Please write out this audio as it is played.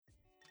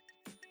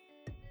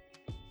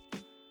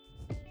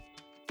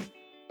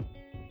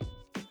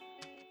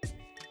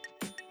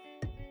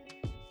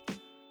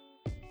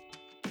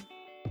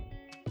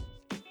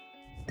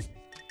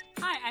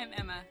Hi, I'm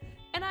Emma.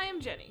 And I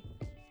am Jenny.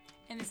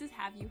 And this is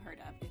Have You Heard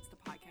Of? It's the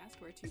podcast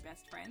where two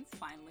best friends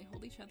finally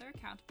hold each other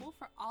accountable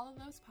for all of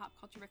those pop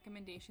culture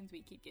recommendations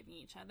we keep giving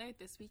each other.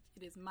 This week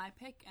it is my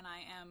pick, and I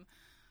am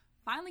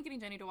finally getting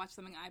Jenny to watch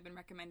something I've been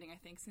recommending, I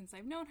think, since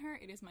I've known her.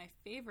 It is my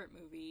favorite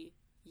movie.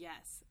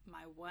 Yes,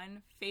 my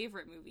one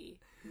favorite movie,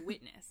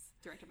 Witness,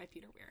 directed by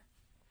Peter Weir.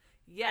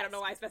 Yes. I don't know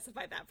why I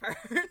specified that part.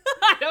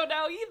 I don't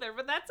know either,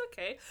 but that's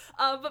okay.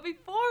 But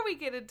before we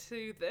get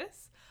into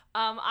this,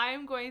 I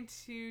am going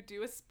to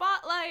do a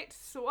spotlight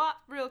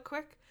swap real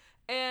quick.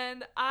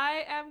 And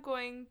I am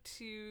going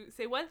to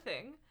say one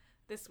thing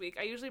this week.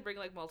 I usually bring,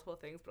 like, multiple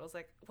things, but I was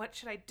like, what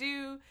should I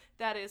do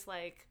that is,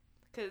 like,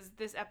 because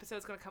this episode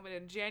is going to come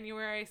in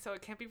January, so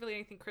it can't be really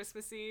anything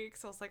Christmassy.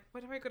 So I was like,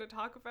 what am I going to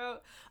talk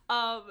about?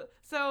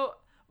 So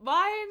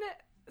mine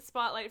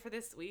spotlight for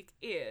this week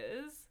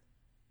is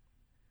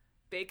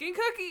baking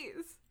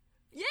cookies.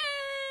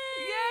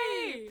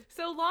 Yay!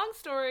 So long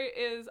story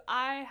is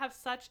I have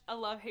such a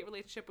love-hate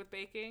relationship with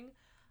baking.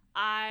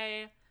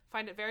 I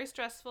find it very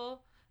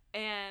stressful.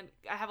 And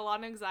I have a lot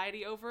of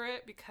anxiety over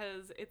it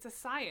because it's a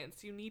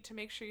science. You need to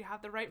make sure you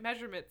have the right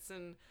measurements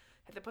and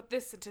have to put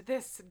this into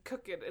this and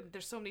cook it. And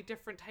there's so many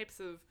different types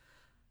of,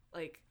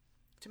 like,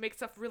 to make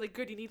stuff really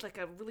good, you need, like,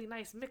 a really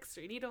nice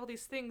mixer. You need all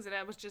these things. And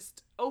I was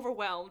just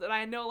overwhelmed. And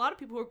I know a lot of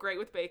people who are great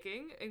with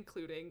baking,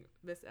 including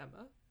Miss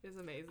Emma is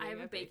amazing. I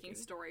have a baking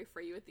story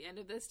for you at the end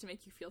of this to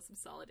make you feel some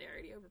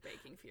solidarity over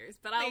baking fears.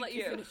 But I'll let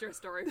you finish your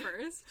story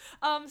first.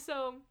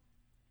 So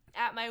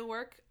at my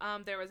work,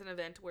 there was an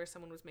event where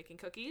someone was making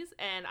cookies,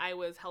 and I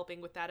was helping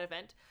with that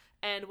event.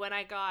 And when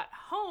I got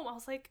home, I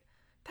was like,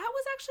 that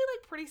was actually,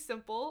 like, pretty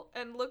simple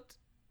and looked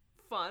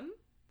fun.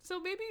 So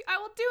maybe I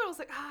will do it. I was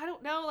like, I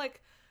don't know,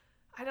 like,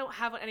 I don't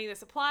have any of the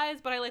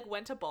supplies, but I, like,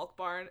 went to Bulk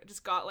Barn,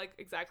 just got, like,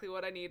 exactly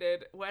what I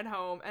needed, went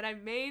home, and I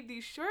made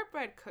these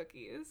shortbread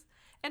cookies.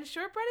 And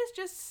shortbread is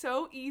just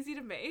so easy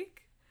to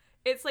make.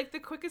 It's, like, the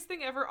quickest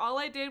thing ever. All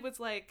I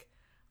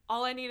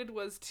needed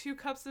was 2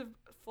 cups of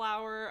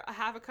flour, a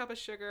half a cup of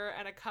sugar,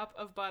 and a cup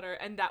of butter,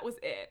 and that was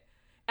it.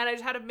 And I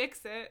just had to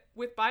mix it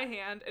by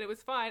hand, and it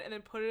was fine, and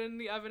then put it in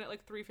the oven at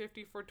like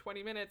 350 for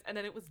 20 minutes, and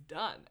then it was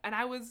done. And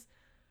I was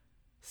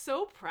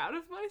so proud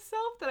of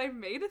myself that I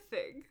made a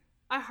thing.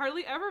 I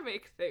hardly ever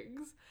make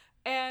things,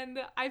 and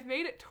I've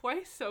made it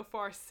twice so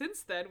far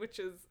since then, which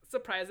is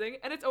surprising.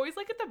 And it's always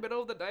like at the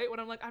middle of the night when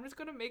I'm like, I'm just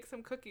gonna make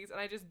some cookies, and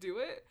I just do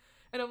it.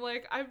 And I'm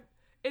like,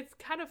 it's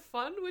kind of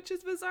fun, which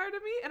is bizarre to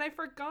me, and I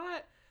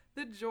forgot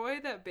the joy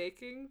that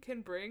baking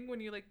can bring when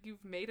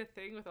you've made a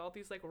thing with all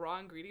these, like, raw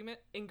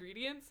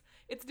ingredients.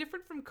 It's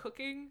different from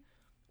cooking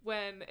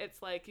when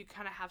it's like you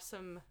kind of have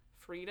some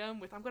freedom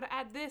with, I'm going to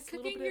add this.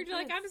 Cooking, you're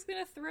like, I'm just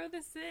going to throw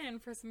this in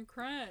for some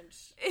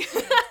crunch.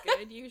 That's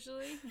good,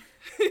 usually.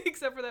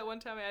 Except for that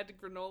one time I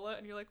added granola,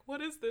 and you're like, what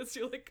is this?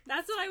 You're like...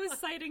 That's what I was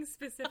citing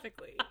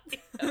specifically.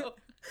 I know.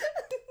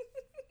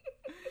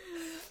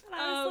 And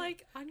I was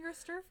like, on your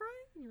stir fry?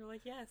 And you were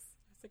like, yes.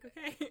 I was like,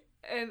 okay.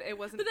 And it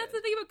wasn't. But that's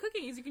the thing about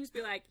cooking is you can just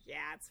be like,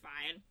 yeah, it's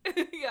fine.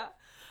 Yeah.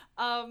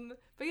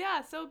 But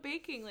yeah, so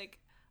baking, like,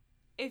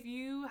 if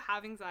you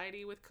have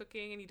anxiety with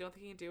cooking and you don't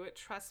think you can do it,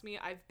 trust me,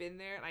 I've been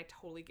there and I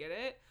totally get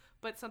it.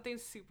 But something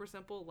super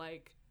simple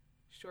like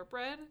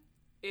shortbread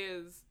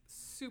is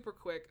super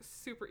quick,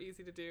 super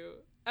easy to do.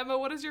 Emma,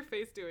 what is your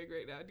face doing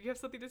right now? Do you have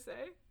something to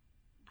say?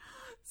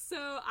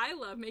 So I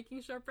love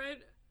making shortbread.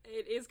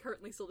 It is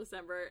currently still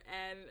December,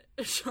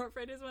 and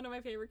shortbread is one of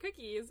my favorite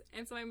cookies,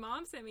 and so my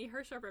mom sent me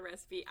her shortbread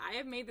recipe. I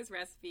have made this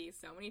recipe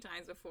so many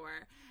times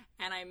before,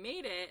 and I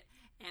made it,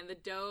 and the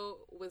dough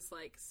was,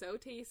 like, so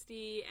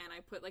tasty, and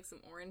I put, like, some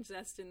orange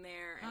zest in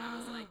there, and I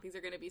was like, these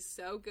are gonna be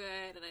so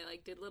good, and I,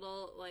 like, did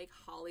little, like,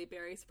 holly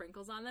berry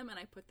sprinkles on them, and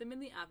I put them in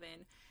the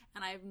oven,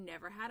 and I've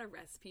never had a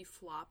recipe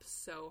flop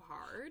so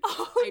hard.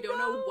 I don't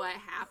know what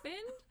happened.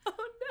 Oh,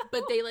 no.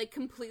 But they, like,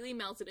 completely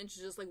melted into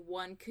just, like,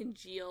 one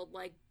congealed,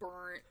 like,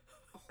 burnt,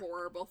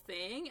 horrible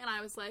thing. And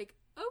I was like,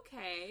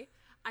 okay,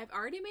 I've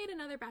already made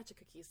another batch of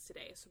cookies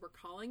today, so we're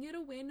calling it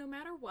a win no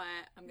matter what.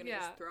 I'm going to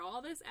just throw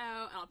all this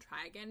out, and I'll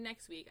try again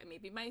next week. And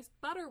maybe my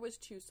butter was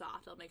too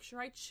soft. I'll make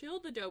sure I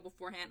chilled the dough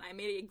beforehand. I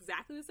made it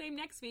exactly the same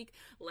next week.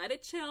 Let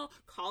it chill.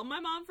 Call my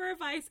mom for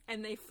advice,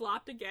 and they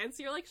flopped again.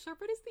 So you're like,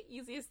 shortbread is the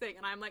easiest thing.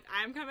 And I'm like,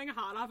 I'm coming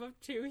hot off of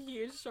 2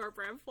 huge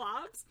shortbread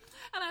flops.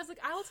 And I was like,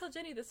 I will tell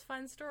Jenny this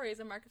fun story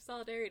as a mark of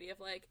solidarity of,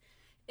 like,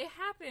 it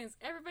happens.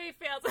 Everybody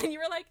fails. And you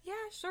were like, yeah,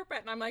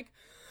 shortbread. And I'm like,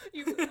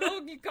 you call the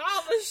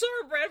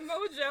shortbread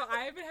mojo.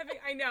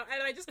 I know.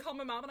 And I just called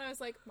my mom and I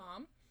was like,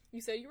 Mom, you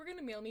said you would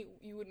mail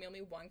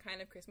me one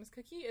kind of Christmas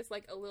cookie. It's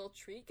like a little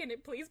treat. Can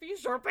it please be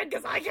shortbread?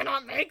 Because I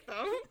cannot make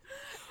them.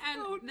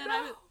 And then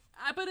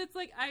I but it's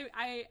like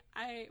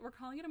we're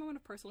calling it a moment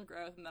of personal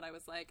growth, and then I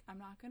was like, I'm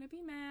not gonna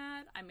be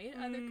mad. I made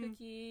other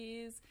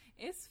cookies.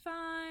 It's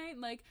fine.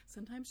 Like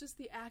sometimes just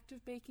the act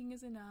of baking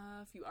is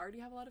enough. You already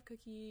have a lot of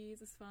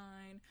cookies. It's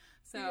fine.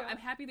 So I'm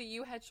happy that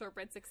you had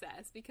shortbread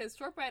success, because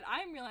shortbread,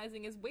 I'm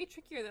realizing, is way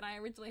trickier than I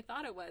originally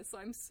thought it was. So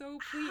I'm so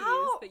pleased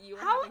that you are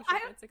having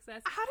shortbread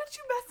success. How did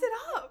you mess it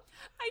up?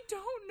 I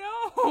don't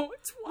know.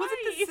 Twice. Was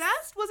it the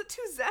zest? Was it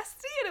too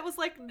zesty? And it was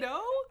like,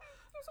 no?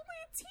 It was only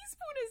a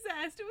teaspoon of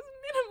zest. It was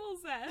minimal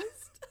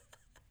zest.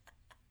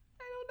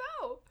 I don't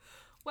know.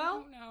 Well,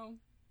 I don't know.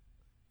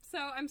 So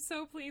I'm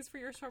so pleased for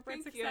your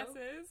shortbread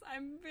successes.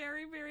 I'm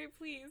very, very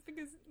pleased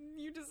because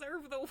you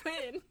deserve the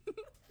win.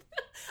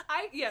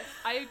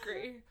 I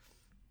agree.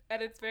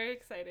 And it's very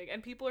exciting.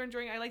 And people are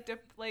enjoying it. I like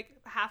dip like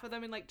half of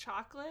them in like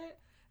chocolate,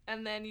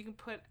 and then you can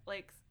put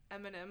like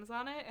M&Ms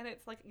on it, and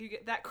it's like you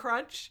get that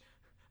crunch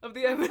of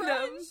the M&Ms.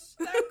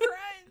 That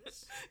crunch.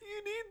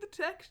 You need the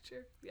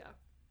texture. Yeah.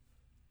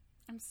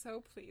 I'm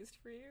so pleased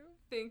for you.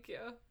 Thank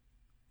you.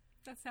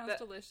 That sounds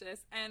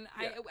delicious. And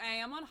I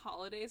am on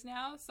holidays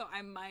now, so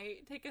I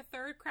might take a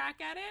third crack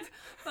at it.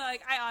 But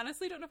like, I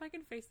honestly don't know if I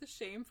can face the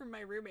shame from my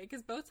roommate,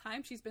 because both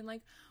times she's been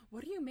like,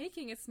 what are you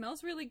making? It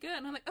smells really good.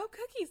 And I'm like, oh,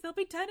 cookies. They'll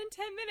be done in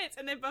 10 minutes.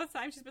 And then both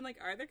times she's been like,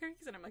 are there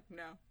cookies? And I'm like,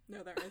 no,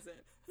 there isn't.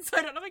 So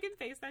I don't know if I can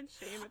face that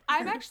shame.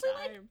 I'm actually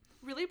like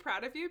really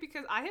proud of you,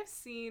 because I have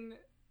seen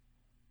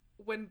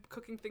when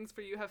cooking things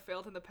for you have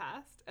failed in the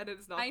past, and it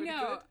is not been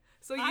good.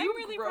 So I'm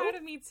really proud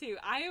of me too.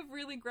 I have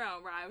really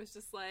grown, where I was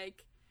just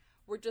like,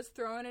 we're just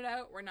throwing it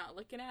out. We're not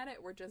looking at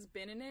it. We're just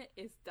binning it.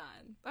 It's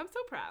done. I'm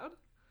so proud.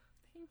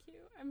 Thank you.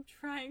 I'm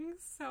trying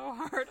so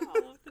hard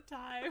all of the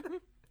time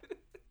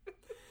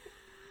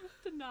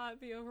to not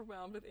be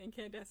overwhelmed with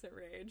incandescent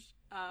rage.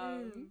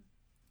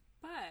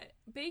 But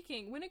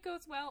baking, when it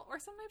goes well, or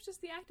sometimes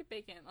just the act of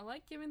baking, I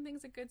like giving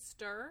things a good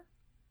stir.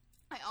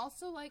 I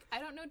also like, I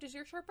don't know, does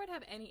your shortbread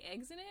have any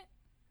eggs in it?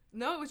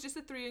 No, it was just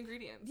the 3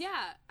 ingredients.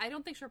 Yeah, I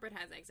don't think shortbread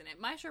has eggs in it.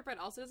 My shortbread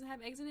also doesn't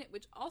have eggs in it,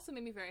 which also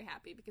made me very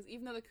happy, because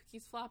even though the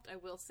cookies flopped, I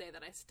will say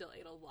that I still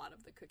ate a lot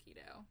of the cookie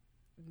dough.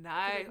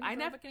 Nice. I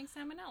never getting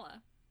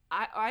salmonella.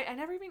 I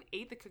never even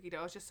ate the cookie dough.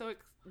 I was just so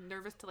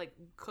nervous to like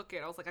cook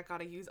it. I was like, I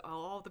gotta use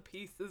all the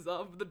pieces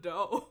of the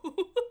dough.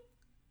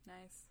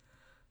 Nice.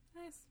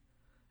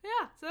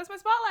 Yeah, so that's my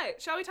spotlight.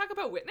 Shall we talk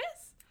about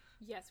Witness?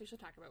 Yes, we should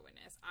talk about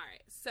Witness. All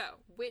right, so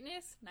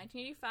Witness,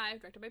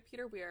 1985, directed by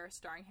Peter Weir,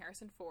 starring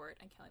Harrison Ford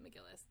and Kelly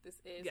McGillis. This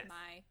is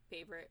my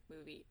favorite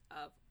movie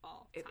of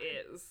all time.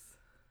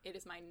 It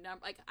is my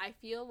number. Like, I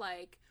feel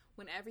like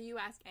whenever you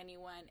ask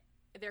anyone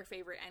their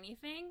favorite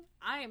anything,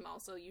 I am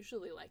also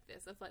usually like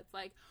this. If it's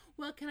like,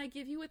 well, can I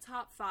give you a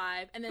top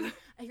 5? And then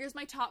here's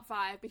my top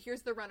 5, but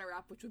here's the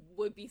runner-up, which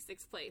would be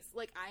 6th place.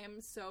 Like, I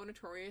am so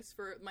notorious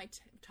for my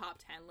top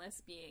 10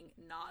 list being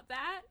not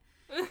that.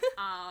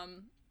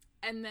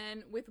 And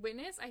then with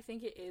Witness, I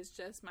think it is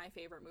just my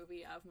favorite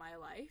movie of my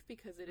life,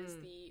 because it is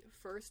the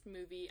first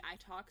movie. I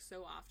talk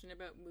so often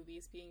about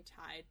movies being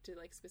tied to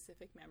like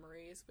specific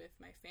memories with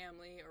my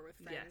family or with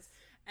friends. Yes.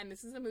 And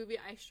this is a movie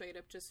I straight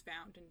up just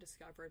found and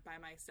discovered by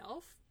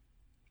myself.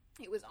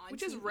 It was on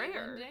Which TV is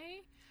rare. one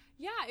day.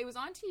 Yeah, it was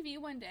on TV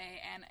one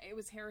day, and it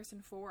was Harrison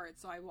Ford,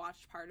 so I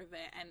watched part of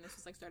it, and this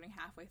was like starting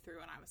halfway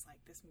through, and I was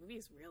like, this movie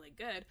is really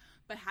good,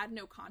 but had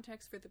no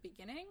context for the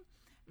beginning.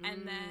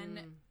 And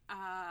then the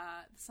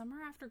summer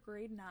after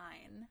grade 9,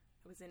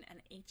 I was in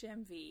an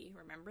HMV.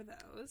 Remember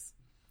those?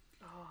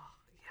 Oh,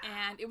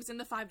 yeah. And it was in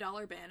the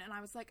 $5 bin. And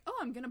I was like, oh,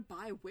 I'm going to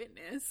buy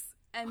Witness.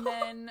 And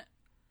then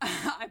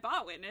I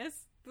bought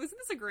Witness. Wasn't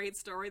this a great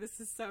story? This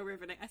is so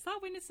riveting. I saw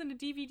Witness in a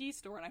DVD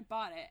store and I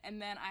bought it. And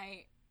then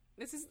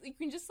you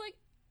can just like,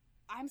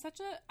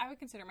 I would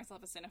consider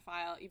myself a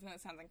cinephile, even though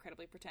it sounds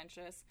incredibly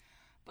pretentious.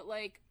 But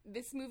like,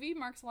 this movie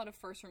marks a lot of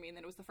firsts for me. And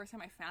then it was the first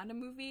time I found a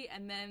movie.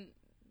 And then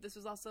this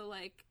was also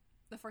like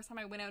the first time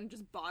I went out and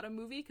just bought a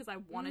movie because I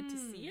wanted to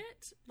see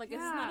it. Like,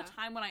 this is not a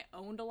time when I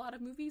owned a lot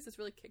of movies. This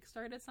really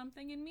kickstarted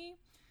something in me.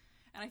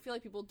 And I feel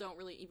like people don't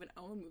really even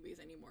own movies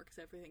anymore because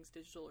everything's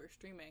digital or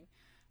streaming.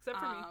 Except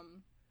for me.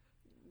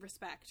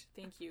 Respect.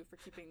 Thank you for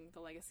keeping the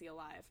legacy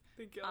alive.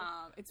 Thank you.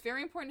 It's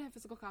very important to have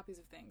physical copies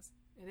of things.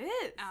 It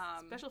is.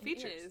 Special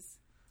features. It is.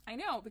 I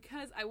know,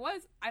 because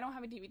I don't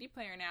have a DVD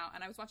player now,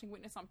 and I was watching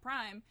Witness on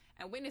Prime,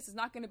 and Witness is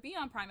not going to be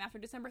on Prime after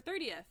December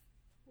 30th.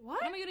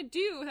 What am I going to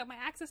do without my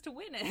access to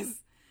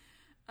Witness?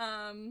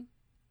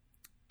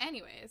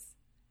 Anyways.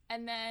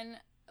 And then,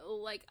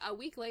 like, a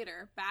week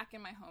later, back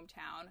in my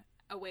hometown,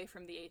 away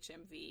from the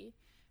HMV,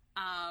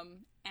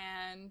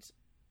 and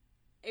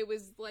it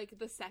was, like,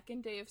 the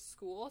second day of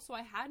school, so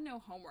I had no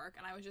homework,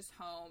 and I was just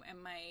home, and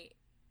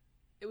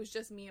it was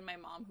just me and my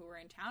mom who were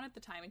in town at the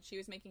time, and she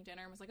was making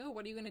dinner and was like, oh,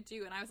 what are you going to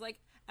do? And I was like,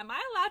 am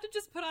I allowed to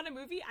just put on a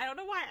movie? I don't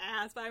know why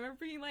I asked, but I remember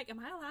being like, am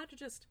I allowed to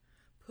just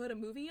put a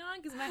movie on?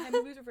 Because my head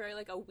movies were very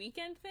like a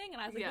weekend thing,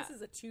 and I was like, this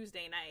is a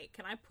Tuesday night,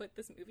 can I put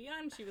this movie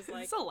on? And she was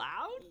like, it's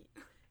allowed?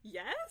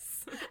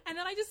 Yes. And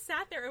then I just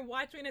sat there and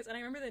watched Witness, and I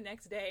remember the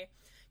next day,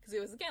 because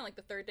it was again like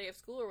the third day of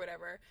school or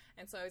whatever,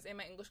 and so I was in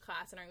my English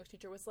class, and our English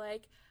teacher was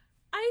like,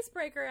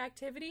 icebreaker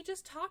activity.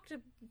 Just talk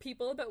to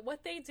people about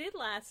what they did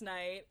last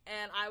night.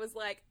 And I was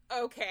like,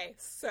 okay,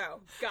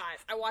 so, guys,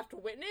 I watched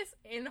Witness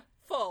in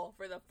full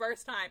for the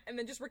first time and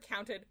then just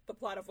recounted the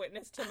plot of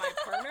Witness to my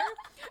partner.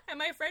 And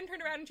my friend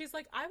turned around and she's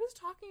like, I was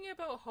talking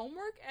about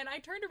homework and I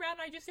turned around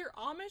and I just hear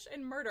Amish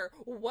and murder.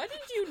 What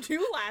did you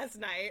do last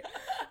night?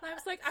 And I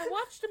was like, I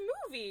watched a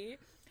movie.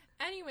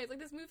 Anyways, like,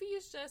 this movie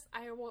is just,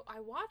 I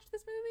watched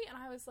this movie and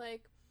I was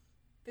like,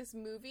 this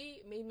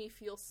movie made me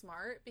feel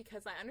smart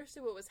because I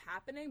understood what was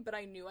happening, but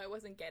I knew I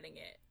wasn't getting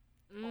it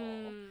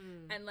all.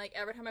 And, like,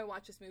 every time I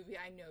watch this movie,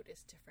 I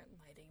notice different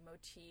lighting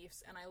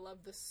motifs, and I love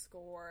the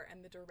score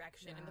and the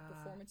direction, and the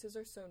performances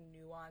are so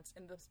nuanced,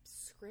 and the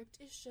script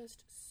is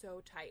just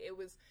so tight. It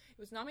was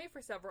nominated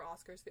for several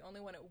Oscars. The only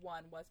one it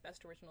won was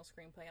Best Original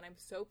Screenplay, and I'm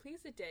so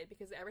pleased it did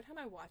because every time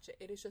I watch it,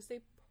 it is just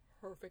a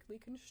perfectly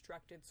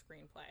constructed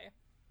screenplay.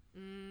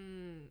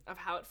 Of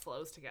how it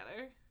flows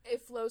together.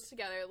 It flows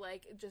together,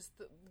 like, just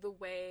the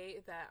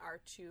way that our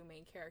two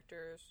main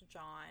characters,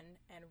 John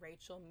and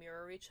Rachel,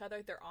 mirror each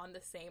other. They're on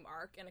the same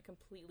arc in a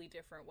completely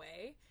different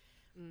way.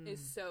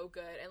 Is so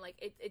good. And, like,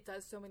 it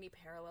does so many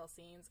parallel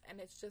scenes, and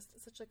it's just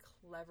such a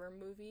clever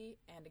movie,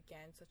 and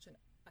again, such an,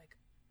 like,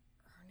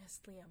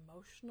 earnestly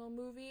emotional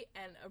movie.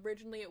 And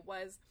originally it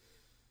was,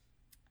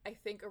 I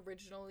think,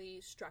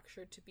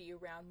 structured to be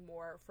around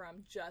more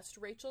from just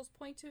Rachel's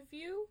point of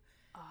view.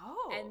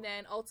 Oh. And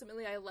then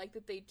ultimately I like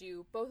that they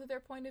do both of their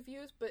point of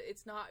views, but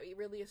it's not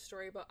really a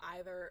story about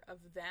either of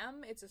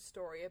them. It's a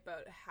story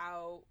about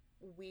how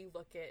we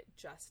look at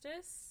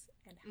justice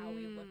and how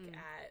we look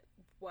at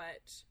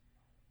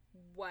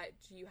what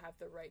do you have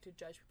the right to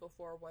judge people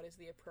for, what is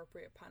the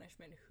appropriate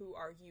punishment, who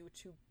are you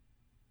to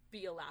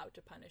be allowed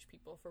to punish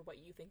people for what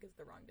you think is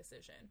the wrong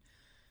decision.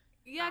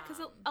 Yeah,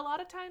 because a lot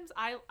of times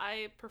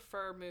I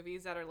prefer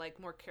movies that are,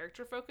 like, more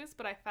character focused,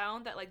 but I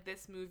found that, like,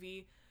 this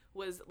movie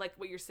was, like,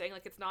 what you're saying,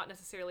 like, it's not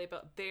necessarily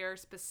about their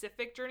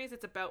specific journeys,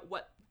 it's about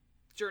what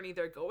journey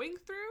they're going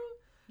through.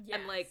 Yes.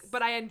 And, like,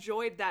 but I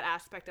enjoyed that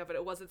aspect of it.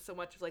 It wasn't so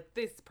much like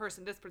these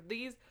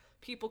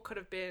people could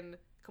have been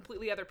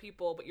completely other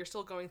people, but you're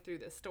still going through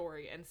this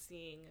story and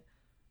seeing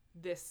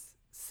this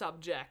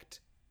subject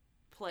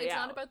play out. It's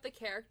not about the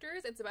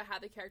characters, it's about how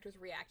the characters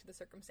react to the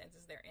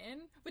circumstances they're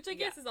in, which I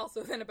guess is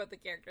also then about the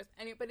characters.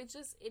 But it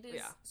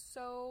is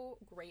so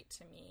great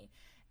to me.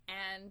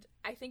 And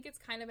I think it's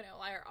kind of an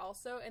outlier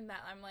also in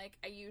that I'm like,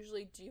 I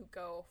usually do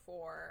go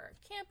for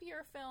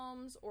campier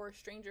films or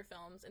stranger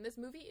films, and this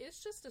movie is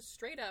just a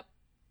straight up,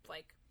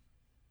 like,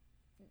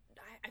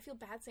 I feel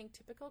bad saying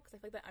typical because I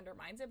feel like that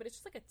undermines it, but it's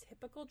just like a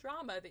typical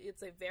drama.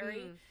 It's a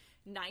very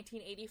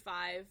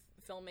 1985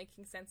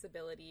 filmmaking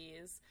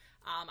sensibilities.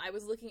 I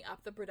was looking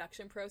up the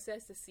production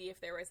process to see if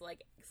there was,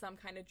 like, some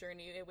kind of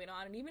journey it went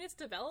on, and even its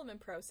development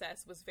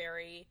process was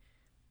very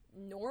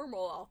normal,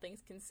 all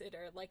things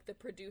considered. Like, the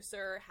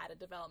producer had a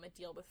development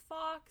deal with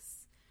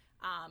Fox.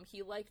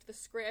 He liked the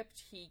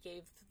script. He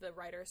gave the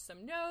writers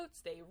some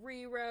notes. They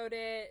rewrote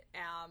it.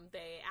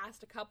 They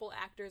asked a couple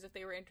actors if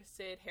they were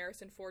interested.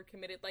 Harrison Ford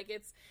committed. Like,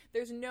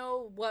 there's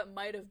no what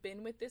might have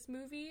been with this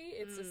movie.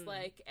 It's just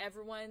like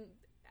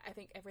I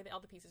think all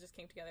the pieces just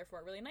came together for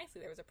it really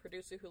nicely. There was a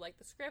producer who liked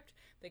the script.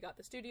 They got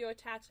the studio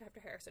attached after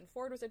Harrison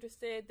Ford was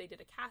interested. They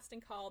did a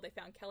casting call. They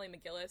found Kelly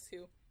McGillis,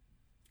 who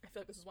I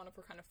feel like this was one of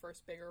her kind of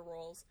first bigger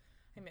roles.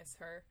 I miss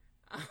her.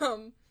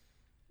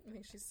 I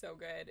think she's so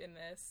good in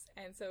this.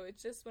 And so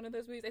it's just one of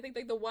those movies. I think,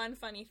 like, the one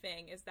funny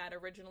thing is that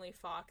originally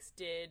Fox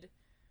did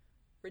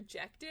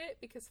reject it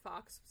because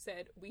Fox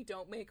said, we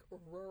don't make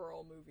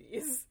rural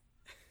movies.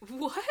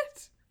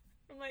 What?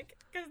 I'm like,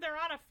 because they're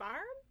on a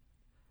farm?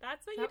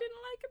 That's what you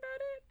didn't like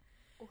about it?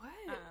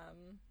 What?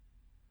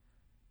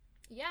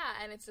 Yeah,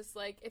 and it's just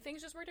like,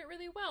 things just worked out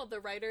really well. The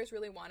writers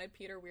really wanted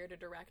Peter Weir to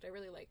direct. I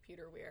really like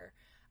Peter Weir.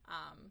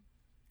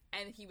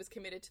 And he was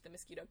committed to the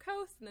Mosquito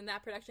Coast, and then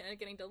that production ended up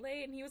getting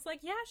delayed, and he was like,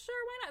 yeah, sure,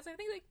 why not? So I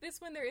think, like,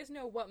 this one, there is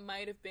no what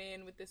might have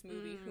been with this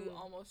movie, who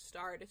almost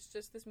starred. It's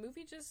just, this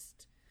movie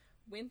just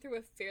went through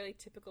a fairly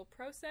typical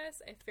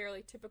process, a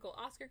fairly typical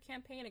Oscar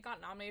campaign. It got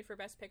nominated for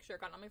Best Picture,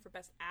 it got nominated for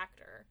Best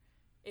Actor.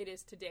 It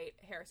is, to date,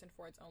 Harrison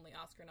Ford's only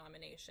Oscar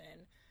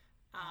nomination.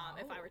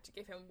 If I were to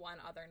give him one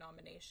other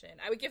nomination,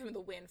 I would give him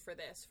the win for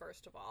this,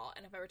 first of all,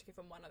 and if I were to give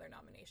him one other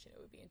nomination, it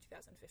would be in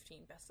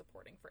 2015, Best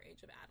Supporting for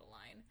Age of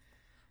Adeline.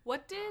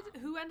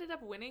 Who ended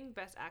up winning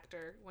Best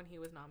Actor when he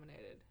was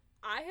nominated?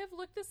 I have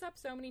looked this up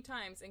so many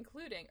times,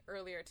 including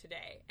earlier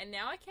today, and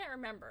now I can't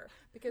remember,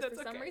 because for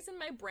some reason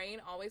my brain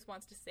always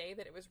wants to say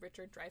that it was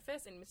Richard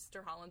Dreyfuss in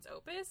Mr. Holland's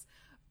Opus,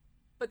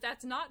 but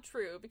that's not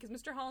true, because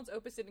Mr. Holland's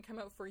Opus didn't come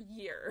out for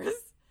years.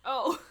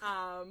 Oh.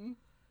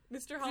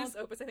 Mr. Holland's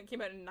Opus, I think,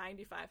 came out in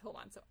 95. Hold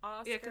on, so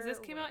Oscar... Yeah, because this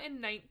came out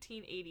in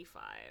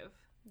 1985.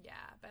 Yeah,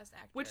 Best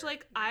Actor. Which,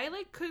 like, I,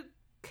 like, could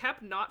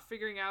kept not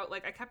figuring out,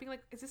 like, I kept being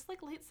like, is this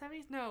like late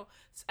 70s? No.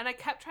 And I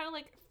kept trying to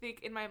like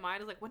think in my mind, I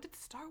was like, when did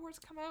Star Wars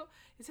come out?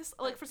 Is this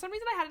like, for some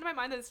reason I had in my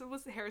mind that this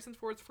was Harrison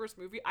Ford's first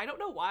movie. I don't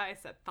know why I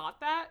thought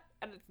that,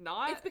 and it's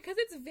not. It's because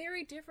it's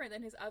very different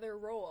than his other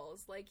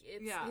roles. Like,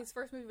 his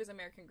first movie was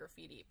American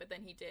Graffiti, but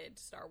then he did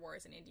Star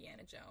Wars and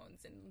Indiana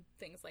Jones and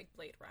things like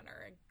Blade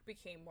Runner, and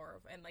became more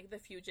of, and like The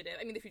Fugitive.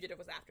 I mean, The Fugitive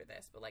was after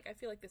this, but like I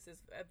feel like this is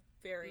a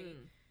very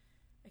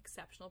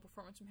exceptional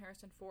performance from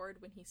Harrison Ford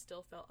when he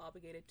still felt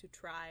obligated to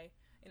try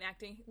in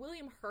acting.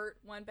 William Hurt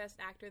won Best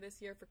Actor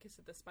this year for Kiss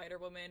of the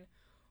Spider-Woman,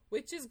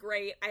 which is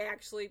great.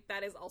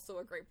 That is also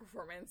a great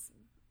performance.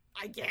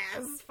 I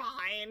guess.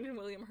 Fine.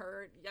 William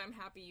Hurt. Yeah, I'm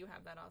happy you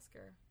have that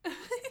Oscar.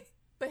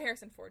 But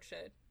Harrison Ford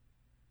should.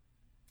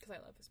 Because I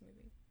love this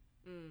movie.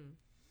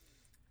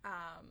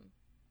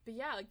 But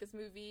yeah, like, this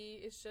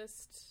movie is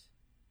just...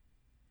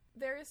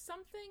 There is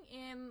something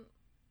in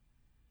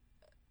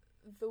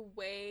the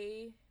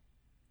way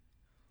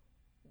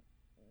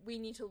we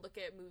need to look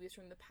at movies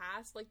from the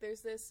past. Like,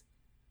 there's this,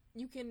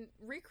 you can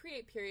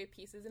recreate period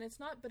pieces, and it's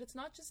not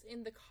just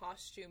in the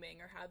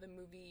costuming or how the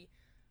movie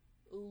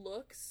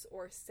looks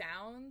or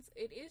sounds.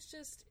 It is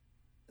just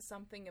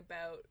something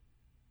about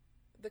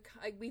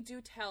like, we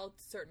do tell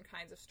certain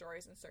kinds of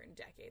stories in certain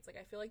decades. Like,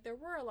 I feel like there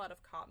were a lot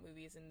of cop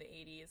movies in the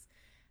 80s,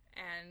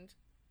 and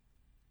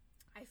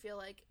I feel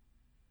like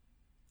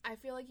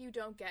you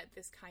don't get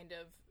this kind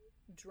of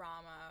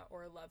drama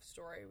or love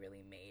story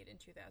really made in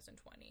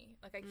 2020.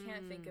 Like, I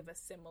can't think of a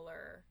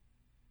similar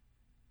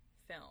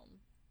film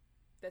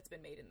that's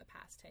been made in the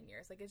past 10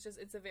 years. Like,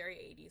 it's a very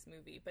 80s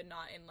movie, but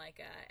not in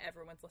like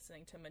everyone's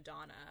listening to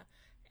Madonna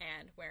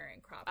and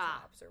wearing crop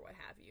tops or what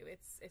have you.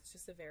 It's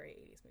just a very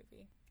 80s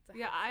movie.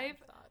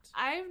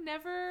 I've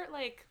never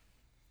like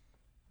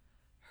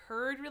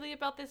heard really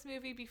about this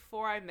movie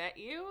before I met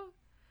you.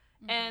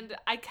 And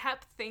I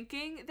kept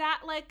thinking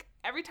that, like,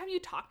 every time you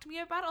talked to me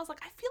about it, I was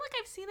like, I feel like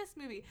I've seen this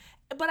movie.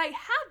 But I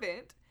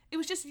haven't. It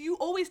was just you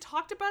always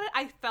talked about it.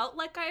 I felt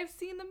like I've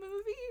seen the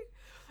movie.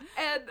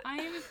 And I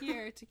am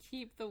here to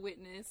keep the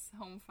Witness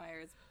home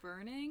fires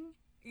burning.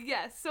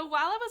 Yes. So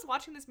while I was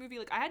watching this movie,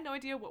 like, I had no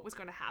idea what was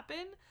going to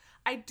happen.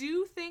 I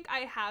do think I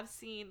have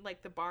seen,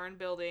 like, the barn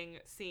building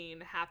scene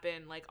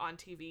happen, like, on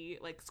TV,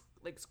 like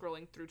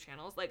scrolling through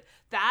channels. Like,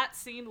 that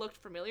scene looked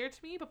familiar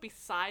to me, but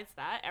besides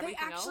that, everything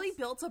else... They actually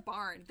built a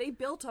barn. They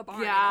built a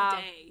barn in a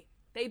day.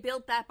 They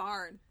built that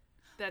barn.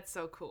 That's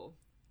so cool.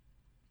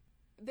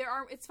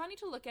 It's funny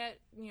to look at,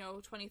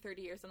 20,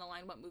 30 years down the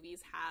line, what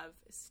movies have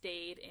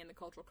stayed in the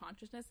cultural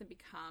consciousness and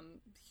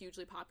become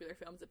hugely popular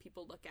films that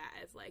people look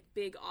at as, like,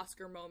 big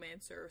Oscar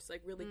moments or,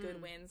 like, really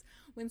good wins.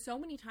 When so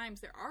many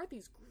times there are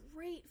these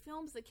great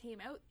films that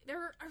came out.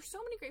 There are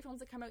so many great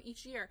films that come out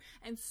each year,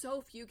 and so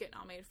few get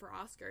nominated for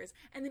Oscars.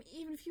 And then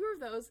even fewer of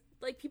those,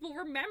 like, people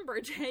remember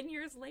 10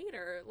 years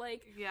later.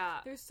 Like,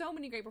 there's so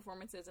many great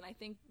performances, and I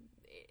think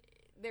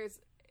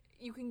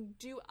you can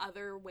do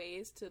other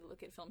ways to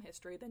look at film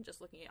history than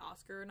just looking at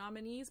Oscar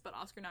nominees, but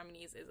Oscar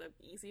nominees is an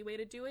easy way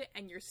to do it,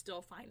 and you're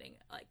still finding,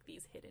 like,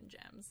 these hidden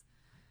gems.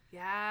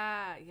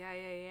 Yeah.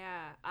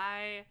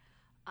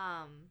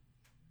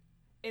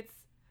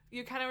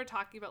 You kind of were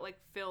talking about, like,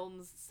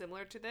 films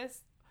similar to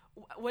this.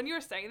 When you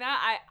were saying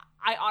that,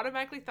 I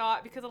automatically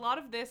thought, because a lot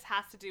of this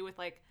has to do with,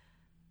 like,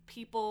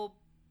 people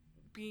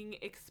being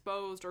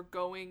exposed or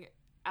going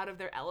out of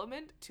their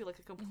element to, like,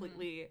 a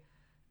completely...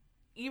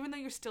 even though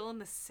you're still in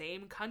the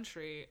same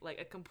country, like,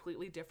 a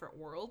completely different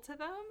world to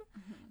them.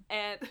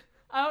 And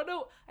I don't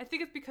know, I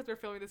think it's because we're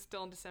filming this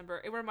still in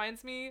December. It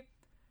reminds me,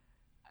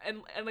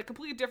 in a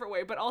completely different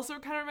way, but also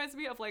kind of reminds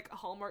me of, like,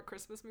 Hallmark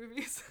Christmas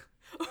movies.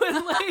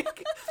 When,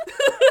 like,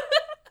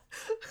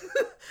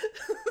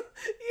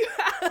 you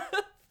have,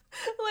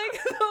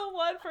 like, the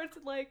one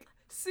person, like,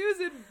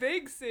 Susan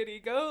Big City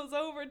goes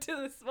over to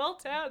the small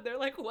town. They're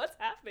like, what's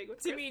happening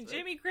with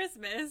Jimmy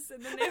Christmas?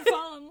 And then they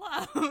fall in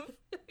love.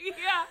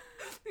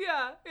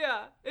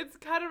 Yeah. It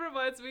kind of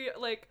reminds me,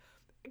 like,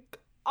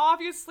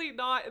 obviously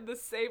not in the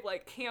same,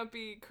 like,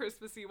 campy,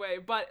 Christmassy way,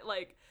 but,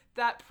 like,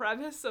 that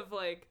premise of,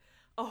 like,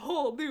 a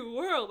whole new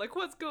world, like,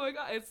 what's going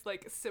on? It's,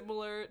 like,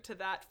 similar to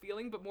that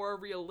feeling, but more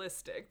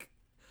realistic,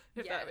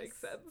 if that makes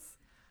sense.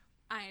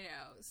 I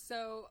know.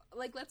 So,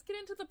 like, let's get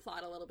into the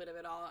plot a little bit of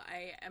it all.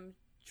 I am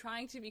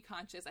trying to be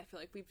conscious. I feel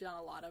like we've done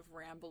a lot of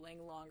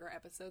rambling, longer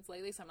episodes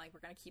lately, so I'm like,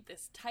 we're gonna keep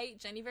this tight.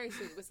 Jenny very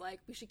sweet was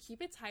like, we should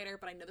keep it tighter,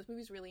 but I know this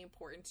movie's really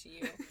important to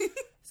you,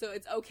 so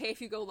it's okay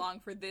if you go long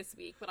for this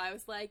week. But I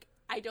was like,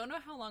 I don't know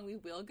how long we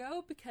will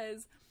go,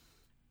 because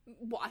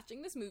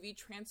watching this movie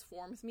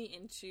transforms me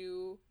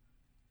into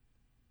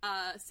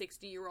a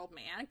 60-year-old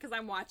man, because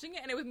I'm watching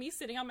it, and it was me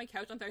sitting on my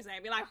couch on Thursday night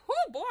and be like,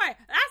 oh boy,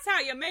 that's how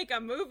you make a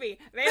movie.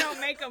 They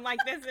don't make them like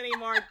this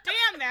anymore.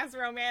 Damn, that's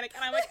romantic.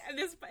 And I'm like,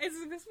 this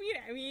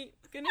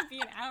gonna be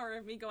an hour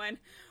of me going,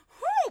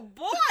 oh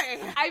boy.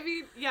 I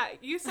mean, yeah,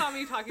 you saw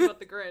me talking about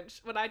The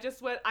Grinch when I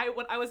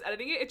was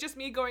editing it. It's just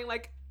me going,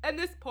 like, And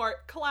this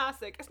part,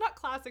 classic. It's not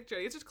classic,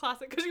 Jenny. It's just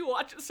classic because you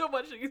watch it so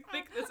much and you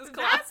think this is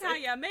classic. That's how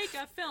you make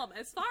a film.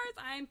 As far as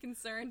I'm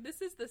concerned,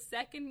 this is the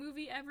second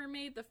movie ever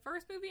made. The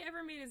first movie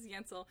ever made is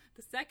Yentl.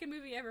 The second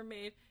movie ever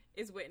made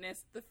is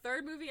Witness. The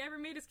third movie ever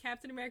made is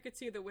Captain America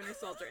 2, The Winter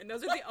Soldier. And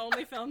those are the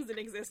only films in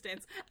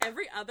existence.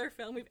 Every other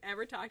film we've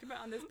ever talked about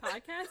on this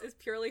podcast is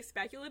purely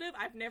speculative.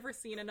 I've never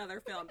seen another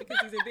film because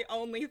these are the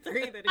only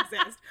three that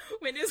exist.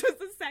 Witness was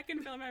the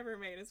second film ever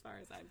made as far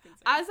as I'm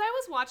concerned. As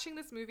I was watching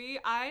this movie,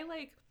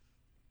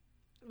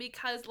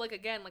 because,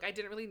 again, I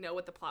didn't really know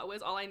what the plot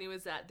was. All I knew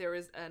is that there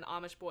was an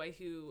Amish boy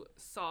who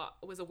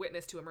was a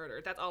witness to a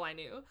murder. That's all I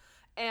knew.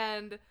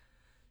 And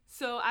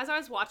so as I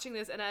was watching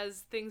this and as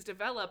things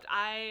developed,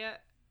 I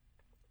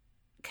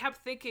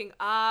kept thinking,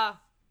 Emma.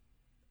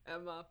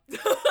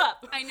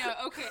 I know.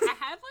 Okay, I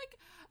had,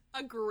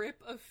 a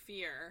grip of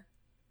fear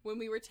when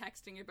we were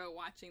texting about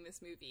watching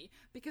this movie,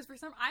 because for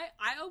some,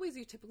 I always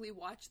typically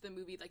watch the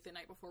movie the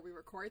night before we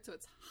record, so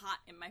it's hot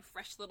in my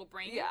fresh little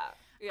brain.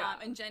 Yeah.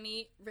 And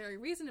Jenny very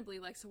reasonably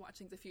likes to watch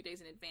things a few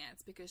days in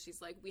advance because she's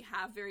like, we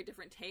have very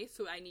different tastes,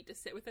 so I need to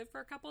sit with it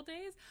for a couple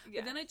days. Yeah.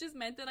 But then it just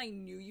meant that I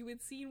knew you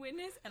had seen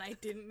Witness, and I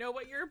didn't know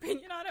what your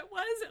opinion on it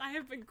was, and I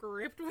have been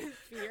gripped with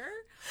fear.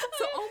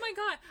 So, oh my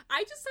god,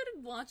 I just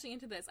started launching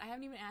into this. I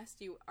haven't even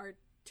asked you our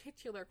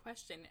titular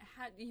question.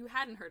 You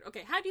hadn't heard.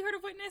 Okay, had you heard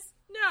of Witness?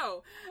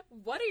 No.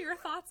 What are your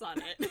thoughts on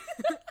it?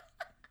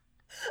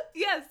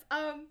 Yes.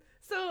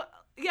 So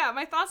yeah,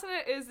 my thoughts on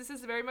it is this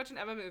is very much an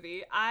Emma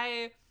movie.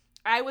 I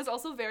was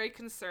also very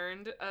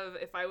concerned of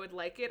if I would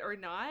like it or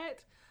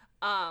not,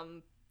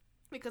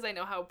 because I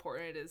know how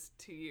important it is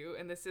to you,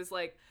 and this is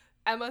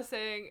Emma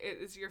saying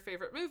it is your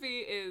favorite movie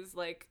is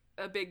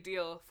a big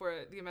deal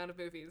for the amount of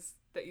movies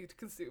that you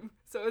consume.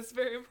 So it's a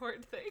very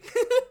important thing.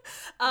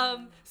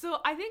 So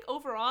I think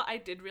overall I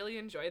did really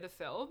enjoy the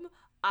film.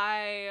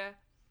 I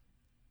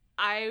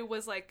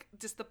was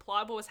just the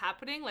plot, what was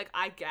happening,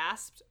 I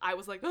gasped. I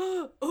was like,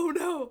 oh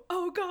no,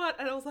 oh god.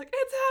 And I was like,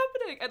 it's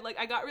happening. And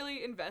I got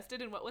really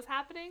invested in what was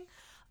happening.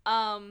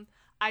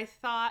 I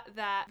thought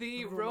that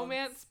the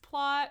romance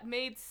plot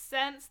made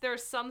sense. There are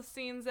some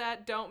scenes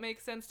that don't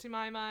make sense to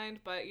my mind,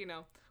 but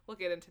we'll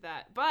get into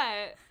that.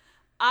 But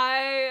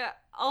I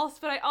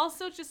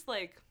also just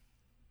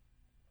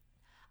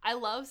I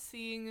love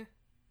seeing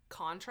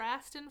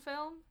contrast in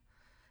film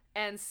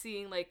and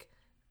seeing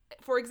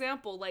for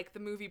example, the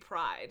movie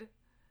Pride,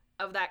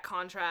 of that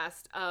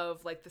contrast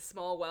of the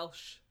small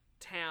Welsh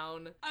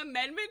town.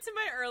 Amendment to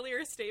my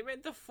earlier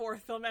statement, the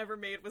fourth film ever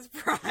made was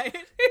Pride.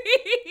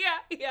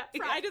 yeah.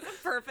 Pride is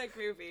a perfect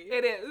movie.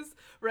 It is,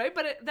 right?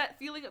 But that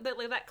feeling,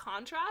 that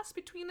contrast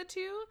between the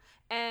two,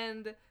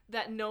 and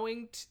that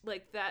knowing,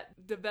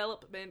 that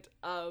development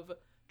of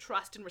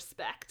trust and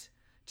respect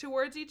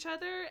towards each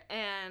other,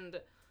 and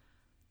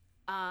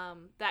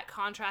that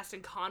contrast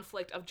and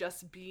conflict of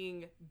just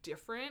being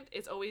different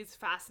is always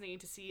fascinating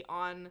to see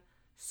on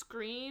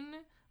screen.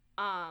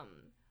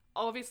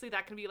 Obviously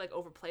that can be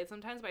overplayed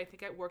sometimes, but I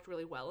think it worked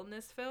really well in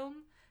this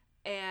film.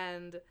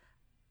 And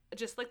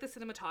just the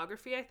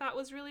cinematography I thought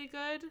was really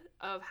good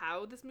of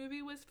how this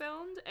movie was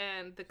filmed,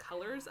 and the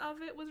colors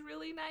of it was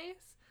really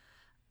nice.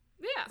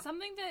 Yeah.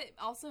 Something that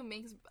also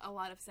makes a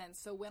lot of sense.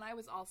 So when I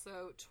was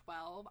also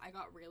 12, I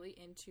got really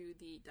into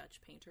the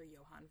Dutch painter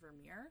Johan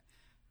Vermeer.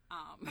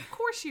 Of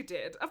course you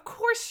did.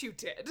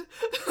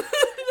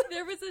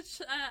 There was a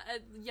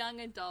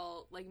young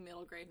adult,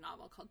 middle grade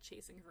novel called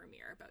Chasing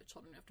Vermeer about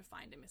children who have to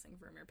find a missing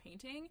Vermeer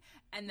painting.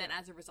 And then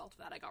as a result of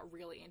that, I got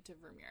really into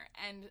Vermeer.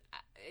 And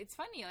it's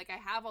funny, I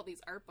have all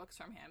these art books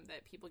from him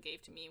that people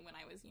gave to me when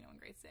I was, in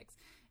grade 6.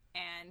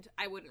 And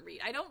I wouldn't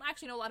read. I don't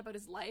actually know a lot about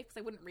his life because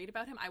I wouldn't read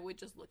about him. I would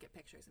just look at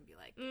pictures and be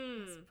like,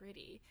 it's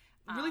pretty.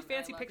 Really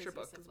fancy picture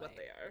books is what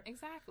they are.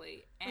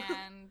 Exactly.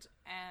 And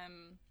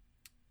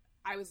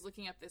I was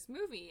looking up this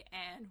movie,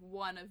 and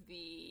one of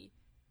the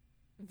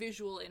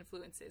visual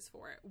influences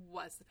for it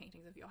was the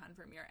paintings of Johan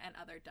Vermeer and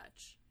other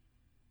Dutch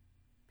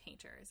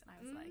painters. And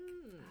I was like,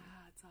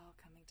 it's all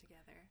coming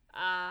together.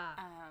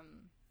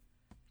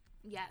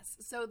 Yes.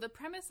 So the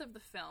premise of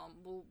the film,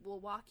 we'll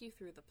walk you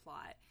through the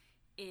plot,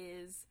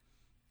 is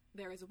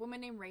there is a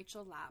woman named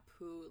Rachel Lapp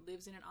who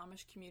lives in an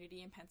Amish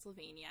community in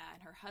Pennsylvania,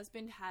 and her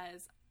husband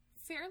has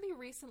fairly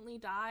recently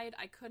died.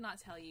 I could not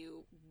tell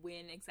you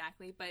when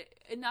exactly, but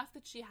enough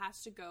that she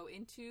has to go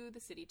into the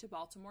city to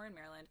Baltimore in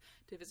Maryland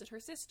to visit her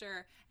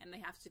sister, and they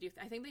have to do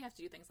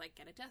things like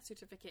get a death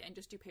certificate and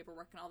just do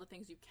paperwork and all the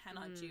things you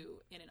cannot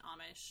do in an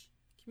Amish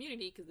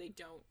community because they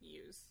don't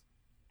use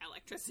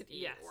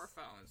electricity or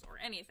phones or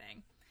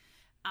anything.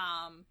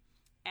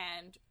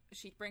 And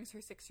she brings her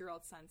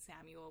 6-year-old son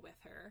Samuel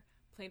with her,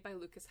 played by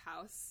Lucas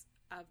House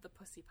of the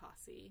Pussy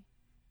Posse,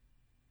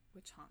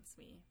 which haunts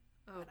me.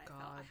 Oh, but God. I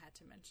felt I had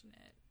to mention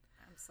it.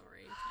 I'm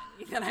sorry,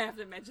 Jenny, that I have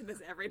to mention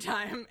this every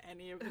time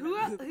any of the who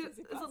is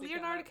it?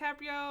 Leonardo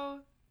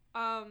DiCaprio,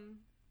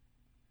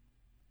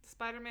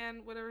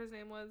 Spider-Man, whatever his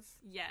name was.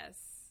 Yes,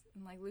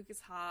 and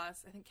Lucas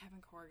Haas. I think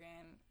Kevin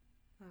Corrigan.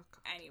 Oh,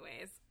 God.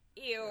 Anyways,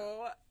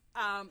 ew.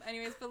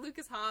 Anyways, but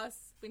Lucas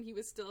Haas, when he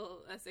was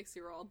still a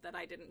 6-year-old that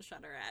I didn't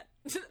shudder at.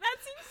 That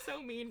seems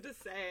so mean to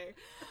say.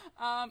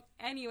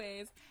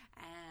 Anyways,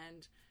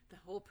 and the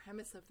whole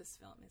premise of this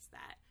film is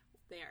that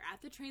they are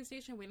at the train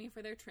station waiting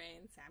for their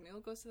train. Samuel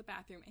goes to the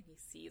bathroom and he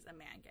sees a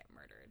man get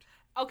murdered.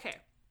 Okay.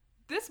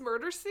 This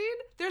murder scene,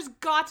 there's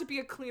got to be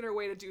a cleaner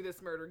way to do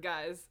this murder,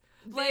 guys.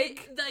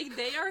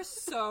 They are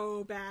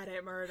so bad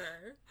at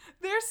murder.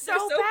 They're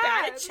so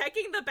bad at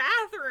checking the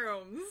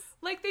bathrooms.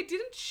 Like, they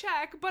didn't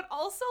check, but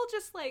also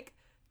just, like,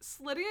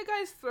 slitting a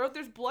guy's throat.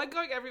 There's blood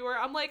going everywhere.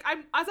 I'm like,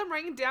 as I'm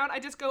writing down, I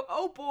just go,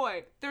 oh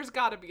boy, there's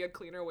got to be a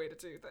cleaner way to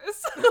do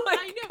this. Like,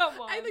 I know.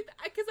 come on.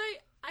 Because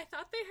I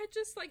thought they had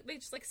just, like, they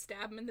just, like,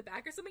 stab him in the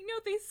back or something. No,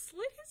 they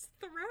slit his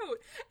throat.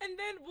 And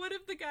then one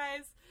of the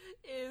guys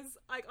is,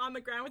 like, on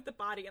the ground with the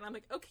body. And I'm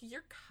like, okay,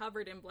 you're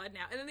covered in blood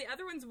now. And then the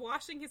other one's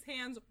washing his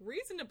hands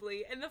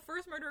reasonably. And the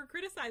first murderer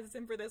criticizes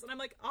him for this. And I'm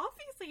like,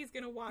 obviously he's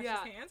going to wash his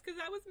hands because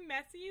that was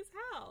messy as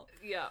hell.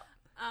 Yeah.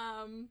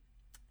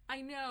 I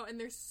know, and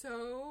they're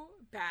so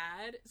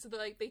bad. So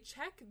they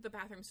check the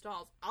bathroom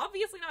stalls.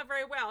 Obviously not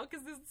very well,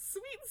 because this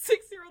sweet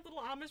 6-year-old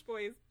little Amish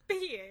boy is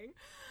peeing.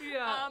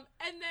 Yeah.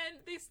 And then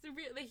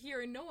they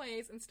hear a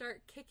noise and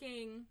start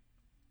kicking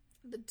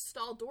the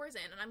stall doors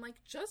in, and I'm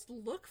like, just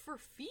look for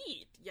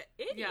feet, you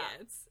idiots.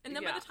 Yeah. And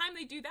then by the time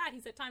they do that,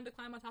 he's at time to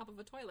climb on top of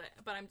a toilet.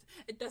 But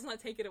it does not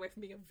take it away from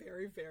being a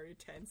very, very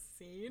tense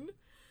scene.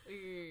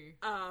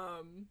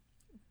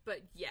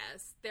 But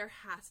yes, there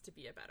has to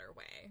be a better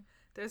way.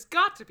 There's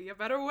got to be a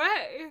better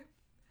way.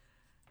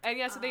 And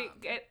yeah, so they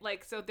get,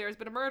 like, so there's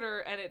been a murder,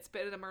 and it's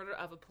been a murder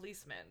of a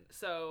policeman.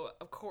 So,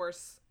 of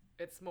course,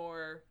 it's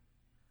more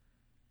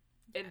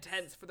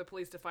intense for the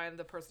police to find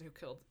the person who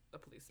killed a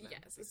policeman.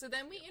 Yes. So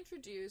then we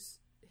introduce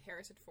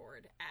Harrison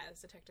Ford as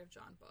Detective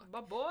John Book.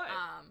 My boy.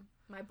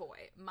 My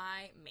boy.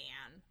 My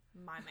man.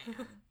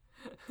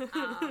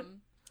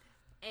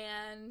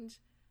 And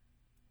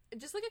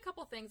just, like, a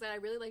couple things that I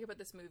really like about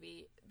this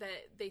movie,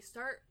 that they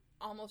start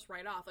almost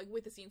right off, like,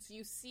 with the scene. So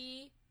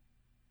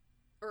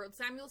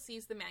Samuel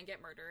sees the man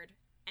get murdered,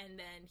 and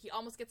then he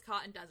almost gets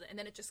caught and does it, and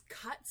then it just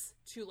cuts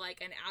to, like,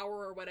 an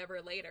hour or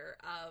whatever later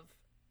of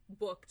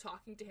Book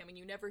talking to him, and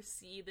you never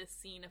see this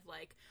scene of,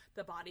 like,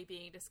 the body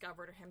being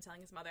discovered or him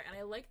telling his mother. And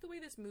I like the way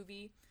this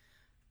movie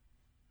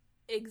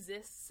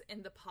exists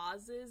in the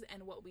pauses,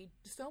 and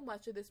so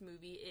much of this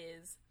movie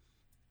is,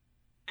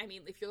 I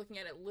mean, if you're looking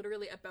at it,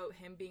 literally about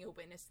him being a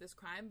witness to this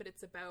crime, but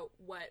it's about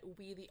what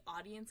we, the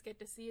audience, get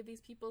to see of these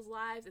people's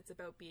lives. It's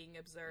about being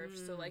observed.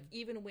 So, like,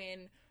 even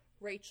when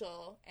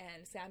Rachel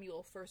and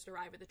Samuel first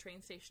arrive at the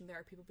train station, there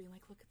are people being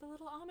like, look at the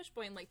little Amish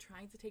boy, and, like,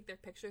 trying to take their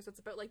pictures. So it's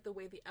about, like, the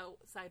way the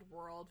outside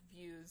world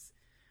views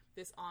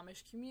this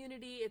Amish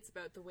community. It's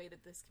about the way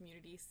that this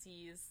community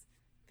sees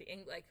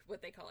like,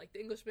 what they call, like, the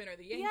Englishmen or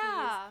the Yankees.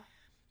 Yeah.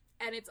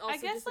 And it's also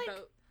just like,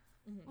 about...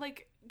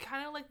 Like,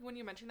 kind of like when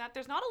you mentioned that,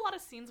 there's not a lot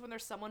of scenes when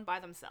there's someone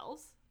by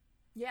themselves.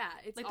 Yeah,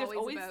 it's like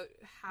always about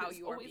how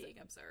you are being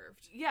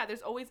observed. Yeah,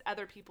 there's always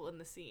other people in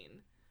the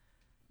scene.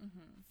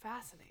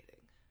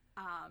 Fascinating.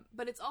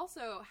 But it's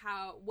also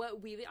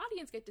what we, the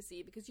audience, get to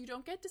see, because you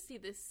don't get to see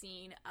this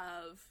scene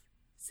of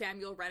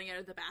Samuel running out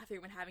of the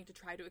bathroom and having to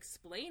try to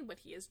explain what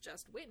he has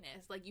just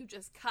witnessed. Like, you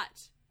just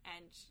cut,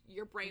 and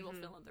your brain will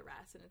fill in the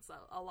rest, and it's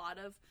a lot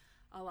of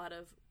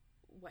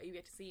what you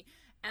get to see.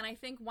 And I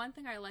think one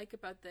thing I like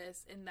about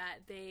this, in that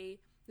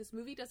this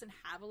movie doesn't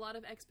have a lot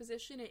of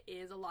exposition. It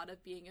is a lot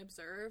of being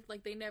observed.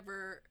 Like, they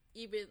never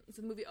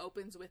so the movie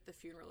opens with the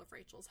funeral of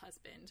Rachel's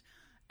husband,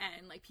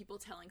 and, like, people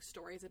telling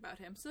stories about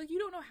him. So, like, you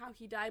don't know how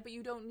he died, but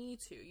you don't need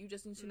to. You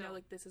just need to know,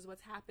 like, this is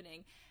what's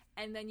happening.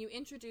 And then you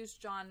introduce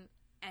John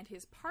and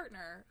his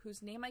partner,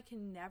 whose name I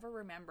can never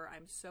remember. I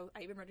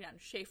even wrote it down.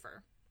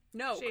 Schaefer.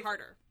 No,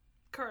 Schaefer.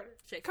 Carter.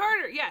 Schaefer.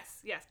 Carter,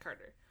 yes,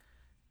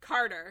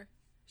 Carter.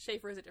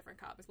 Schaefer is a different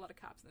cop. There's a lot of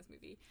cops in this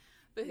movie.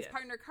 But his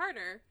partner,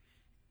 Carter,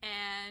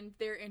 and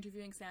they're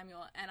interviewing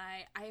Samuel, and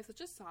I have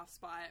such a soft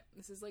spot.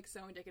 This is, like,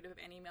 so indicative of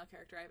any male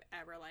character I've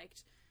ever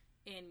liked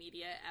in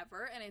media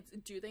ever, and it's,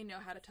 do they know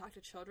how to talk to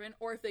children?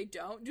 Or if they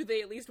don't, do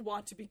they at least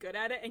want to be good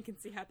at it and can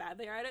see how bad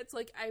they are at it? So,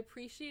 like, I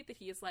appreciate that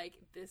he is like,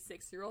 this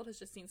 6-year-old has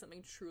just seen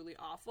something truly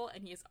awful,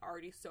 and he is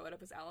already so out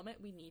of his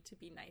element. We need to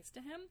be nice to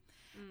him.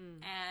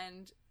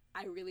 And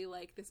I really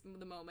like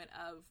the moment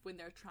of when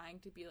they're trying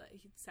to be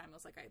like,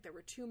 Samuel's like, there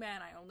were 2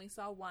 men, I only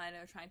saw one, and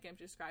they're trying to get him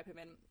to describe him,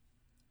 and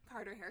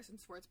Carter, Harrison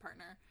Ford's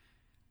partner,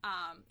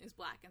 is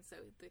black, and so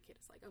the kid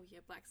is like, oh, he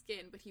had black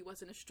skin, but he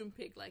wasn't a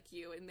Strumpig like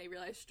you, and they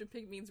realize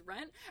Strumpig means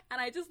runt, and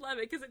I just love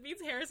it, because it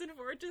means Harrison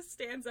Ford just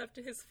stands up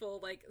to his full,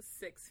 like,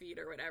 6 feet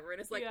or whatever, and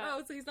it's like,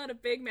 oh, so he's not a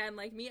big man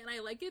like me, and I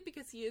like it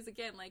because he is,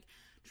 again, like,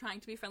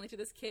 trying to be friendly to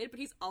this kid, but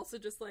he's also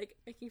just, like,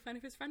 making fun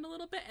of his friend a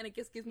little bit, and it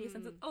just gives me a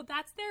sense of, oh,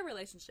 that's their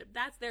relationship,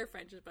 that's their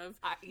friendship of,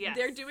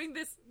 they're doing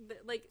this,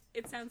 like,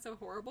 it sounds so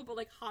horrible, but,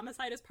 like,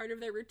 homicide is part of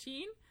their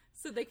routine,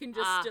 so they can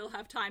just still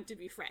have time to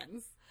be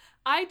friends.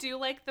 I do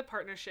like the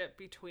partnership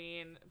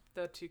between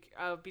the two,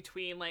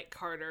 between, like,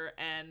 Carter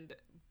and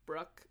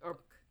Book.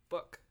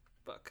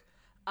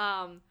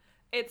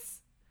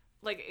 It's,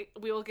 like,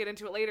 we will get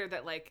into it later,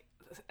 that, like,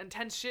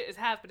 intense shit is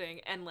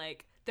happening, and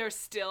like they're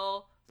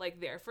still like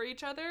there for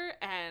each other,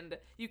 and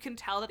you can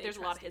tell that there's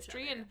a lot of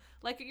history. And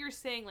like you're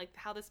saying, like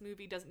how this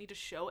movie doesn't need to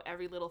show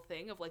every little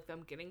thing of like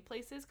them getting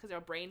places, because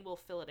our brain will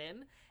fill it in,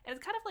 and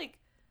it's kind of like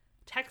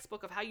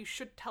textbook of how you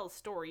should tell a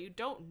story. You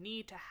don't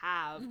need to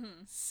have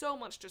so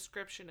much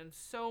description and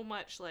so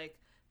much like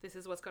this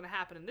is what's going to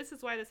happen and this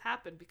is why this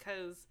happened,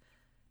 because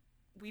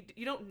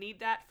you don't need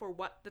that for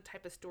what the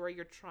type of story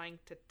you're trying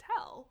to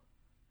tell.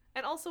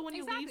 And also when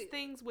you leave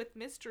things with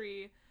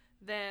mystery,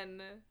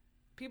 then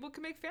people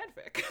can make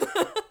fanfic.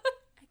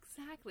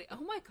 Exactly.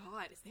 Oh my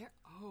god, is there...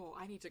 Oh,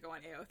 I need to go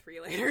on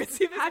AO3 later and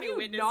see if there's Have any you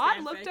Witness not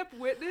fanfic. looked up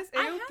Witness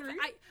AO3?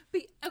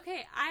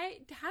 I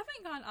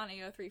haven't gone on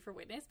AO3 for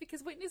Witness,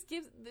 because Witness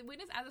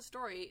as a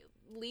story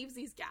leaves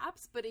these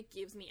gaps, but it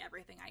gives me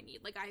everything I need.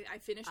 Like, I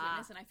finish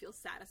Witness and I feel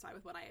satisfied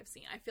with what I have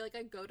seen. I feel like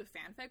I go to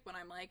fanfic when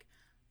I'm like,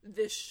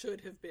 this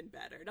should have been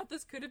better. Not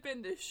this could have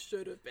been, this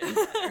should have been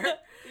better.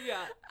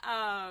 Yeah.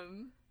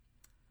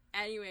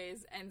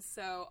 Anyways, and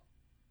so,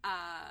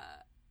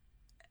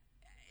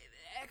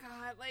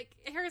 God, like,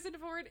 Harrison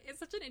Ford is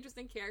such an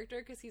interesting character,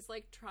 because he's,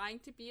 like, trying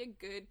to be a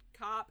good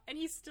cop, and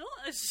he's still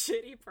a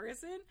shitty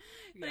person.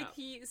 Yeah. Like,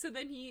 he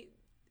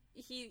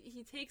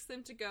takes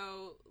them to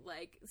go,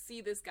 like,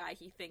 see this guy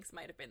he thinks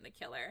might have been the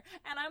killer.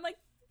 And I'm like,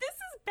 this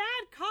is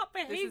bad cop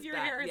behavior,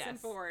 Harrison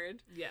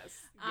Ford. Yes.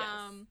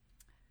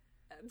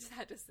 I just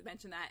had to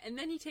mention that. And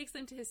then he takes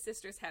them to his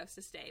sister's house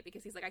to stay,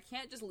 because he's like, I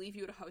can't just leave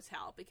you at a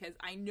hotel, because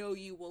I know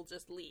you will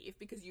just leave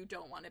because you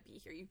don't want to be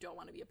here. You don't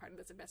want to be a part of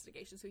this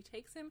investigation. So he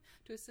takes him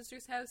to his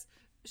sister's house.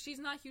 She's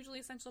not hugely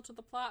essential to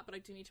the plot, but I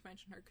do need to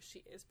mention her because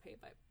she is played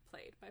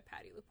by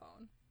Patti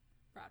LuPone,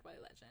 Broadway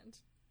legend.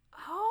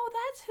 Oh,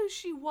 that's who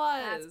she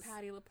was. That's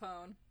Patti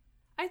LuPone.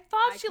 I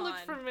thought Icon. she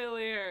looked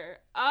familiar.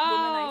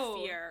 Oh.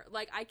 Woman I Fear.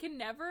 Like, I can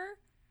never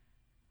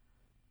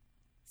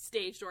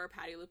stage door a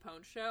Patti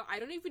LuPone show. I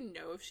don't even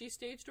know if she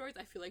stage doors.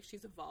 I feel like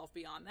she's evolved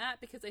beyond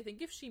that, because I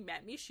think if she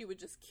met me, she would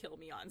just kill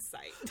me on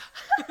sight.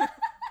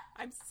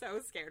 I'm so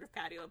scared of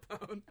Patti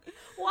LuPone.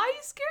 Why are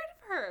you scared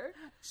of her?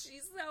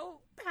 She's so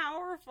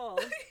powerful.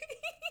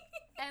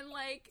 And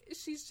like,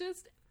 she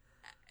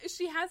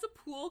has a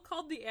pool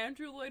called the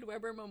Andrew Lloyd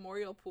Webber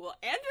Memorial Pool.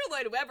 Andrew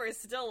Lloyd Webber is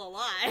still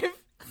alive.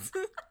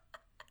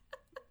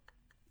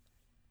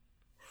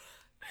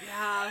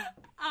 Yeah.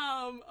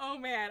 Oh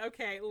man,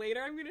 okay,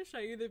 later I'm gonna show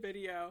you the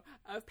video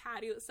of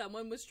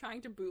someone was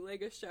trying to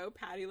bootleg a show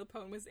Patti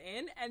LuPone was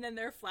in, and then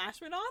their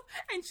flash went off,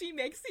 and she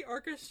makes the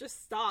orchestra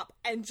stop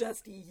and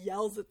just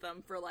yells at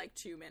them for like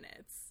 2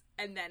 minutes.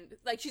 And then,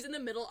 like, she's in the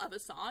middle of a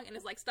song and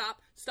is like,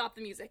 stop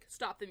the music.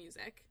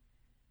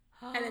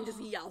 And then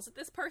just yells at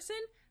this person,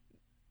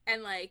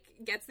 and like,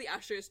 gets the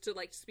ushers to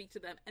like speak to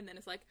them, and then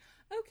it's like,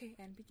 okay,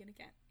 and begin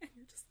again. And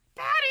you're just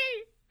like,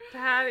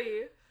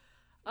 Patti!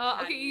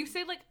 Okay, you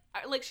say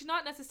like she's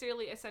not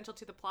necessarily essential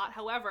to the plot.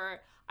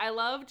 However, I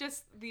love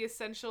just the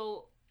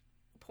essential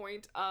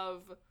point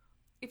of,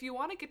 if you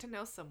want to get to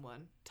know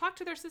someone, talk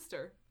to their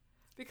sister,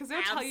 because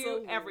they'll tell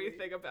you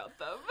everything about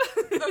them.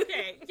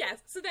 Okay, yes.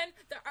 So then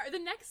the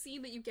next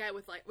scene that you get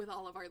with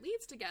all of our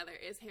leads together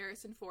is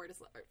Harrison Ford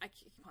I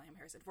keep calling him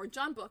Harrison Ford.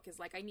 John Book is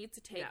like, I need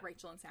to take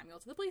Rachel and Samuel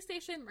to the police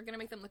station. We're gonna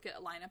make them look at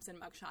lineups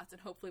and mugshots,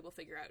 and hopefully we'll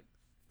figure out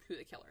who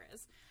the killer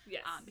is.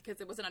 Yes.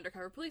 Because it was an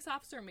undercover police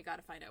officer, and we got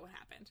to find out what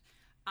happened.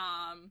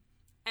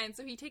 And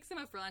so he takes them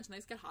out for lunch, and they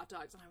just get hot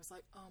dogs, and I was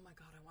like, oh my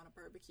god, I want a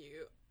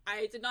barbecue.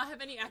 I did not have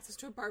any access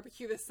to a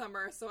barbecue this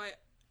summer, so I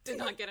did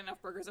not get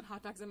enough burgers and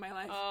hot dogs in my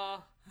life.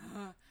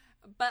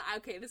 But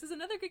okay, this is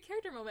another good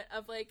character moment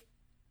of like,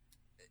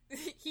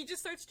 he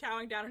just starts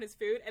chowing down on his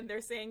food, and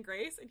they're saying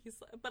grace, and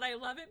but I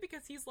love it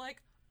because he's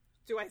like,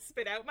 do I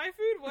spit out my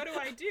food? What do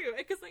I do?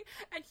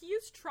 And he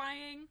is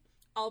trying,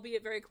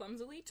 albeit very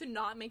clumsily, to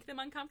not make them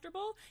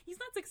uncomfortable. He's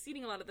not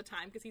succeeding a lot of the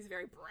time because he's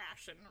very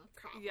brash and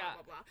blah,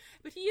 blah, blah.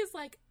 But he is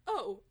like,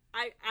 oh,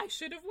 I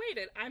should have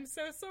waited. I'm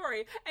so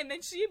sorry. And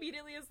then she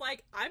immediately is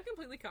like, I'm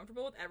completely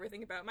comfortable with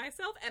everything about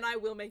myself, and I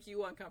will make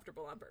you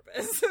uncomfortable on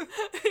purpose.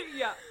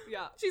 Yeah.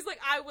 She's like,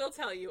 I will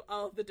tell you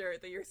all of the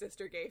dirt that your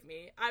sister gave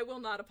me. I will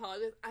not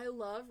apologize. I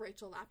love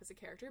Rachel Lapp as a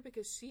character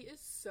because she is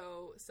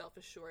so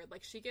self-assured.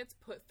 Like, she gets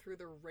put through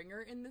the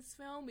ringer in this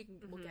film.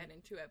 We'll get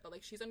into it, but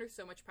like, she's under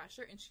so much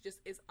pressure, and she just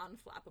is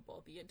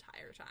unflappable the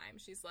entire time.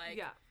 She's like,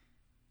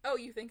 oh,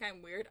 you think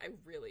I'm weird? I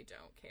really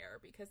don't care,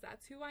 because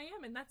that's who I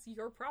am, and that's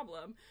your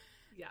problem.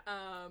 Yeah.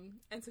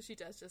 And so she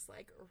does just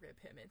like rip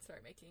him and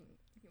start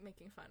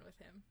making fun of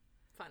him.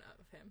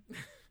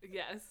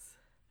 Yes.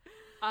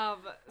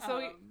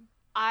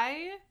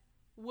 I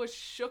was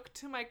shook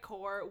to my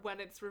core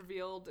when it's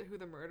revealed who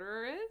the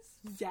murderer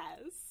is.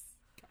 Yes.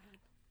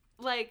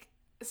 Like,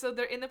 so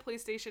they're in the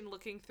police station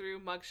looking through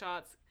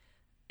mugshots,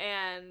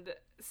 and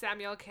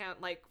Samuel can't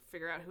like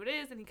figure out who it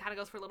is, and he kind of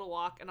goes for a little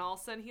walk, and all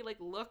of a sudden he like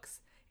looks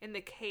in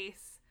the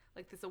case,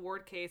 like this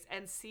award case,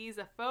 and sees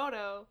a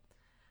photo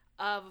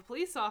of a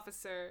police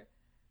officer,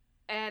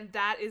 and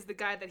that is the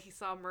guy that he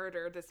saw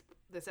murder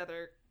this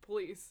other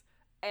police.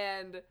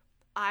 And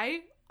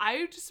I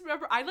just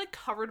remember I like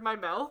covered my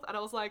mouth, and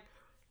I was like,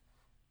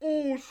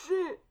 oh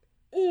shit,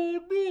 oh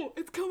no,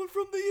 it's coming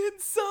from the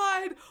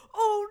inside.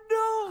 Oh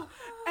no.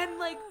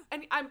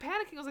 And I'm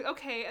panicking. I was like,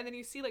 okay. And then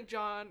you see like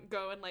John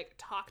go and like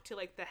talk to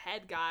like the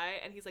head guy,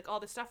 and he's like, all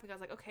this stuff. And the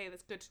guy's like, okay,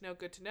 that's good to know.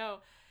 Good to know.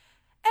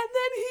 And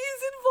then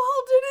he's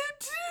involved in it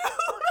too.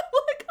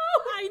 I'm like,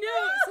 oh, I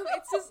know.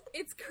 So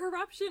it's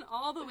corruption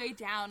all the way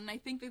down. And I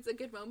think it's a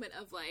good moment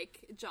of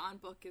like, John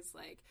Book is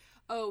like,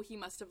 oh, he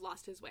must have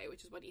lost his way,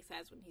 which is what he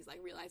says when he's like,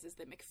 realizes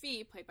that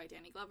McPhee, played by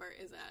Danny Glover,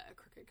 is a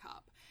crooked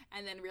cop.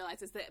 And then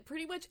realizes that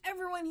pretty much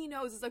everyone he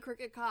knows is a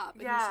crooked cop.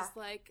 And he's just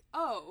like,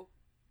 oh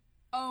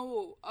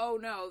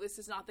no, this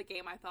is not the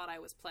game I thought I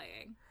was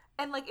playing.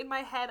 And like in my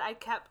head, I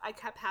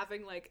kept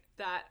having like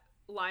that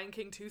Lion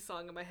King 2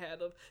 song in my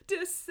head of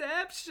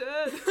deception,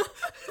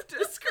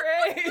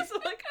 disgrace.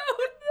 I'm like,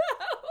 oh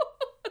no,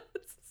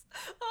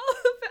 all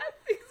the bad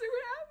things are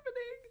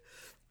happening.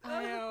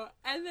 I know.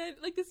 And then,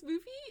 like, this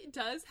movie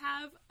does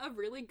have a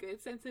really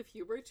good sense of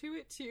humor to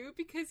it, too,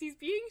 because he's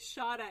being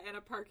shot at in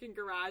a parking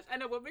garage,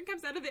 and a woman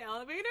comes out of the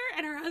elevator,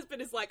 and her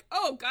husband is like,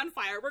 oh,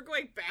 gunfire, we're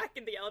going back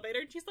in the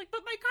elevator, and she's like,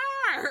 but my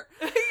car!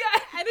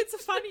 Yeah, and it's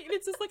funny, and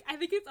it's just, like, I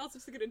think it's also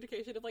just a good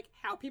indication of, like,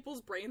 how people's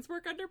brains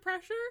work under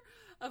pressure,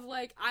 of,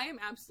 like, I am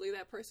absolutely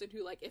that person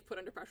who, like, if put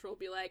under pressure, will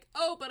be like,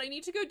 oh, but I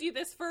need to go do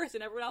this first,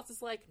 and everyone else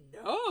is like,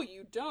 no,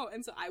 you don't,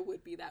 and so I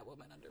would be that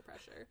woman under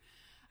pressure.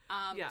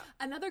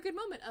 Another good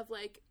moment of,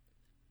 like,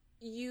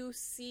 you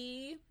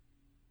see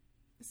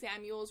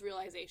Samuel's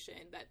realization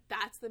that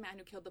that's the man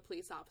who killed the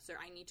police officer.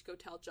 I need to go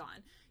tell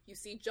John. You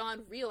see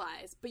John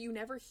realize, but you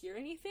never hear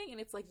anything, and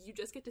it's like you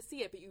just get to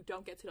see it, but you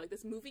don't get to know. Like,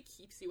 this movie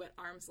keeps you at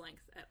arm's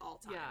length at all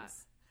times.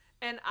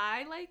 Yeah. And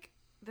I, like,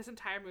 this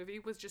entire movie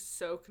was just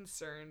so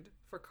concerned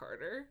for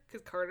Carter,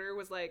 because Carter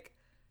was, like,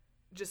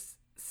 just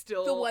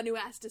still... the one who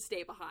has to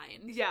stay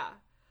behind. Yeah.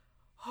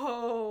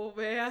 Oh,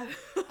 man.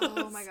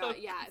 Oh, my God.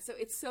 Yeah. So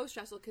it's so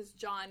stressful because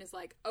John is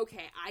like,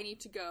 okay, I need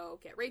to go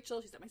get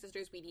Rachel. She's at my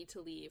sister's. We need to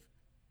leave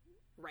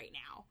right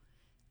now.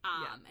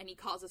 And he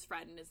calls his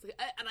friend and is like,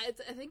 and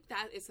I think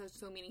that is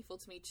so meaningful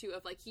to me, too,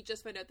 of like, he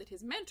just found out that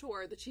his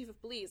mentor, the chief of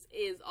police,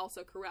 is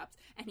also corrupt,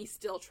 and he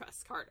still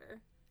trusts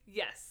Carter.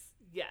 Yes.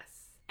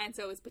 And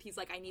so but he's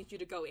like, I need you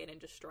to go in and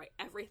destroy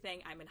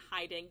everything. I'm in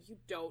hiding. You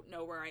don't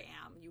know where I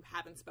am. You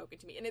haven't spoken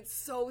to me. And it's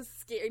so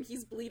scary. And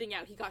he's bleeding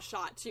out. He got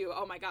shot too.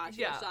 Oh my gosh,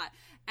 he got shot.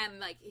 And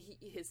like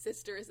his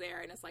sister is there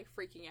and is like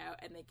freaking out,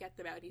 and they get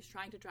them out. He's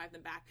trying to drive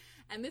them back.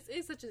 And this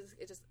is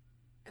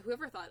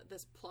whoever thought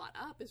this plot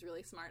up is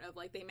really smart, of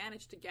like, they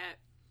managed to get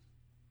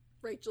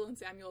Rachel and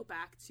Samuel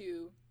back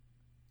to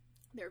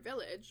their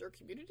village or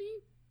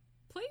community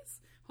place,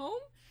 home.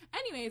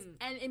 Anyways,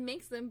 and it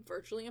makes them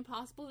virtually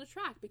impossible to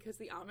track because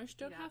the Amish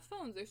don't have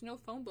phones. There's no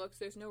phone books.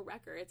 There's no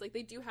records. Like,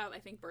 they do have, I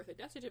think, birth and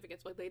death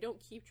certificates, but they don't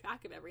keep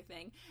track of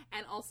everything.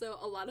 And also,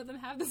 a lot of them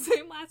have the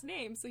same last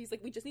name. So he's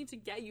like, we just need to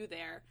get you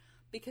there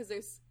because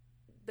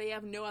they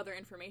have no other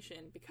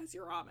information because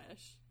you're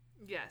Amish.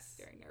 Yes.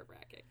 Very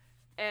nerve-wracking.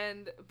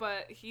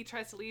 But he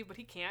tries to leave, but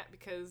he can't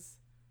because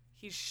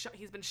he's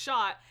been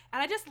shot.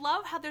 And I just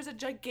love how there's a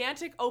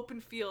gigantic open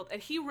field, and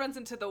he runs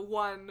into the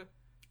one...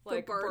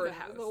 like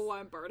birdhouse. The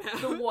one birdhouse.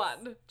 The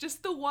one.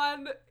 Just the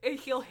one, and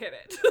he'll hit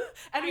it.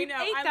 And we ate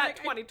that like,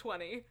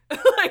 2020.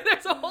 Like,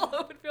 there's a whole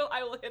open field,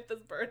 I will hit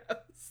this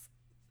birdhouse.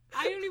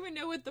 I don't even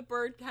know what the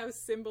birdhouse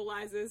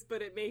symbolizes,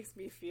 but it makes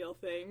me feel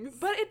things.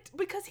 But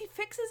because he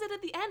fixes it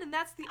at the end, and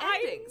that's the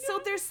ending.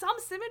 So there's some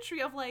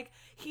symmetry of, like,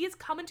 he has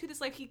come into this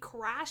life, he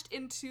crashed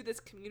into this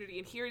community,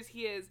 and here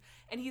he is,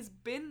 and he's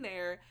been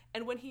there,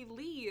 and when he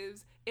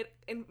leaves, it,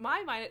 in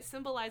my mind, it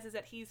symbolizes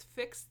that he's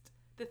fixed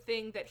the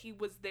thing that he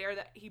was there,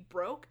 that he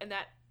broke, and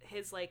that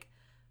his like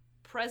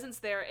presence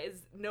there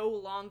is no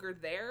longer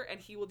there, and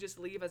he will just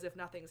leave as if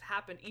nothing's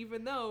happened,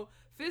 even though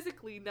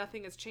physically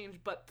nothing has changed,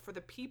 but for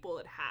the people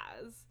it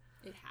has.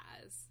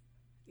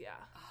 Yeah.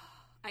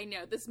 I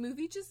know, this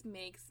movie just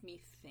makes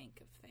me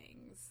think of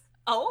things.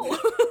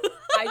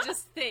 I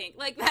just think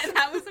like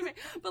that was amazing.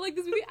 But like,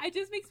 this movie, it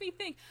just makes me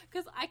think,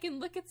 because I can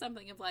look at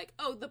something of like,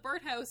 oh, the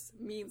birdhouse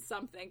means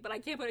something, but I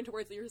can't put it into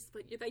words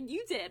that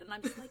you did, and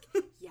I'm just like,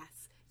 yes,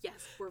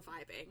 we're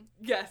vibing.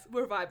 Yes,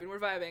 we're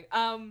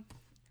vibing.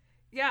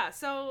 Yeah,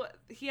 so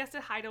he has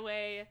to hide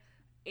away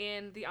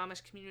in the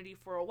Amish community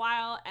for a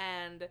while,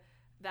 and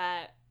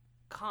that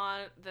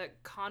the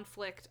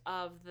conflict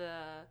of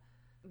the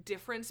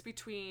difference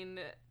between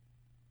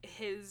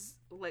his,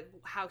 like,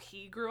 how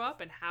he grew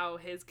up and how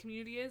his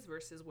community is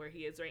versus where he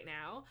is right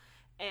now,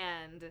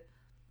 and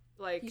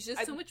like, he's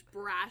just so much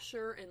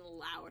brasher and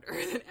louder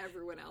than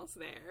everyone else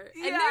there.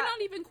 Yeah. And they're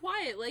not even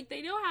quiet. Like,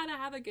 they know how to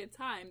have a good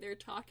time. They're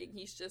talking.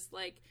 He's just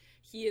like,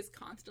 he is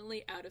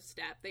constantly out of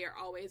step. They are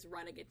always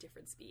running at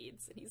different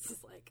speeds. And he's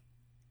just like...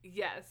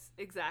 Yes,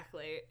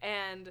 exactly.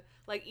 And,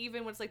 like,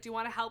 even when it's like, do you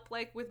want to help,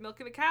 like, with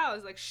milking the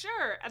cows? Like,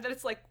 sure. And then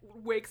it's like,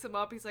 wakes him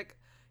up. He's like,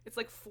 it's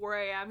like 4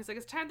 a.m. He's like,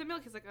 it's time to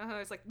milk. He's like,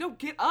 It's like, no,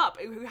 get up.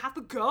 We have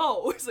to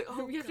go. He's like,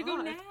 oh, we have to go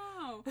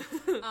now.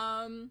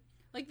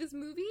 Like, this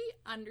movie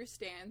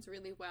understands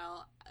really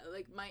well,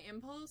 like, my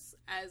impulse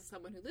as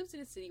someone who lives in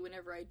a city,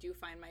 whenever I do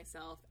find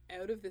myself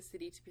out of the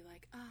city, to be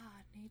like,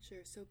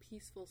 nature, so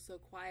peaceful, so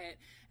quiet.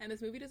 And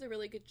this movie does a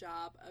really good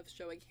job of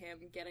showing him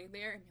getting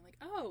there and being like,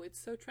 oh, it's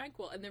so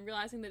tranquil. And then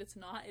realizing that it's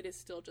not, it is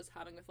still just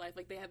having with life.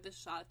 Like, they have this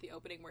shot at the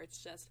opening where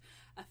it's just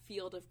a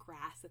field of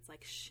grass that's,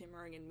 like,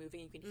 shimmering and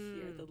moving. You can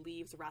hear the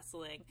leaves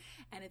rustling.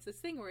 And it's this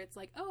thing where it's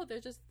like, oh, they're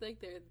just,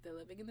 like, they're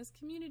living in this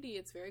community.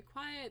 It's very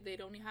quiet. They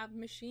don't have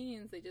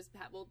machines. They just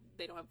have, well,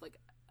 they don't have, like,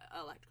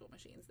 electrical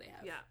machines. They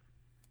have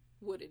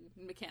wooden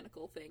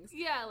mechanical things.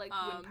 Yeah, like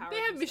wind power. They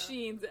have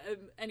machines.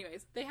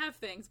 Anyways, they have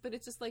things, but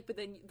it's just like, but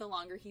then the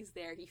longer he's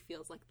there, he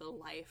feels like the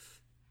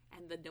life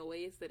and the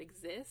noise that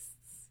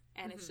exists.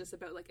 And it's just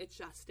about, like,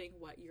 adjusting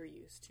what you're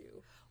used to.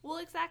 Well,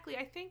 exactly.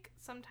 I think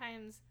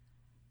sometimes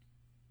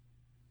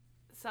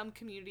some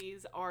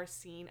communities are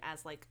seen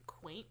as, like,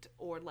 quaint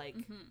or, like,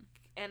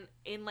 and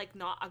in, like,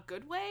 not a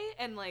good way,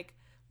 and, like,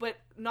 but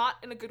not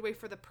in a good way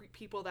for the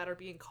people that are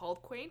being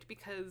called quaint,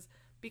 because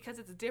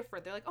it's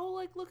different. They're like, oh,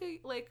 like, look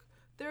at, like,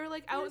 they're,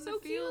 like, out in the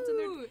fields, and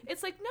they're,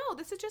 it's like, no,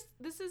 this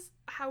is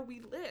how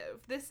we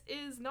live. This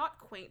is not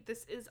quaint.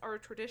 This is our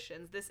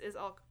traditions. This is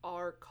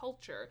our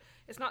culture.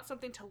 It's not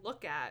something to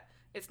look at.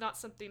 It's not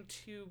something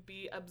to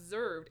be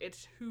observed.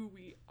 It's who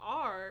we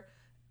are.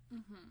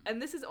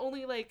 And this is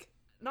only, like,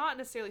 not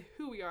necessarily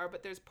who we are,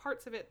 but there's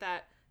parts of it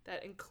that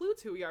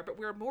includes who we are, but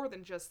we're more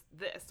than just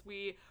this.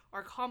 We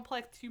are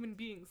complex human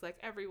beings like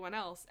everyone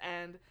else.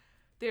 And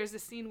there's a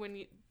scene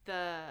when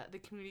the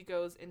community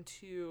goes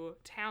into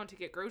town to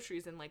get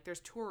groceries, and, like, there's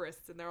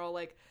tourists, and they're all,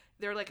 like,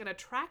 they're, like, an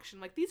attraction.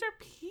 Like, these are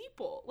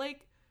people.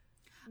 Like,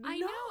 I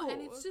know,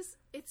 and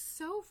it's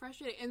so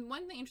frustrating. And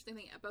one interesting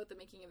thing about the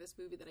making of this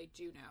movie that I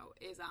do know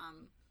is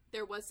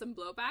there was some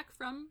blowback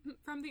from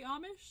the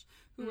Amish,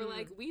 who were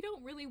like, we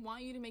don't really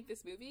want you to make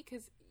this movie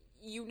because,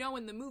 you know,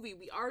 in the movie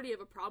we already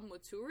have a problem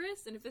with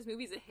tourists, and if this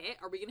movie's a hit,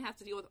 are we gonna have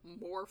to deal with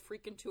more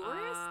freaking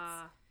tourists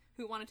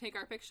who want to take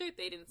our picture?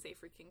 They didn't say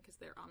freaking because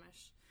they're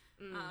Amish.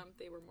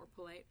 They were more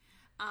polite.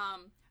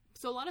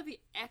 So a lot of the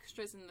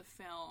extras in the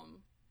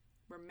film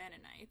were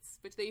Mennonites,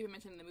 which they even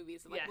mentioned in the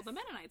movies. Like, well, the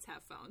Mennonites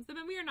have phones.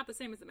 We are not the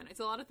same as the Mennonites.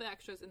 So a lot of the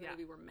extras in the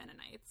movie were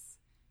Mennonites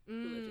who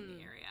lived in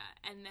the area.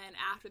 And then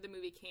after the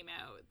movie came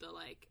out, the,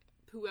 like,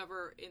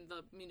 whoever in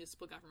the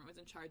municipal government was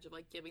in charge of,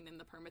 like, giving them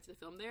the permits to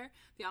film there,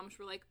 the Amish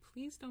were like,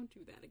 please don't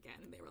do that again.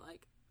 And they were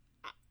like,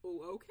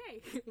 oh,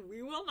 okay,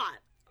 we will not.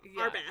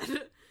 Our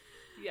bad.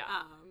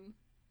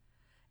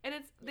 And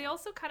they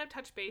also kind of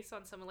touch base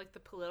on some of, like, the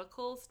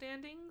political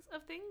standings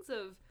of things.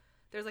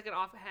 There's, like, an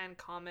offhand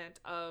comment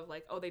of,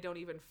 like, oh, they don't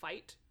even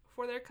fight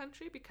for their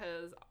country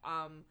because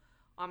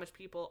Amish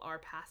people are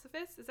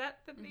pacifists. Is that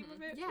the name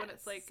of it? Yes. When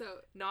it's, like,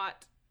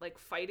 not, like,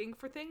 fighting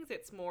for things.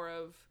 It's more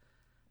of,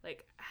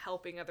 like,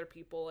 helping other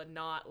people and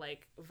not,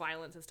 like,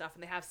 violence and stuff.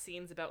 And they have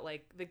scenes about,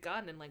 like, the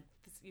gun and, like,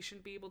 you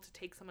shouldn't be able to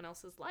take someone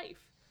else's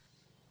life.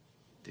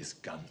 This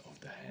gun of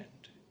the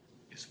hand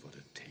is for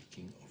the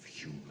taking of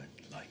human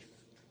life.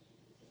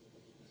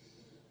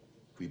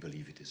 We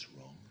believe it is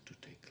wrong to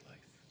take life.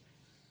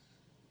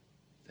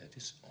 That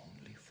is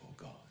only for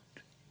God.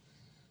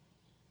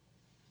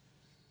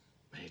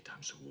 Many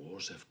times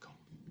wars have come.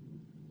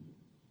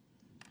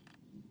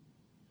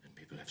 And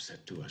people have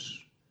said to us,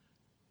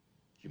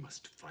 you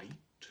must fight,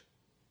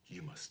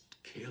 you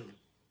must kill.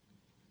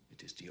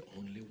 It is the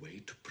only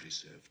way to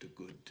preserve the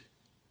good.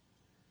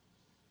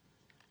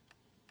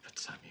 But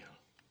Samuel,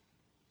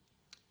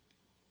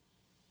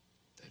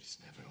 there is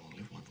never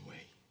only one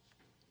way.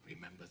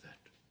 Remember that.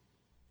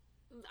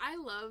 I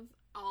love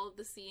all of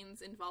the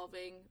scenes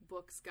involving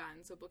Book's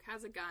gun. So Book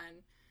has a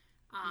gun,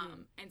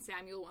 and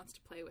Samuel wants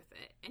to play with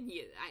it. And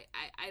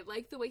I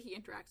like the way he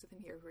interacts with him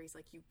here, where he's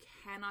like, you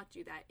cannot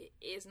do that. It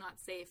is not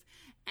safe.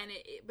 And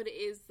but it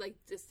is, like,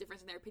 this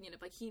difference in their opinion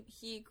of, like,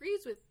 he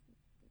agrees with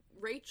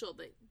Rachel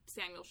that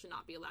Samuel should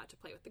not be allowed to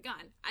play with the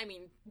gun. I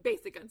mean,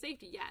 basic gun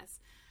safety, yes.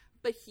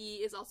 But he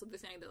is also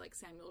saying that, like,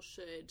 Samuel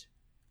should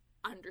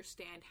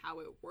understand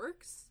how it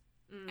works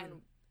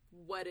and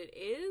what it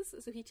is.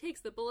 So he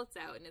takes the bullets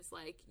out, and it's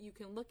like, you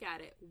can look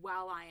at it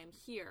while I am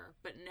here,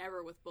 but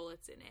never with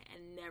bullets in it,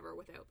 and never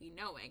without me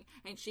knowing.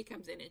 And she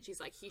comes in and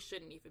she's like, he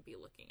shouldn't even be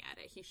looking at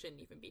it. He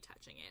shouldn't even be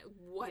touching it.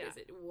 What is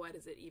it? What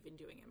is it even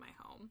doing in my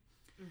home?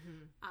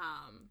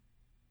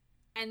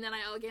 And then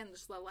I, again,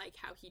 just like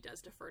how he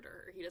does defer to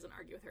her. He doesn't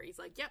argue with her. He's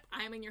like, yep,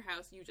 I'm in your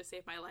house. You just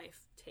saved my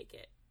life. Take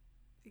it.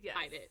 Yes.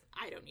 Hide it.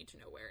 I don't need to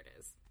know where it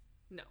is.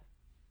 No.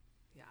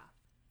 Yeah.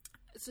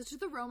 So to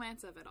the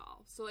romance of it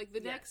all. So, like,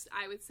 the next,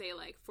 I would say,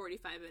 like,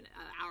 45 an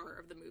hour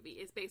of the movie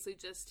is basically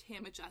just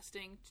him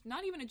adjusting,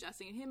 not even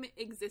adjusting, him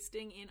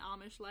existing in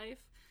Amish life,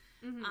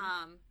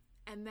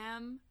 and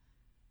them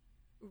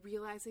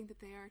realizing that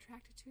they are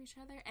attracted to each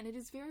other. And it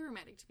is very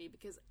romantic to me,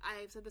 because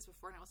I've said this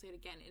before and I will say it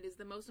again, it is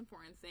the most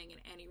important thing in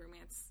any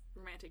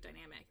romantic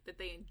dynamic, that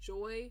they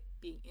enjoy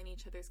being in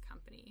each other's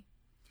company.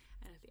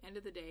 And at the end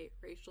of the day,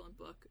 Rachel and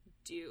Book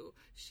do.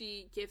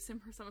 She gives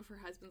him some of her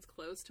husband's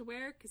clothes to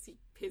wear, because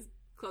his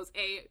clothes,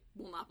 A,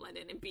 will not blend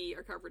in, and B,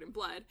 are covered in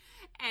blood,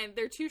 and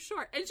they're too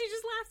short. And she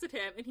just laughs at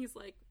him, and he's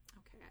like,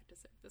 okay, I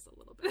deserve this a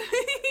little bit.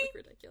 It's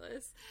like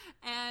ridiculous.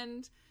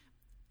 And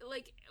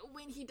like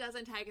when he does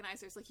antagonize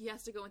her, it's like he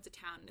has to go into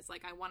town, and it's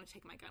like, I want to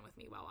take my gun with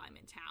me while I'm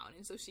in town.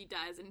 And so she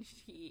does, and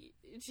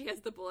she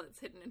has the bullets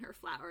hidden in her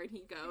flower, and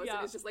he goes and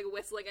it's just like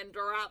whistling and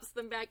drops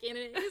them back in, and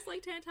it is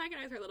like to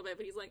antagonize her a little bit,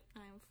 but he's like,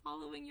 I'm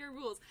following your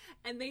rules.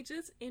 And they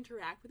just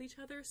interact with each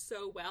other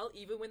so well,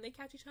 even when they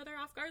catch each other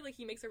off guard. Like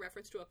he makes a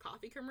reference to a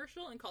coffee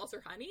commercial and calls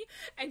her honey,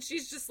 and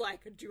she's just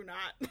like, do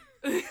not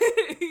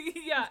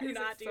do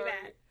not do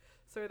that.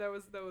 Sorry, that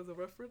was a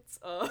reference.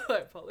 I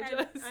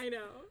apologize. And I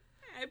know.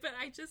 But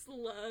I just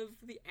love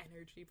the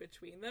energy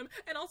between them.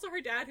 And also her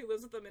dad, who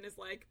lives with them and is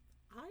like,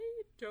 I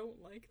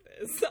don't like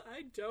this.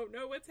 I don't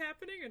know what's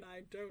happening and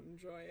I don't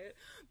enjoy it.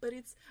 But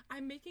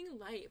I'm making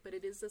light, but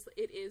it is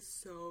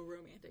so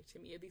romantic to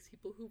me, of these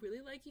people who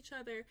really like each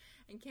other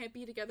and can't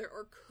be together,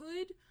 or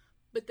could,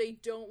 but they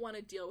don't want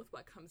to deal with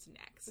what comes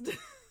next.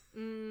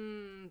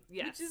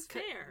 Yes. Which is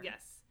fair.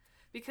 Yes.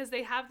 Because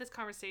they have this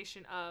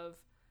conversation of,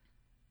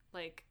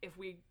 like, if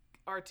we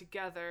are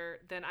together,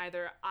 then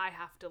either I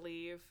have to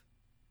leave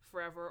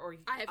forever, or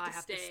I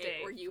have to stay,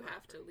 or you forever.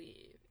 have to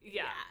leave.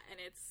 Yeah. And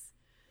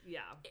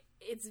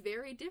it's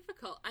very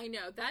difficult. I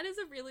know that is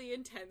a really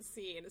intense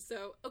scene.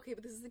 So okay,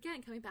 but this is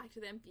again coming back to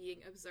them being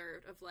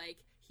observed, of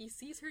like, he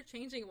sees her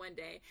changing one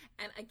day,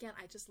 and again,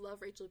 I just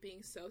love Rachel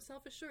being so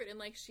self-assured, and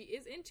like, she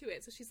is into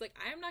it, so she's like,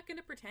 I'm not going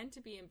to pretend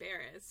to be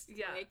embarrassed.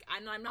 Like,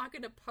 I'm not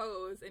going to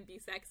pose and be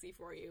sexy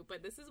for you,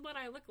 but this is what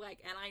I look like,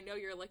 and I know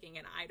you're looking,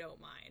 and I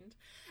don't mind.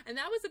 And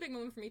that was a big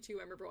moment for me too.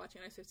 I remember watching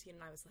when I was 15,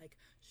 and I was like,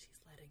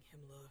 she's letting him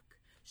look.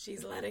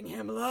 She's letting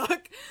him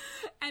look.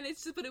 And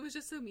it's just, but it was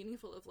just so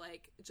meaningful, of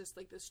like, just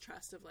like this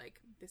trust of like,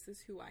 this is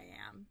who I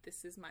am.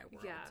 This is my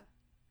world. Yeah.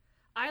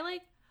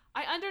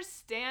 I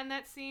understand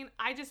that scene.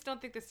 I just don't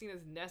think the scene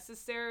is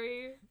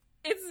necessary.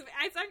 It's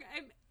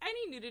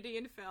any nudity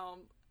in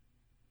film,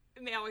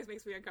 it always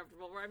makes me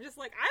uncomfortable, where I'm just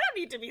like, I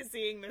don't need to be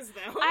seeing this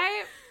though.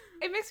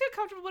 It makes me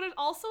uncomfortable, but it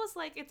also is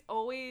like, it's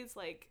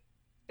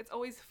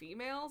always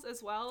females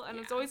as well. And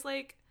it's always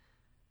like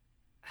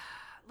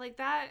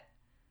that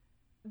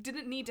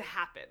didn't need to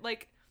happen.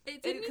 Like,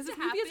 it didn't because need this to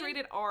movie happen. is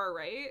rated R,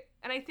 right?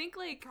 And I think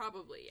like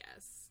Probably,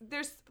 yes.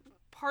 there's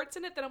parts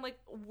in it that I'm like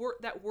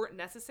that weren't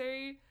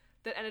necessary,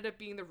 that ended up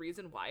being the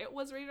reason why it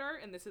was rated R,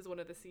 and this is one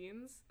of the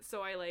scenes.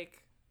 So I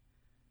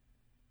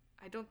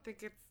don't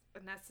think it's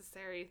a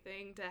necessary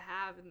thing to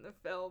have in the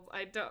film.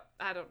 I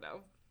don't know.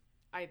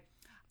 I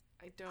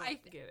don't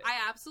get it.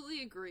 I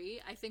absolutely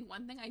agree. I think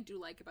one thing I do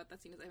like about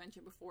that scene, as I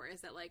mentioned before,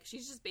 is that like,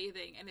 she's just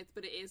bathing, and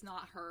but it is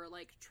not her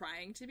like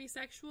trying to be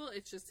sexual.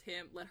 It's just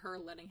her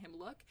letting him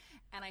look.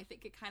 And I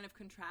think it kind of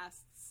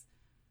contrasts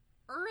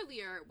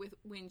earlier with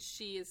when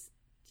he is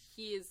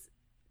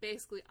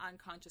basically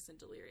unconscious and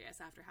delirious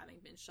after having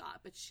been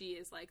shot, but she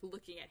is like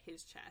looking at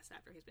his chest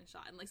after he's been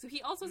shot, and like, so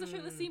he also has a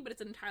shirtless scene, but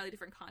it's an entirely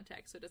different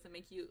context, so it doesn't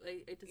make you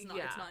like, it's not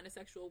in a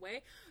sexual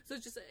way. So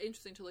it's just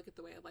interesting to look at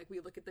the way of like, we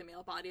look at the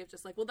male body of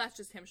just like, well, that's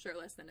just him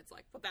shirtless, then it's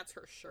like, well, that's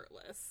her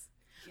shirtless.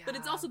 But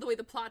it's also the way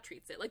the plot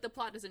treats it. Like, the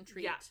plot doesn't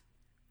treat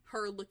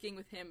her looking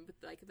with him with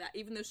like that,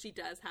 even though she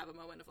does have a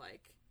moment of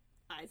like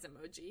eyes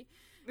emoji.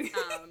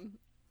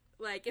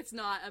 Like, it's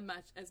not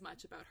as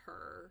much about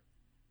her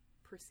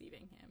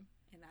perceiving him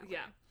in that way.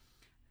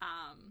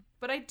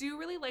 But I do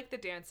really like the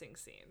dancing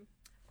scene.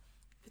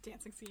 The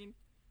dancing scene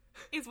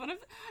is one of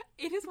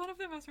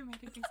the most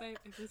romantic things I've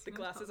ever seen. The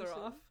glasses are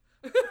off.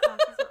 The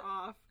glasses are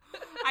off.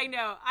 I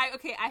know.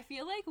 I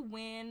feel like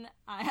when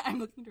I'm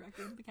looking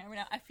directly into the camera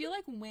now. I feel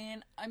like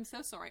when I'm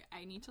so sorry.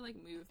 I need to like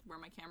move where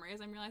my camera is.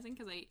 I'm realizing,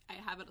 because I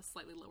have it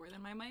slightly lower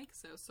than my mic.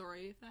 So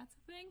sorry if that's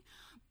a thing.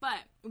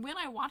 But when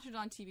I watched it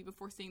on TV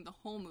before seeing the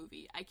whole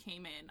movie, I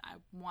came in, I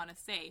want to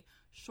say,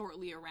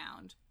 shortly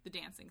around the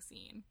dancing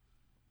scene.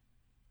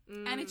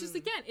 And it's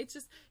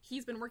just,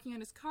 he's been working on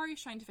his car.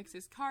 He's trying to fix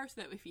his car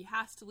so that if he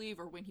has to leave,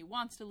 or when he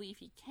wants to leave,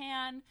 he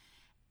can.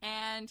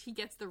 And he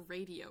gets the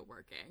radio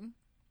working.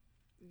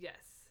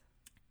 Yes.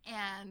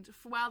 And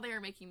while they were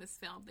making this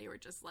film, they were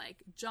just like,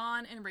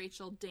 John and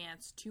Rachel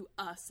dance to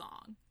a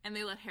song. And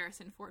they let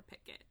Harrison Ford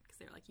pick it. Because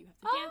they were like, you have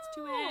to dance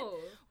to it.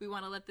 We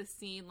want to let this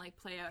scene like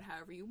play out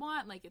however you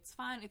want. Like, it's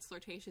fun. It's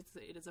flirtatious.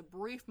 It is a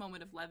brief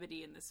moment of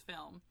levity in this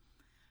film.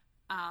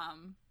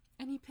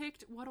 And he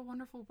picked What a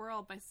Wonderful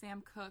World by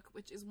Sam Cooke,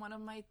 which is one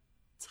of my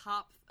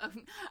top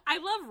I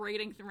love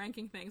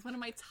ranking things. One of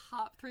my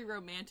top 3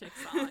 romantic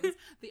songs.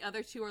 The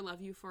other 2 are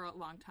Love You for a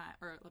Long Time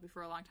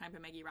by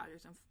Maggie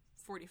Rogers and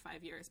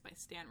 45 Years by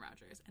Stan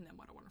Rogers, and then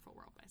What a Wonderful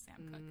World by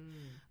Sam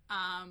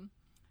Cooke.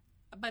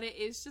 But it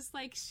is just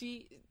like,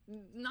 she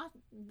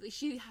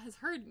has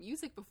heard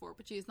music before,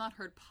 but she has not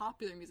heard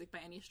popular music by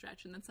any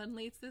stretch, and then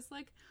suddenly it's this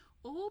like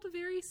old,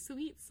 very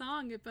sweet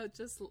song about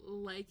just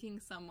liking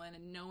someone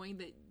and knowing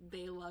that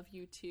they love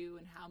you too,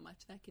 and how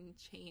much that can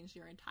change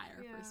your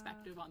entire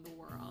perspective on the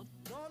world.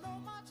 Don't know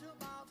much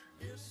about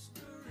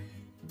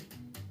history,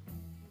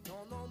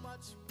 don't know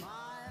much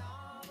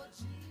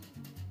biology,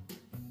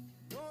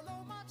 don't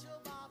know much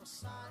about a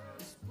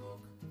science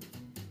book.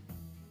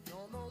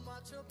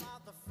 much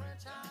about the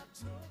French I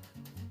took,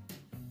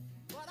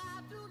 but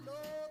I do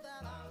know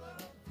that I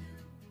love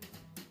you.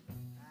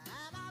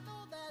 And I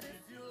know that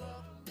if you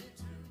love me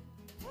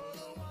too, what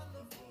a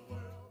wonderful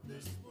world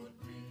this would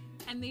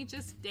be. And they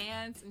just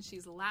dance, and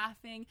she's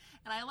laughing.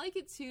 And I like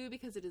it, too,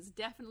 because it is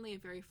definitely a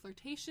very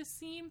flirtatious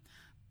scene.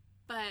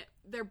 But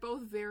they're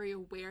both very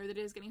aware that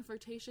it is getting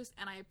flirtatious.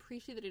 And I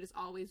appreciate that it is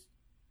always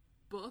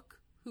Book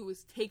who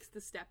takes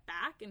the step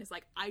back and is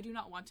like, I do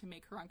not want to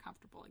make her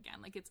uncomfortable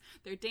again. Like,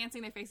 they're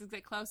dancing, their faces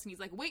get close, and he's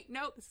like, wait,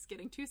 no, this is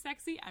getting too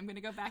sexy. I'm going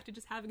to go back to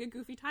just having a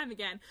goofy time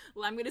again.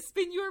 Well, I'm going to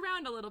spin you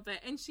around a little bit.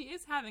 And she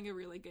is having a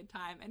really good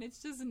time. And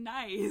it's just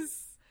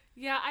nice.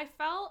 Yeah, I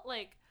felt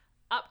like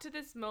up to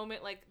this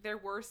moment, like, there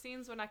were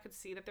scenes when I could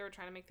see that they were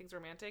trying to make things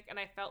romantic, and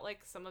I felt like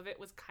some of it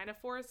was kind of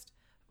forced.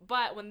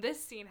 But when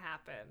this scene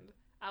happened,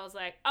 I was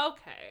like,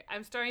 okay,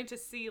 I'm starting to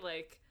see,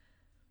 like,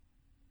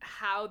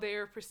 how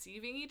they're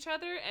perceiving each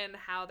other and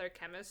how their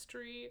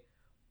chemistry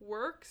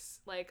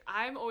works. Like,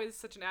 I'm always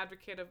such an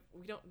advocate of,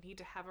 we don't need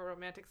to have a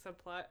romantic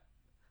subplot.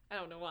 I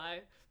don't know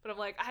why, but I'm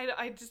like, I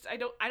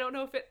don't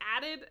know if it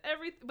added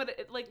everything, but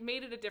it like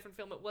made it a different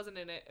film. It wasn't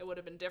in it. It would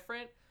have been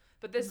different.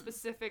 But this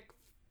specific,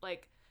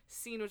 like,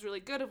 scene was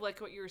really good, of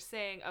like what you were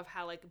saying, of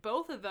how like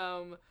both of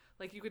them,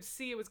 like, you could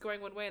see it was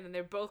going one way, and then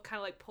they're both kind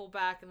of like pull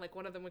back, and like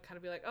one of them would kind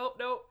of be like, oh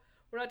no,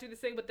 we're not doing this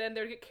thing, but then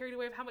they'd get carried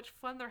away of how much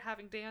fun they're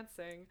having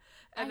dancing,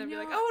 and then be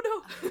like,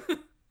 oh no.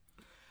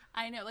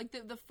 I know, like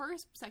the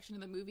first section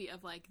of the movie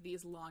of like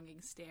these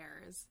longing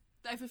stares,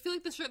 I feel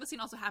like the scene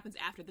also happens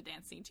after the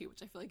dance scene too,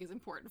 which I feel like is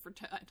important for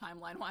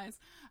timeline wise.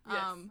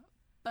 Yes.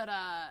 But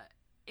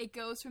it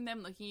goes from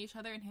them looking at each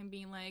other and him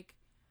being like,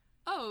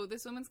 oh,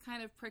 this woman's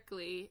kind of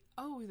prickly.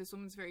 Oh, this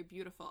woman's very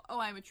beautiful.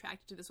 Oh, I'm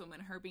attracted to this woman.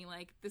 Her being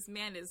like, this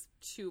man is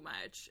too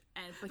much,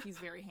 but he's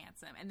very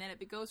handsome. And then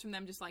it goes from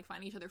them just like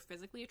finding each other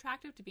physically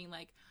attractive to being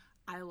like,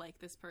 I like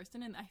this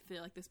person, and I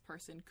feel like this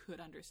person could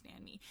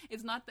understand me.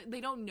 It's not that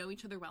they don't know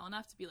each other well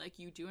enough to be like,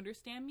 you do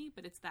understand me,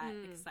 but it's that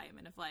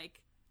excitement of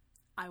like,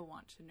 I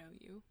want to know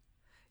you.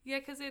 Yeah,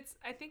 because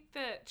I think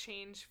the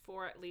change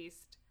for at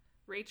least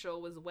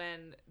Rachel was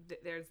when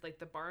there's like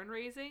the barn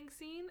raising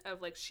scene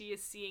of like she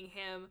is seeing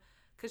him,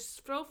 because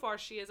so far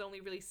she has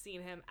only really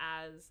seen him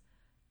as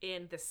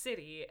in the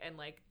city and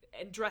like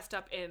and dressed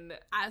up in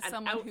as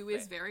someone outfit. Who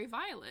is very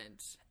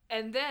violent,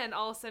 and then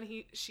all of a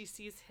sudden she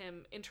sees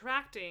him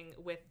interacting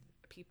with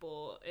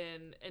people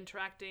and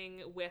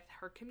interacting with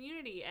her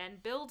community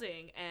and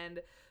building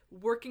and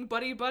working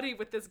buddy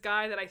with this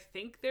guy that I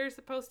think they're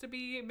supposed to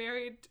be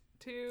married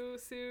to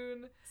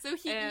soon. So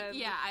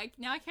I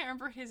can't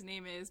remember what his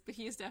name is, but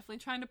he is definitely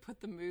trying to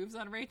put the moves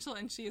on Rachel,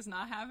 and she is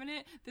not having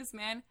it. This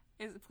man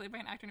is played by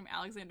an actor named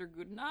Alexander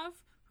Godunov,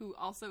 who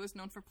also is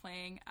known for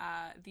playing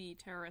the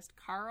terrorist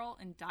Carl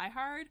in Die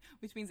Hard,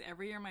 which means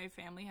every year my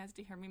family has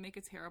to hear me make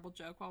a terrible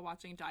joke while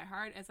watching Die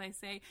Hard as I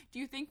say, do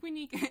you think when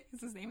he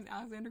his name is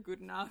Alexander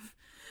Godunov,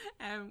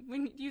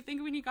 do you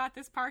think when he got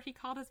this part he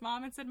called his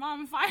mom and said,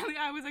 Mom, finally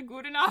I was a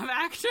good enough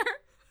actor?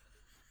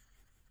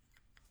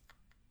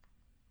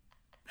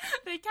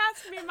 They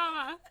cast me,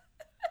 Mama.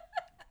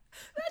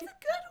 That's a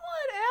good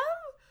one, Em.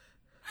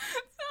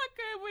 It's not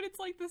good when it's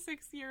like the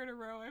 6th year in a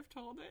row I've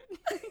told it.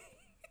 This is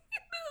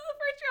the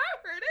first year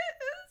I've heard it.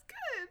 This is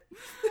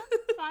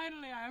good.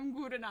 Finally, I'm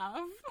good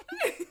enough.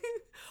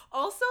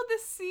 Also,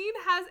 this scene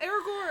has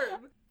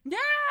Aragorn. Yeah,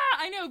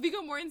 I know.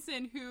 Viggo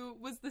Mortensen,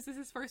 this is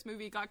his first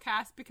movie, got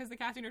cast because the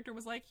casting director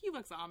was like, he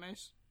looks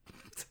Amish.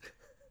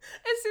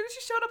 As soon as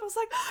she showed up, I was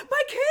like,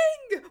 my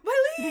king! My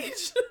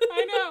liege!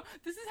 I know.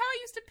 This is how I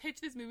used to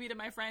pitch this movie to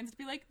my friends, to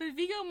be like, but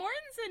Viggo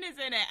Mortensen is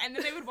in it. And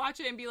then they would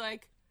watch it and be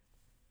like,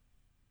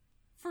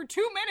 for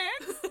 2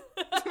 minutes?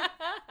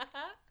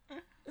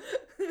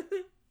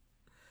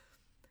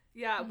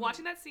 Yeah,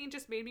 watching that scene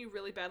just made me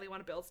really badly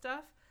want to build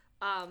stuff.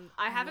 I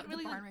haven't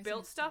really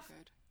built stuff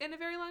in a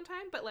very long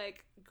time, but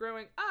like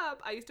growing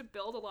up, I used to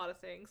build a lot of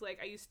things. Like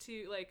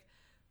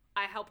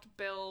I helped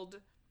build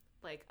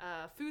like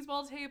a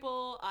foosball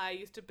table. I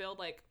used to build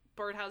like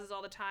birdhouses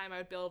all the time. I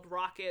would build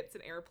rockets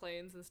and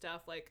airplanes and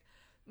stuff. Like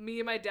me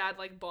and my dad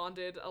like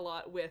bonded a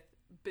lot with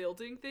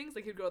building things.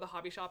 Like he'd go to the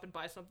hobby shop and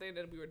buy something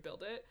and we would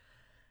build it.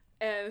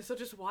 And so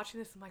just watching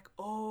this, I'm like,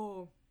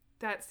 oh,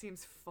 that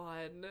seems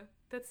fun.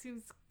 That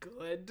seems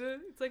good.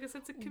 It's like a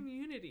sense of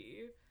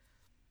community.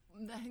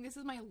 I think this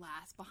is my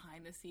last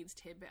behind-the-scenes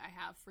tidbit I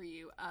have for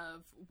you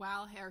of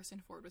while Harrison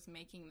Ford was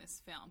making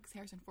this film, because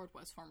Harrison Ford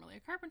was formerly a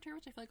carpenter,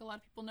 which I feel like a lot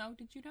of people know.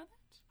 Did you know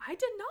that? I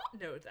did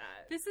not know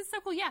that. This is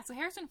so cool. Yeah, so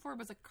Harrison Ford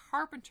was a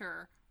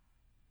carpenter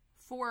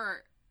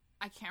for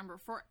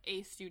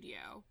a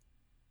studio.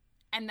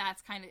 And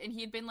that's kind of, and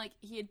he had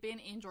been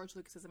in George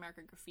Lucas's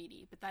American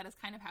Graffiti, but that is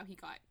kind of how he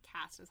got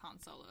cast as Han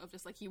Solo, of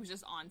just like, he was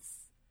just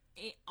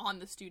on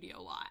the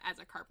studio lot as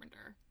a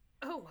carpenter.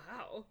 Oh,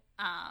 wow.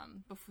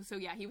 So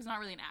yeah, he was not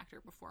really an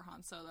actor before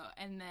Han Solo.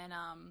 And then,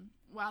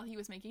 while he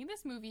was making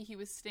this movie, he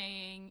was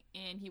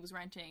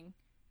renting,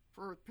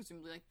 for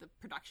presumably like the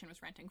production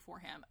was renting for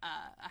him,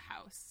 a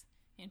house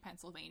in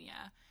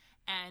Pennsylvania.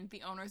 And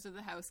the owners of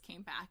the house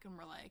came back and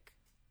were like,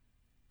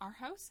 our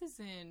house is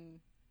in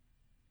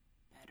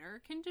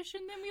better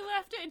condition than we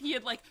left it. And he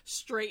had like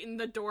straightened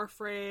the door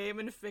frame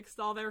and fixed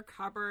all their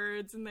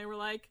cupboards, and they were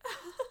like,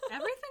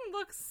 everything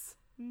looks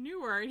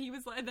newer. And he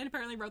was like, and then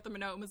apparently wrote them a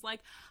note and was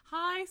like,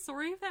 hi,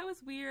 sorry if that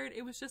was weird.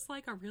 It was just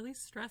like a really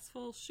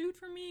stressful shoot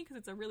for me because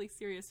it's a really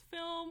serious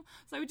film.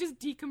 So I would just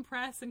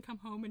decompress and come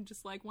home and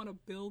just like want to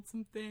build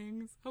some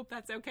things. Hope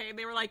that's okay. And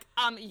they were like,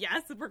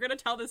 yes, we're gonna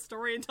tell this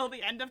story until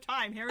the end of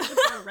time. Harrison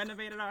Ford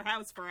renovated our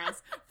house for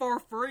us for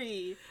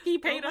free. He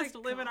paid us to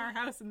live in our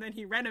house and then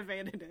he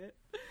renovated it.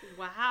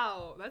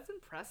 Wow, that's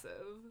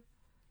impressive.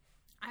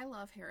 I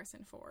love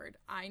Harrison Ford.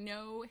 I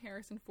know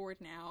Harrison Ford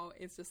now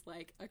is just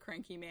like a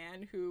cranky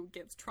man who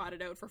gets trotted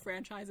out for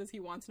franchises he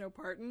wants no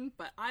part in,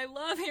 but I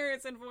love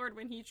Harrison Ford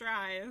when he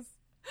tries.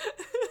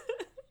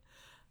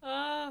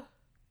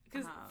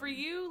 Because for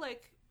you,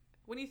 like,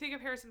 when you think of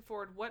Harrison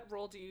Ford, what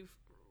role do you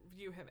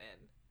view him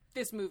in?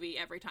 This movie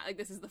every time. Like,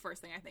 this is the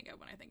first thing I think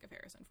of when I think of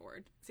Harrison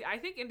Ford. See, I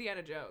think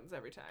Indiana Jones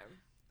every time.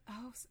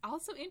 Oh,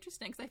 also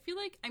interesting, because I feel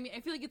like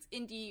it's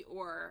Indy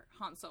or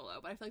Han Solo,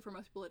 but I feel like for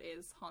most people it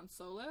is Han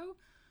Solo,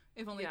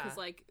 if only because,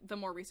 like, the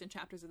more recent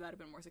chapters of that have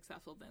been more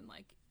successful than,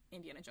 like,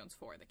 Indiana Jones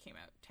 4 that came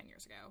out 10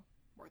 years ago.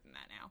 More than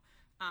that now.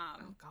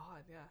 Oh,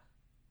 God, yeah.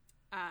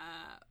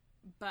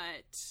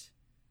 But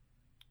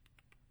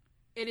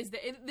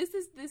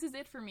this is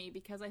it for me,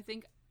 because I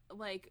think,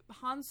 like,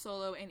 Han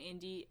Solo and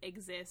Indy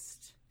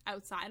exist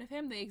outside of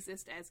him. They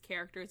exist as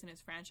characters in his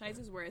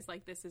franchises, whereas,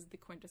 like, this is the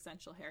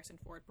quintessential Harrison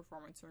Ford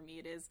performance for me.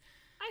 It is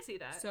I see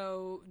that.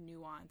 so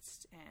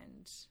nuanced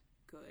and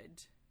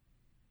good.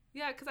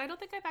 Yeah, because I don't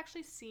think I've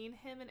actually seen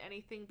him in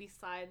anything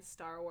besides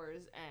Star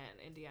Wars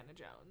and Indiana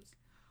Jones.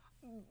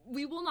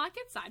 We will not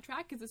get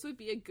sidetracked, because this would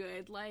be a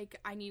good, like,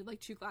 I need, like,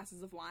 2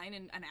 glasses of wine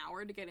and an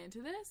hour to get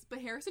into this.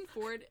 But Harrison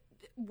Ford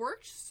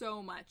worked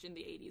so much in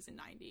the 80s and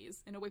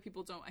 90s in a way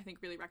people don't, I think,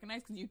 really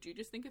recognize, because you do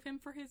just think of him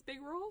for his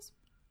big roles.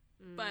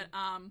 But,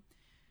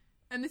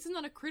 and this is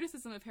not a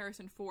criticism of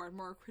Harrison Ford,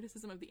 more a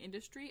criticism of the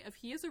industry,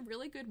 he is a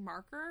really good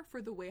marker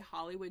for the way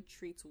Hollywood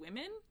treats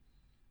women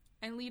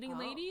and leading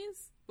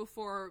ladies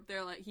before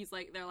they're like,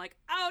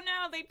 oh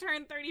no, they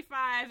turned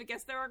 35, I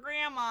guess they're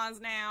grandmas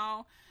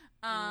now.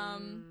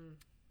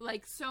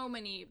 Like, so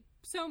many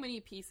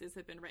pieces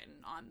have been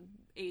written on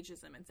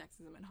ageism and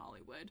sexism in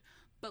Hollywood.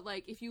 But,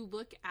 like, if you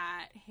look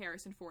at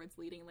Harrison Ford's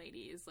leading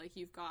ladies, like,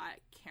 you've got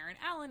Karen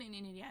Allen in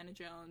Indiana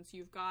Jones,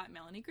 you've got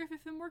Melanie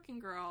Griffith in Working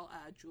Girl,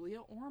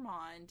 Julia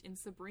Ormond in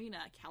Sabrina,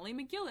 Kelly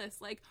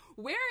McGillis. Like,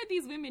 where are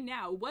these women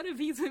now? What of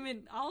these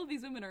women? All of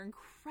these women are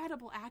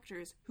incredible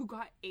actors who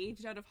got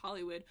aged out of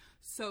Hollywood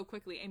so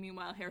quickly. And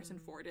meanwhile, Harrison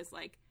Ford is,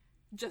 like,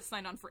 just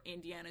signed on for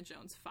Indiana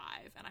Jones 5.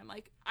 And I'm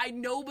like,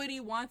 nobody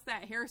wants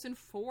that. Harrison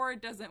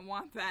Ford doesn't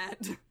want that.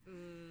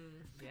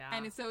 Yeah.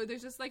 And so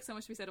there's just, like, so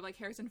much to be said of, like,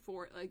 Harrison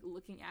Ford, like,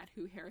 looking at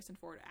who Harrison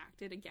Ford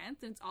acted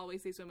against, and it's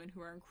always these women who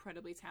are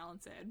incredibly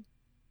talented.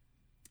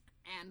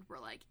 And we're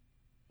like,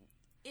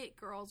 it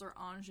girls or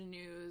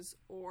ingenues,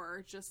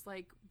 or just,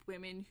 like,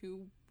 women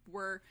who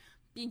were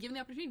being given the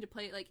opportunity to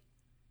play, like,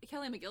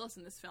 Kelly McGillis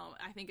in this film,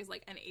 I think, is,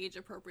 like, an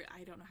age-appropriate,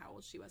 I don't know how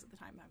old she was at the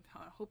time,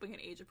 I'm hoping an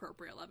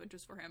age-appropriate love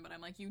interest for him, but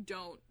I'm like, you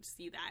don't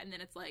see that. And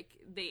then it's like,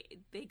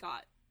 they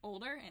got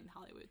older, and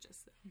Hollywood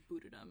just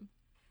booted them.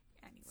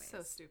 Anyways.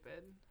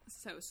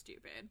 So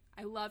stupid.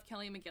 I love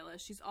Kelly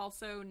McGillis. She's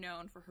also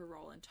known for her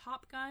role in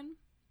Top Gun,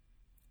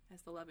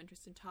 as the love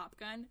interest in Top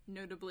Gun.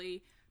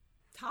 Notably,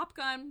 Top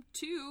Gun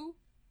 2,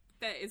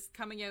 that is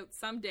coming out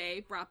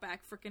someday, brought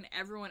back frickin'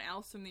 everyone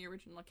else from the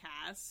original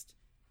cast,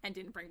 and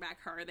didn't bring back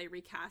her. They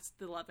recast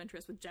the love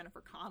interest with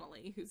Jennifer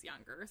Connelly, who's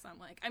younger. So I'm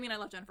like, I mean, I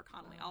love Jennifer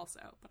Connelly also,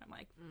 but I'm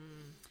like,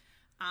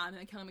 and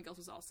then Kelly McGillis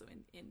was also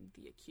in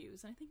The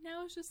Accused. And I think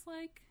now it's just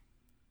like,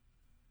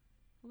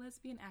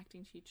 lesbian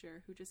acting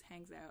teacher who just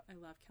hangs out. I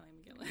love Kelly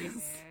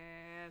McGillis.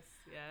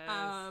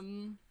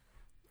 Yes.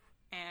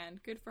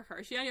 And good for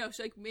her. She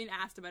like being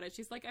asked about it.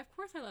 She's like, of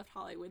course I left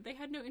Hollywood. They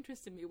had no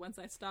interest in me once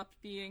I stopped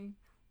being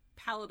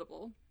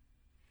palatable.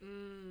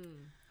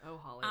 Oh,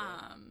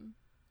 Hollywood.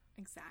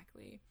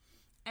 Exactly.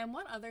 And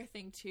one other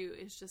thing too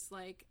is just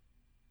like,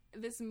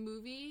 this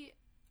movie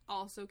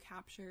also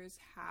captures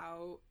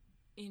how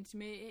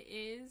intimate it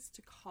is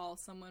to call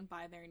someone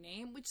by their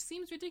name, which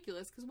seems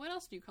ridiculous, because what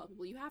else do you call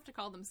people? You have to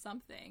call them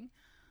something.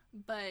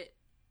 But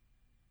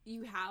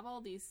you have all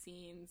these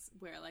scenes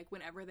where, like,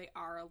 whenever they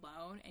are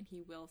alone, and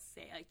he will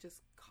say, like,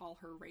 just call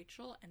her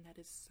Rachel, and that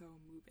is so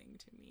moving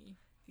to me.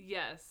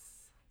 Yes.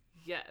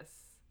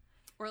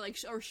 Or, like,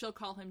 or she'll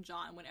call him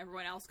John when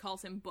everyone else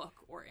calls him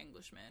Book or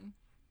Englishman.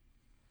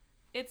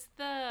 It's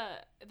the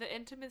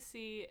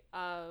intimacy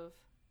of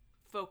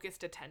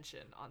focused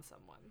attention on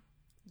someone.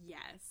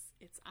 Yes,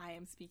 it's I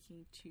am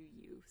speaking to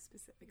you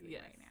specifically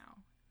right now.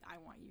 I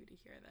want you to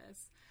hear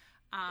this.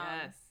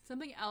 Yes.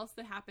 Something else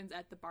that happens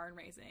at the barn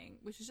raising,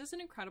 which is just an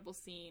incredible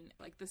scene.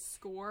 Like, the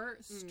score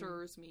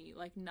stirs me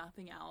like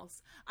nothing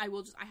else. I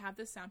have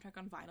this soundtrack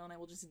on vinyl, and I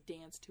will just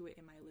dance to it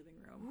in my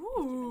living room.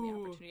 If given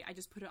the opportunity. I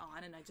just put it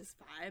on and I just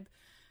vibe.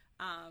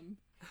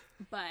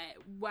 But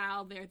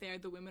while they're there,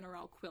 the women are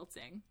all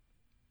quilting.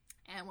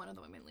 And one of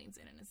the women leans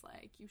in and is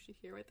like, you should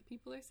hear what the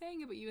people are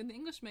saying about you and the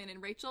Englishman.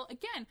 And Rachel,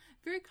 again,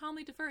 very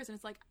calmly defers. And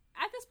it's like,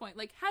 at this point,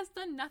 like, has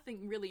done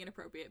nothing really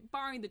inappropriate,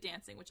 barring the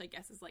dancing, which I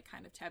guess is, like,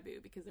 kind of taboo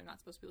because they're not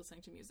supposed to be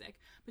listening to music.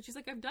 But she's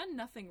like, I've done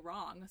nothing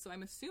wrong, so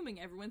I'm assuming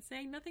everyone's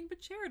saying nothing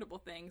but charitable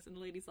things. And the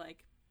lady's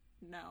like,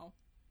 no,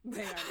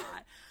 they are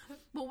not.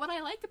 But what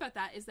I like about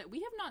that is that we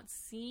have not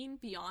seen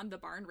beyond the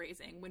barn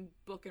raising when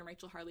Book and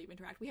Rachel Harleve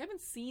interact. We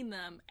haven't seen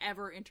them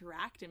ever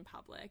interact in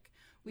public.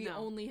 We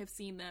only have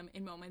seen them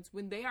in moments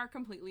when they are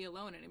completely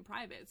alone and in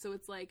private. So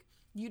it's like,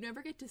 you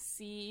never get to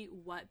see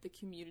what the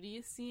community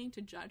is seeing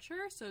to judge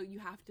her. So you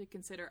have to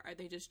consider, are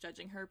they just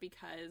judging her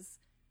because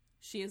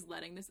she is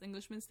letting this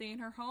Englishman stay in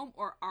her home?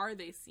 Or are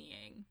they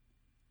seeing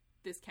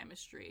this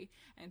chemistry?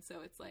 And so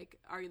it's like,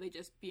 are they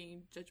just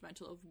being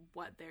judgmental of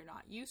what they're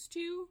not used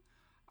to?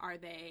 Are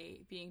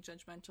they being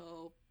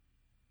judgmental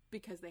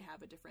because they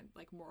have a different,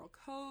 like, moral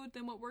code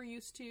than what we're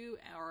used to?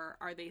 Or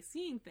are they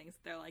seeing things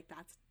that they're like,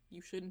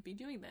 you shouldn't be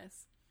doing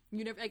this?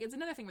 You never, like, it's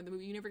another thing with the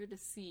movie, you never get to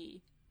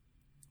see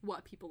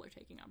what people are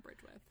taking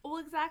umbrage with. Well,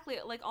 exactly.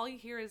 Like, all you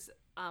hear is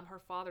her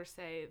father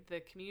say,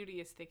 the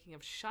community is thinking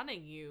of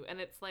shunning you,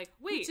 and it's like,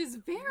 wait, which is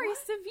very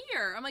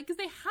severe. I'm like, because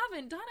they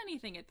haven't done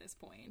anything at this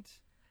point.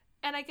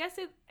 And I guess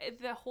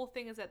the whole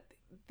thing is that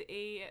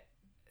they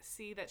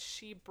see that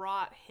she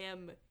brought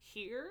him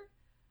here,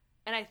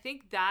 and I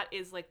think that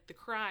is, like, the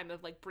crime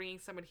of, like, bringing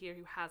someone here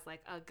who has,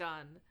 like, a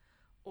gun,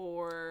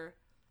 or...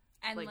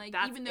 And, like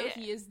even though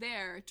he is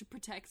there to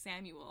protect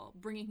Samuel,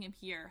 bringing him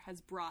here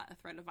has brought a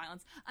threat of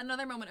violence.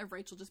 Another moment of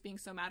Rachel just being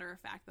so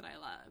matter-of-fact that I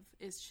love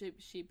is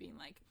she being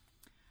like,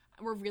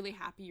 we're really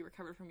happy you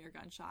recovered from your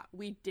gunshot.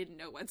 We didn't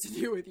know what to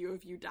do with you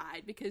if you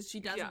died, because she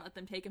doesn't let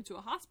them take him to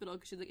a hospital,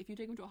 because she's like, if you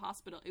take him to a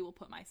hospital, it will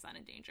put my son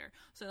in danger.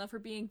 So I love her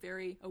being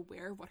very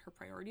aware of what her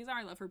priorities are.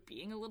 I love her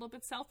being a little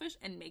bit selfish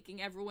and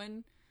making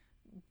everyone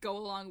go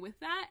along with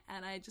that.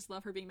 And I just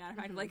love her being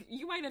matter-of-fact, like,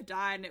 you might have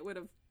died and it would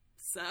have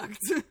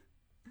sucked.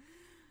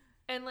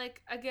 And,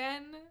 like,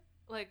 again,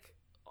 like,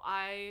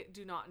 I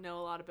do not know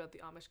a lot about the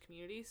Amish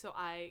community, so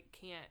I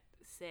can't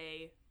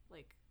say,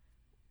 like,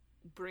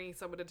 bringing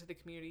someone into the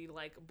community,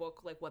 like,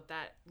 Book, like, what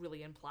that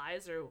really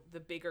implies, or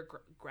the bigger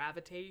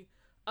gravity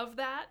of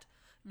that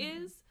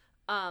is.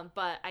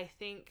 But I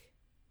think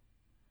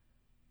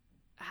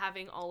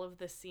having all of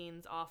the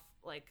scenes off,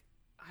 like,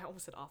 I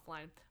almost said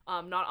offline,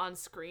 not on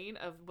screen,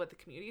 of what the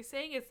community is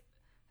saying, is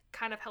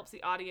kind of helps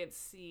the audience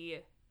see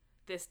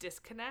this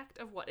disconnect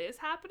of what is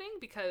happening,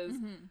 because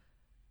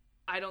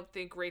I don't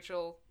think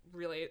Rachel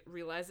really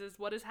realizes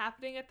what is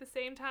happening at the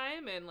same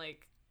time, and,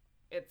 like,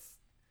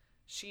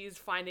 she's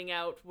finding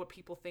out what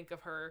people think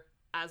of her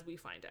as we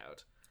find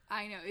out.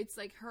 I know, it's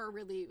like her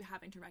really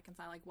having to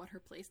reconcile, like, what her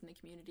place in the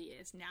community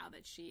is now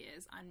that she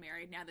is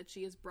unmarried, now that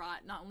she has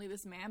brought not only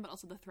this man but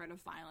also the threat of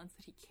violence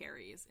that he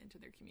carries into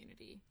their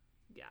community.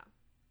 Yeah.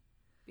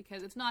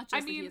 Because it's not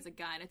just that he has a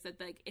gun, it's that,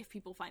 like, if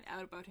people find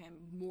out about him,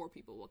 more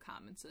people will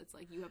come. And so it's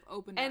like, you have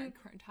opened our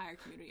entire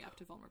community up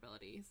to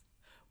vulnerabilities.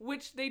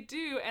 Which they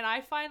do, and I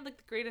find, like,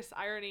 the greatest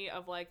irony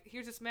of, like,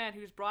 here's this man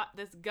who's brought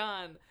this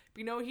gun, but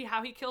you know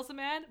how he kills a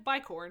man? By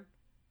corn.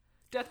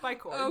 Death by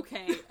corn.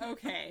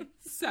 Okay.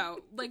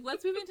 So, like,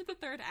 let's move into the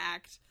third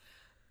act.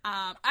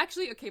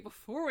 Actually, okay,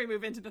 before we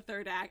move into the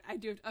third act, I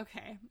do have...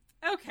 Okay.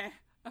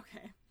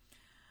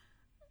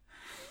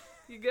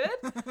 You good?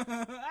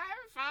 I'm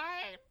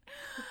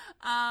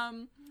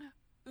fine.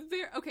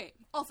 Okay,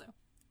 also,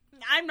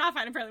 I'm not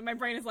fine, apparently. My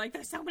brain is like,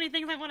 there's so many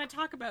things I want to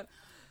talk about.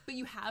 But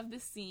you have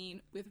this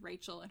scene with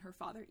Rachel and her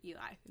father,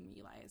 Eli. And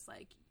Eli is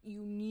like,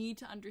 you need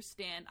to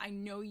understand, I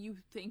know you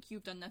think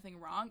you've done nothing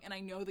wrong, and I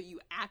know that you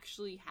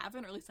actually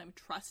haven't, or at least I'm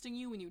trusting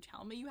you when you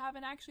tell me you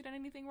haven't actually done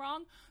anything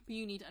wrong, but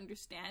you need to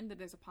understand that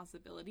there's a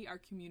possibility our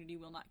community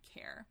will not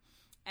care.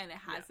 And it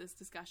has this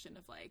discussion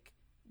of, like,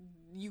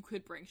 you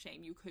could bring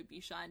shame, you could be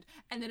shunned.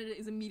 And then it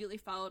is immediately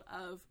followed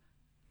of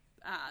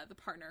the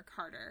partner,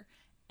 Carter,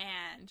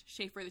 and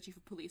Schaefer, the chief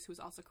of police, who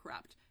is also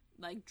corrupt,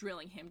 like,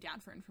 drilling him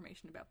down for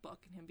information about Book,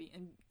 and him being,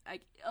 and,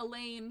 like,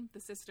 Elaine, the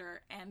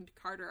sister, and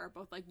Carter are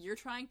both like, you're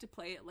trying to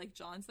play it like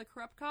John's the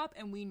corrupt cop,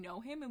 and we know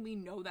him, and we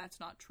know that's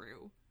not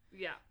true.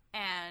 Yeah.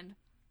 And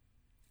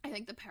I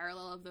think the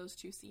parallel of those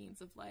two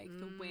scenes of, like,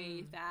 the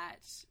way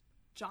that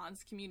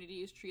John's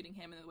community is treating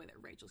him and the way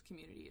that Rachel's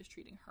community is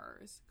treating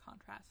hers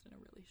contrast in a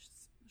really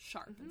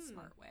sharp and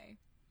smart way.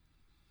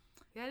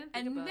 Yeah, I didn't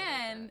think about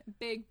then,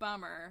 big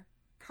bummer,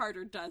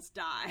 Carter does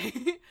die.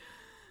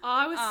 Oh,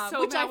 I was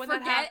so which mad I when that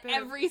forget happened.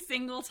 every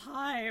single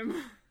time.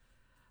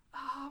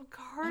 Oh,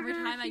 Carter. Every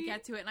time I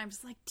get to it, and I'm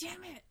just like,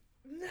 damn it.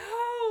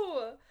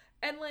 No!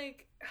 And,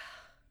 like,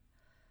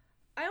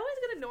 I always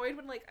get annoyed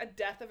when, like, a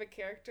death of a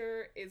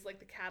character is, like,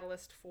 the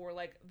catalyst for,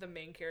 like, the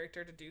main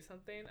character to do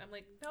something. I'm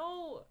like,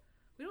 no,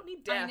 we don't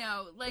need death. I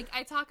know. Like,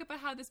 I talk about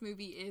how this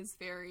movie is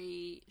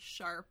very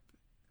sharp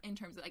in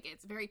terms of, like,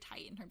 it's very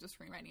tight in terms of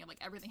screenwriting, of,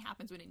 like, everything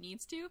happens when it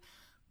needs to.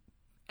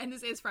 And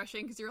this is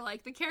frustrating because you're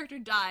like, the character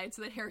died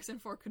so that Harrison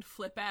Ford could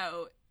flip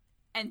out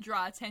and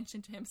draw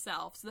attention to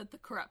himself so that the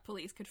corrupt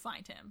police could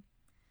find him.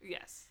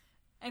 Yes.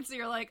 And so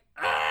you're like,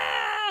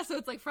 ah! yeah, so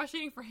it's like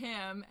frustrating for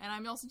him, and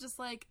I'm also just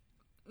like,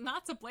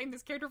 not to blame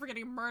this character for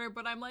getting murdered,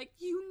 but I'm like,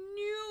 you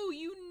knew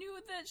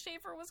that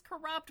Schaefer was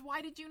corrupt.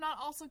 Why did you not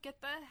also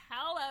get the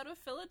hell out of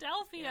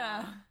Philadelphia?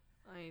 Yeah,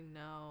 I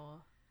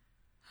know.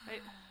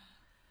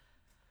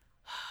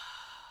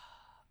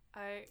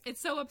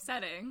 It's so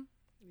upsetting.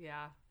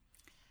 Yeah.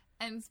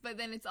 But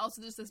then it's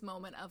also just this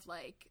moment of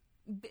like,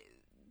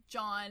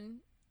 John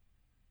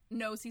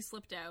knows he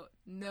slipped out,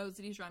 knows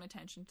that he's drawn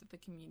attention to the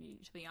community,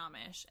 to the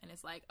Amish, and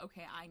is like,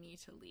 okay, I need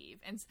to leave,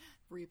 and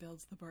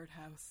rebuilds the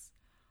birdhouse.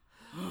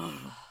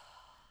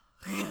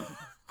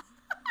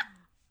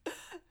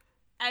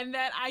 And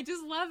then I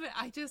just love it.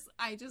 I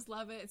just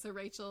love it. So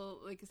Rachel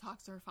like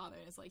talks to her father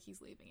and is like,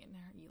 he's leaving, and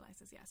Eli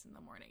says yes in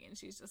the morning, and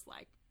she's just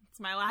like, it's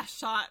my last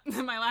shot,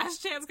 my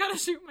last chance, gotta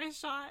shoot my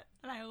shot.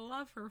 And I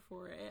love her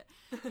for it.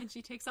 And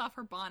she takes off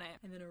her bonnet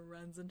and then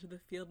runs into the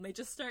field, and they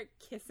just start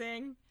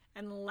kissing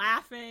and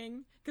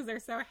laughing because they're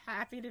so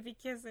happy to be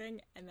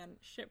kissing. And then,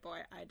 shit boy,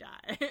 I die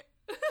every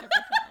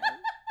time.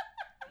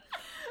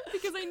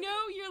 Because I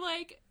know you're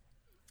like,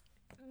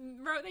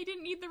 they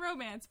didn't need the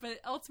romance, but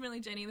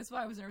ultimately, Jenny, this is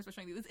why I was nervous about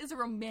showing you. This is a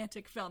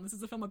romantic film. This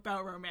is a film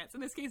about romance.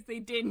 In this case, they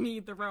did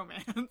need the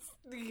romance.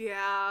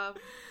 Yeah.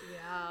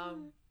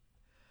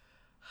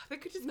 They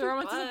could just the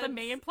romance isn't the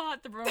main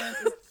plot. The romance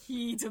is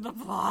key to the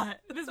plot.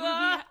 This movie,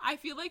 I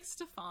feel like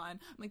Stefan.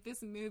 Like,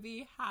 this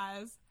movie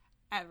has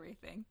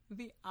everything.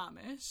 The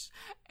Amish,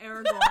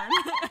 Aragorn,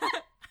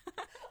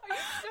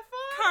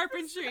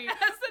 carpentry,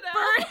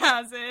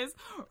 birdhouses,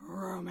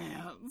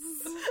 romance.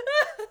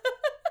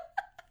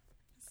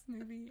 This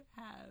movie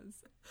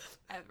has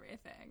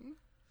everything.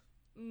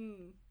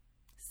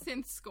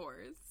 Synth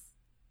scores.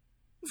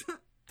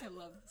 I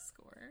love the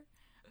score.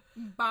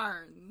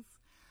 Barnes.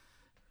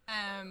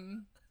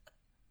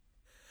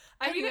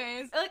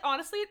 Anyways, like,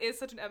 honestly, it is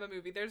such an Emma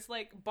movie. There's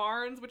like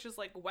Barnes, which is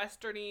like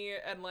westerny,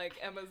 and like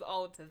Emma's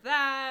all into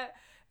that.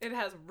 It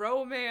has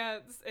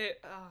romance.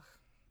 It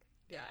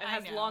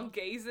has long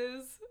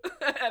gazes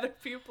at other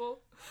people.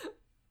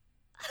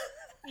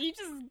 I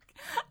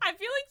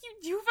feel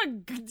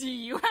like do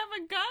you have a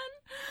gun?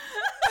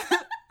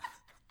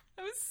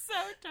 I was so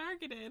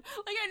targeted.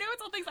 Like, I know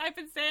it's all things I've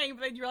been saying,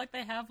 but then you're like,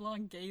 they have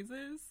long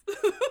gazes.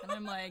 And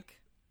I'm like,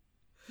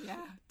 yeah,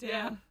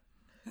 damn.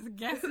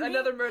 Yeah.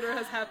 Another murder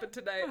has happened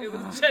tonight. It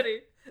was Jenny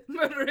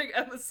murdering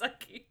Emma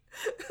Psyche.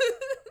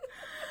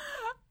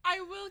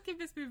 I will give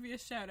this movie a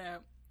shout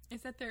out.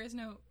 Is that there is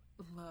no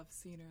love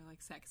scene or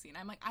like sex scene.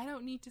 I'm like, I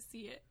don't need to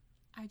see it.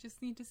 I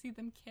just need to see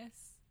them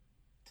kiss.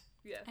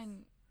 Yes.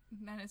 And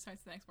then it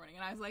starts the next morning,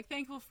 and I was like,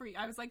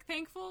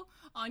 thankful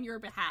on your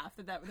behalf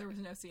that there was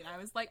no scene. I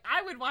was like,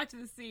 I would watch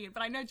the scene,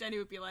 but I know Jenny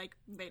would be like,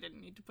 they didn't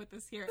need to put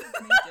this here.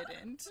 And they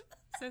didn't.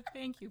 So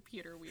thank you,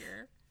 Peter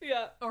Weir.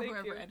 Yeah. Or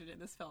whoever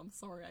edited this film.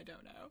 Sorry, I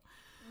don't know.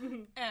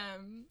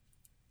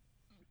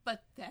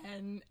 But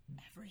then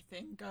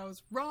everything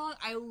goes wrong.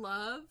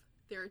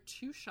 There are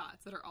two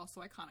shots that are also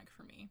iconic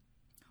for me.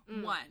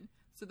 One,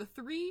 so the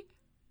three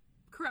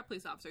corrupt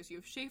police officers. You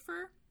have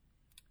Schaefer,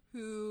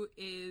 who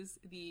is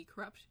the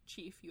corrupt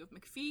chief. You have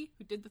McPhee,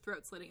 who did the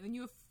throat slitting. And then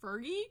you have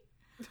Fergie.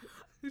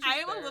 I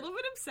am a little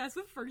bit obsessed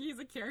with Fergie as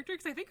a character,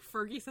 because I think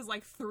Fergie says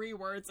like 3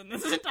 words in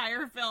this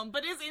entire film,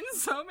 but is in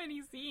so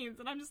many scenes.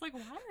 And I'm just like,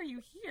 why are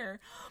you here?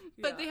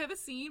 Yeah. But they have a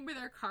scene where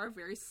their car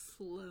very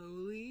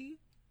slowly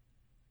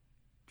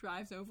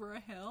drives over a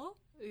hill.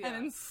 Yeah. And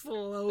then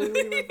slowly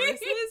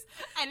reverses,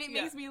 and it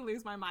makes me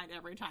lose my mind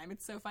every time.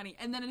 It's so funny.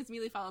 And then it's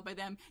immediately followed by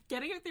them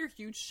getting out their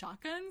huge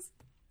shotguns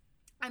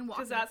and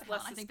walking. Because that's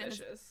less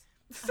suspicious.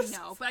 I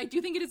know, but I do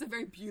think it is a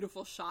very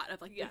beautiful shot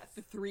of like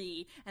the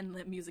three, and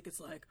the music is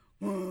like,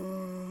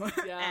 and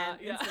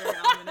it's very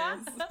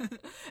ominous. And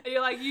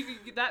you're like,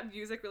 that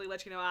music really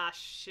lets you know,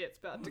 shit's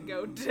about to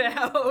go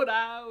down.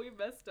 We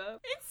messed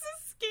up. It's a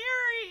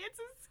scary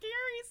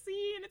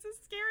scene. It's a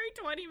scary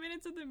 20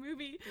 minutes of the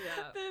movie.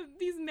 Yeah.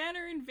 These men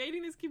are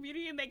invading this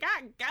community, and they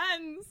got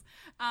guns.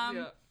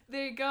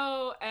 They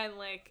go, and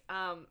like,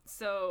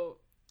 so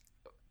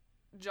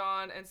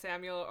John and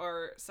Samuel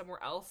are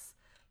somewhere else,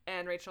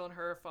 and Rachel and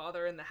her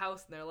father in the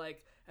house, and they're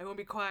like, everyone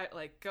be quiet,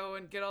 like, go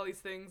and get all these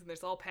things, and they're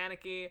all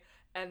panicky,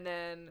 and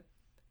then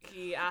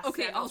he asks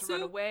Samuel to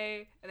run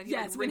away, and then he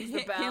rings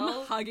the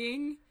bell. Him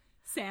hugging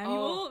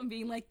Samuel and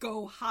being like,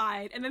 go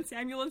hide, and then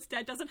Samuel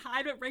instead doesn't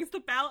hide but rings the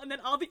bell, and then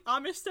all the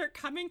Amish start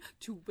coming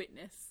to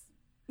witness.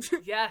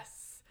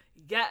 Yes.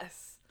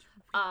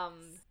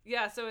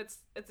 So it's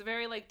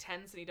very like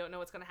tense, and you don't know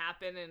what's gonna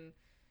happen, and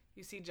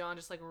you see John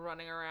just like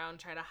running around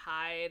trying to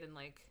hide and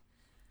like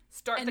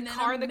start the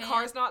car, and the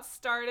car's not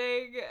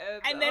starting.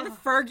 And then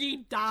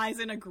Fergie dies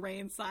in a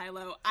grain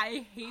silo.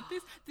 I hate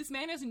this. This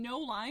man has no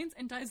lines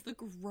and dies the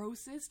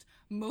grossest,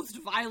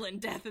 most violent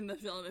death in the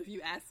film, if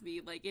you ask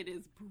me. Like, it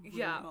is brutal.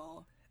 Yeah.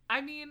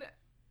 I mean,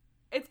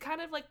 it's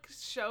kind of like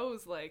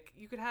shows, like,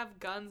 you could have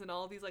guns and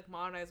all these, like,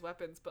 modernized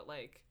weapons, but,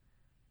 like,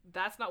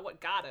 that's not what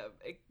got him.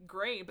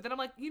 Grain. But then I'm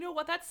like, you know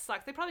what? That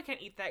sucks. They probably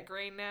can't eat that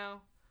grain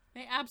now.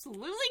 They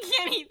absolutely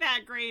can't eat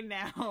that grain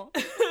now.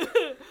 That's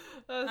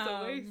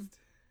a waste.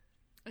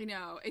 I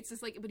know. It's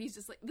just like, but he's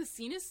just like, the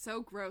scene is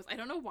so gross. I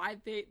don't know why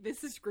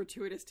this is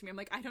gratuitous to me. I'm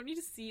like, I don't need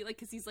to see, like,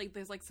 because he's like,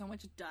 there's like so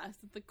much dust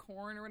that the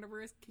corn or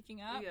whatever is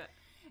kicking up. Yeah.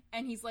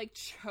 And he's like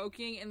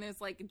choking and there's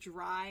like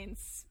dry and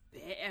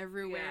spit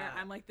everywhere. Yeah.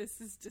 I'm like,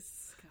 this is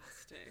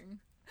disgusting.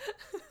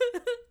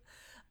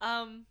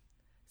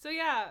 So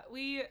yeah,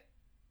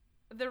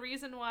 the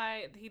reason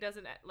why he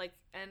doesn't like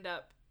end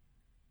up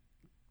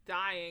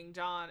dying,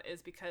 John,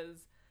 is because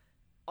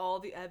all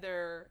the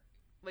other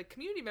like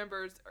community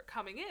members are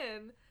coming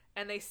in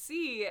and they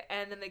see,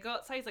 and then they go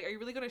outside. He's like, are you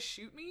really going to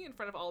shoot me in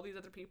front of all these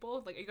other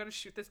people? Like, are you going to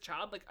shoot this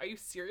child? Like, are you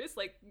serious?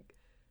 Like,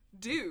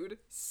 dude,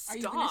 stop. Are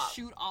you going to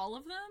shoot all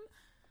of them?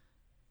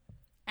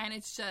 And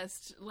it's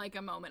just like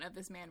a moment of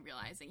this man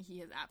realizing he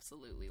has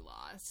absolutely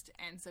lost.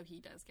 And so he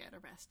does get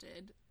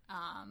arrested.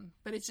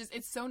 But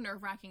it's so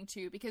nerve-wracking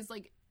too, because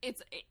like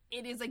it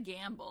is a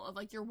gamble of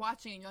like, you're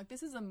watching and you're like,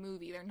 this is a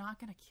movie, they're not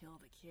gonna kill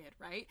the kid,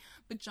 right?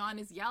 But John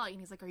is yelling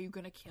and he's like, are you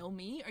gonna kill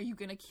me? Are you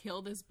gonna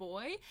kill this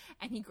boy?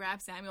 And he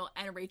grabs Samuel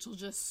and Rachel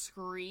just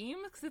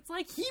screams, because it's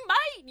like, he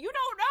might, you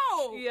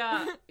don't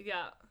know.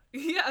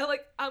 Yeah,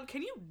 like,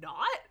 can you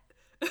not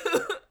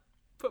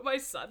put my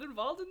son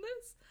involved in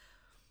this?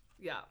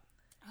 Yeah.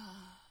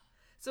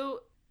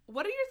 So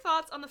what are your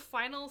thoughts on the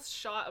final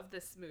shot of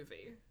this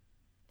movie?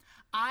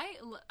 I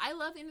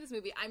love the end of this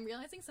movie. I'm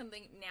realizing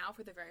something now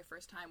for the very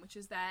first time, which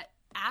is that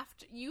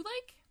after you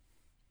like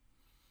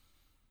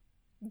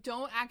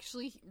don't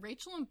actually,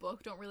 Rachel and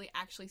Book don't really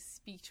actually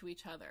speak to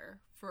each other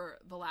for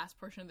the last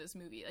portion of this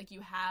movie. Like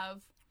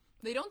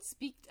they don't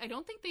speak, I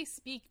don't think they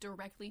speak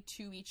directly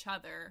to each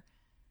other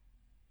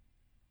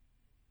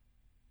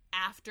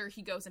after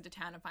he goes into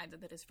town and finds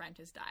out that his friend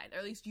has died. Or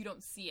at least you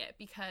don't see it,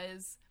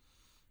 because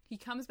he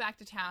comes back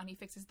to town, he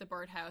fixes the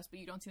birdhouse, but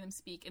you don't see them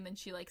speak. And then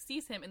she like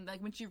sees him, and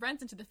like when she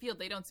runs into the field,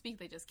 they don't speak,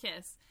 they just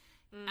kiss.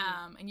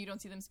 And you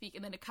don't see them speak.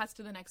 And then it cuts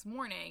to the next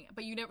morning,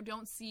 but you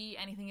don't see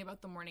anything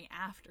about the morning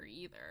after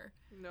either.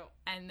 No.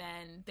 And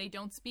then they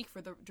don't speak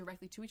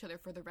directly to each other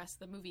for the rest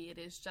of the movie. It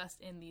is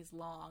just in these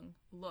long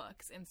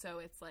looks. And so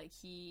it's like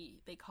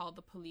they call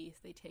the police,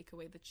 they take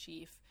away the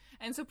chief.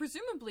 And so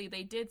presumably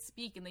they did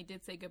speak and they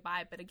did say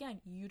goodbye, but again,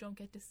 you don't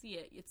get to see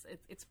it.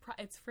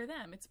 It's for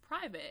them. It's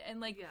private. And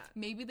like,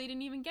 maybe they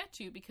didn't even get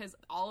to, because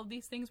all of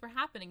these things were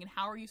happening, and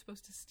how are you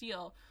supposed to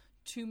steal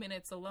 2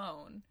 minutes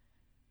alone?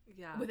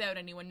 Yeah. Without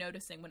anyone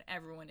noticing when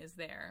everyone is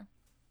there.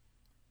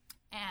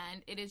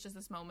 And it is just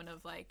this moment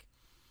of like,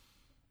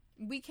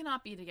 we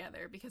cannot be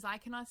together because I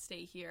cannot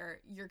stay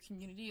here. Your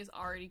community is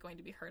already going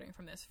to be hurting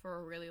from this for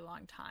a really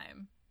long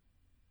time.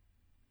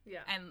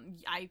 Yeah.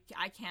 And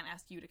I can't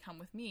ask you to come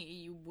with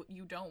me.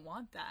 You don't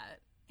want that.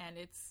 And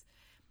it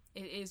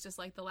is just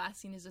like, the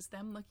last scene is just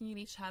them looking at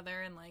each other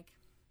and like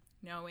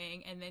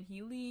knowing, and then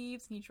he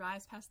leaves and he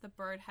drives past the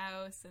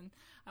birdhouse, and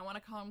I want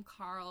to call him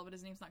Carl, but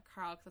his name's not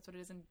Carl because that's what it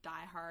is in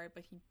Die Hard,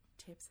 but he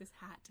tips his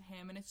hat to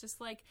him, and it's just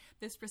like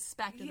this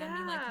respect of them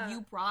being like,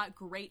 you brought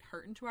great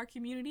hurt into our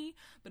community,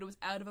 but it was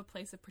out of a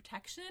place of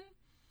protection,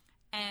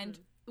 and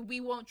we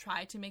won't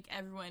try to make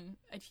everyone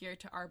adhere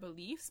to our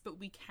beliefs, but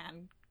we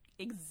can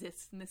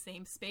exist in the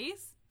same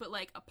space, but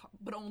like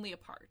but only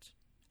apart.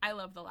 I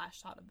love the last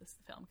shot of this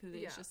film, because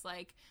it's just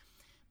like,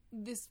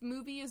 this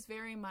movie is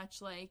very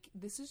much like,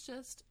 this is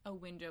just a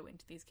window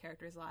into these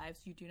characters'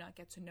 lives. You do not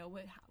get to know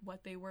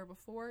what they were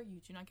before.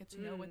 You do not get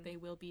to know what they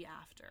will be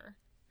after.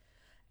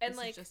 And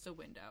this is just a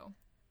window.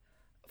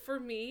 For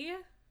me,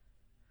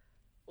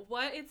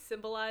 what it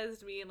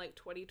symbolized me in like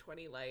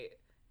 2020 light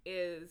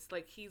is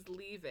like, he's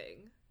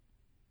leaving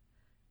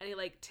and he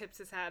like tips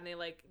his hat,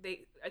 and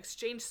they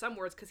exchange some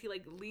words because he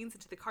like leans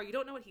into the car. You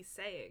don't know what he's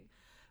saying.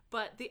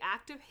 But the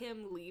act of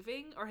him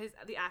leaving, or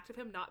the act of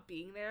him not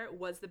being there,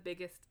 was the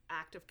biggest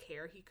act of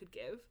care he could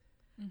give.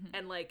 Mm-hmm.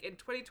 And like in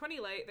 2020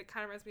 light, that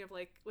kind of reminds me of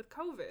like with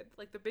COVID.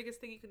 Like, the biggest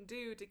thing you can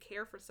do to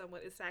care for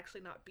someone is to actually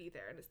not be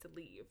there, and is to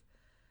leave.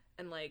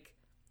 And like,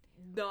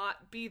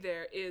 not be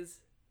there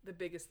is the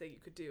biggest thing you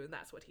could do, and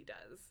that's what he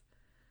does.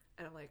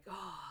 And I'm like,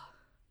 oh,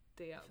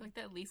 damn. I feel like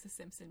that Lisa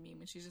Simpson meme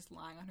when she's just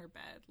lying on her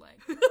bed, like.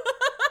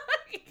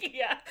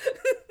 Yeah.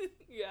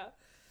 Yeah.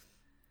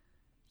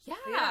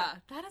 Yeah,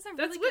 that is a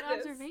really good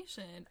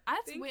observation.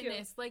 That's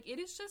Witness. Like, it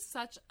is just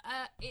such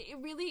a...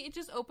 It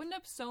just opened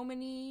up so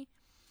many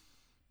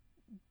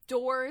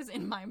doors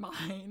in my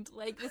mind.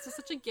 Like, this is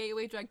such a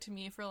gateway drug to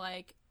me for,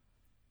 like...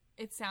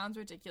 It sounds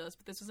ridiculous,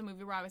 but this was a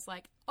movie where I was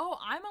like, oh,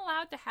 I'm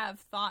allowed to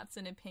have thoughts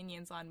and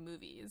opinions on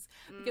movies.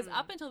 Because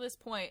up until this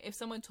point, if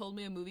someone told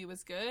me a movie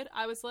was good,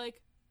 I was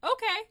like,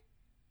 okay.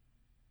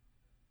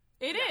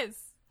 It is.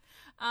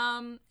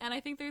 And I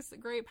think there's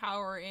great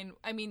power in,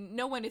 I mean,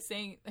 no one is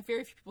saying,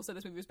 very few people said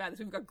this movie was bad. This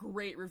movie got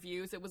great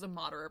reviews. It was a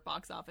moderate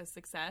box office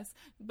success.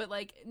 But,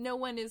 like, no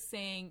one is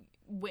saying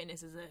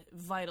Witness is a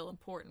vital,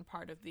 important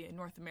part of the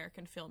North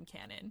American film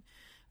canon.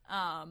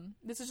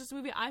 This is just a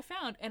movie I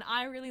found and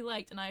I really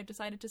liked, and I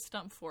decided to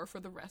stump for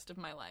the rest of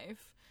my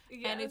life.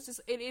 Yes. And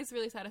it is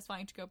really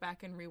satisfying to go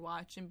back and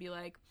rewatch and be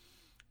like,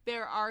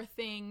 there are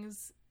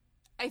things,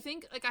 I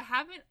think, like,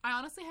 I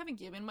honestly haven't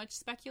given much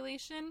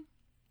speculation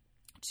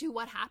to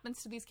what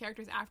happens to these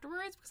characters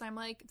afterwards, because I'm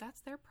like,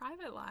 that's their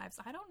private lives.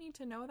 I don't need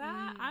to know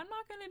that. I'm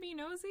not going to be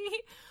nosy.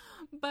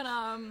 But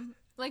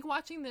like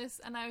watching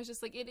this, and I was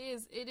just like, it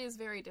is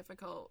very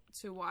difficult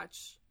to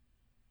watch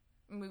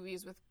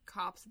movies with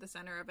cops at the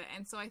center of it.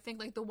 And so I think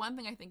like the one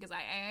thing I think is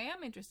I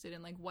am interested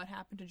in like what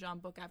happened to John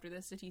Book after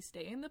this. Did he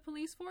stay in the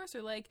police force,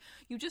 or like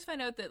you just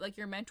find out that like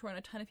your mentor and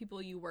a ton of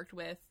people you worked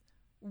with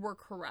were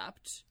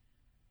corrupt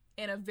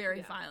in a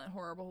very violent,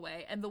 horrible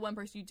way, and the one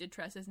person you did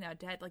trust is now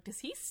dead. Like, does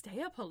he stay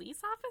a police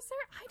officer?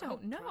 I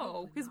don't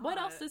know, because what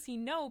else does he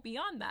know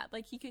beyond that?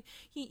 Like,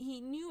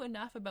 he knew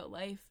enough about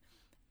life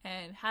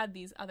and had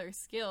these other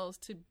skills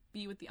to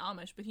be with the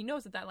Amish, but he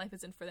knows that life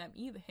isn't for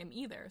him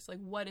either. So like,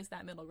 what is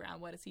that middle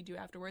ground? What does he do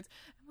afterwards?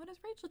 And what does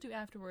Rachel do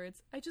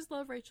afterwards? I just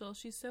love Rachel.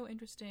 She's so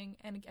interesting,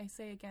 and I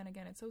say again,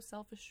 it's so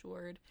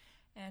self-assured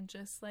and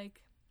just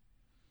like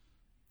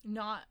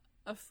not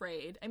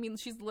afraid. I mean,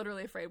 she's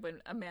literally afraid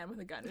when a man with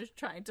a gun is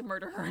trying to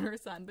murder her and her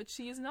son, but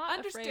she is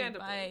not afraid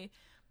by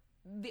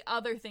the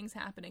other things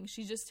happening.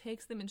 She just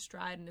takes them in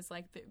stride and is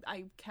like,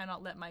 I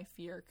cannot let my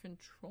fear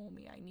control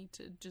me. I need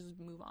to just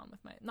move on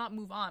with not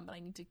move on, but I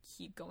need to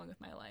keep going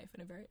with my life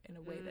in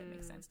a way that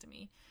makes sense to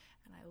me.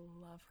 And I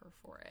love her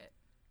for it.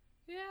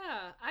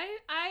 Yeah,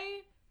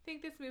 I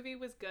think this movie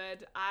was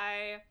good.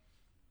 I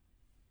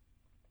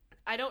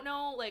don't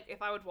know, like,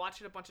 if I would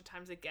watch it a bunch of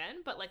times again,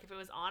 but like if it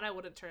was on, I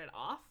wouldn't turn it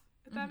off.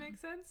 If that makes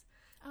sense.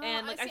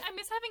 And like, I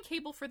miss having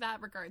cable for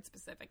that regard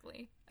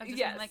specifically. Of just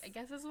being like, I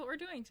guess this is what we're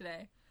doing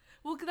today.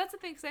 Well, cause that's the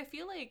thing. Because I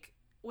feel like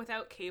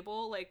without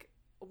cable, like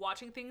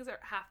watching things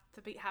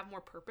have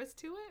more purpose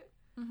to it.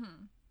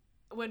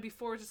 Mm-hmm. When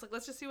before it's just like,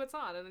 let's just see what's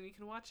on, and then you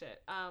can watch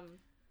it. I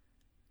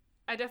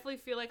definitely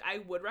feel like I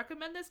would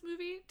recommend this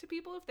movie to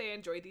people if they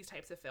enjoy these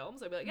types of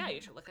films. I'd be like, yeah,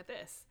 you should look at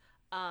this.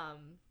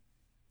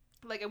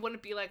 Like, it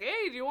wouldn't be like,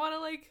 hey, do you want to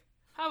like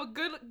have a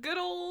good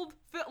old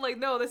film? Like,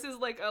 no, this is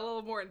like a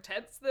little more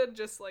intense than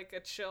just like a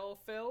chill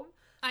film.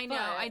 I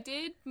know.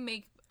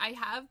 I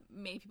have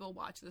made people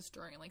watch this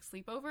during like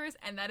sleepovers,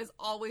 and that is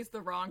always the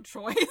wrong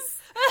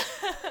choice.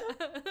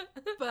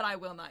 But I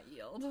will not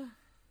yield.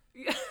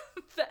 Yeah,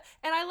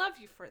 and I love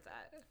you for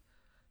that.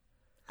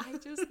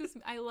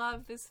 I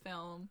love this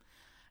film,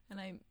 and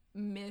I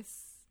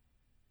miss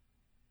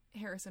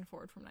Harrison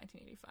Ford from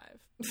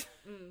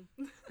 1985.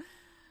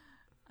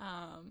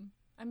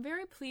 I'm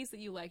very pleased that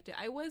you liked it.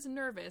 I was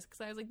nervous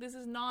because I was like, this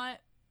is not,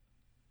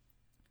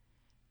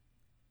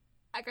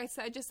 like I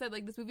just said,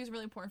 like, this movie is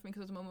really important for me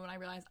because it was a moment when I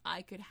realized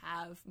I could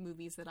have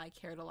movies that I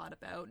cared a lot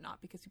about, not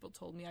because people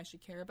told me I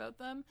should care about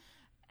them.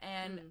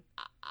 And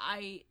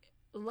I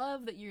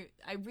love that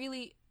I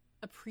really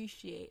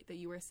appreciate that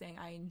you were saying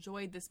I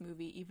enjoyed this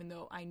movie even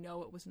though I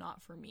know it was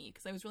not for me,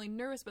 because I was really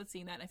nervous about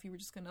seeing that, and if you were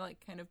just going to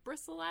like kind of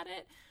bristle at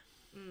it.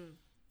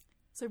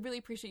 So I really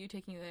appreciate you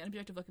taking an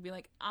objective look and be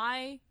like,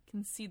 I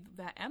can see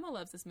that Emma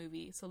loves this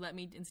movie, so let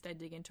me instead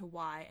dig into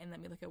why, and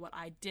let me look at what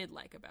I did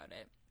like about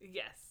it.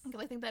 Yes. Because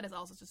I think that is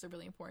also just a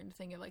really important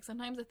thing of like,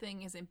 sometimes a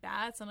thing isn't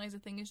bad, sometimes a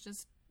thing is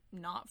just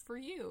not for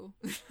you.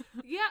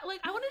 Yeah, like,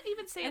 I wouldn't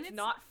even say it's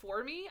not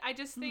for me. I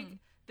just think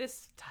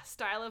this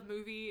style of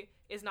movie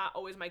is not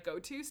always my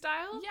go-to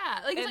style.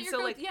 Yeah, like, it's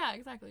not your yeah,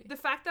 exactly. The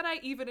fact that I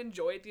even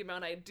enjoyed the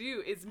amount I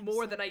do is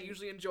more than I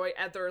usually enjoy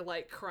other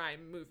like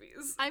crime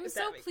movies. I'm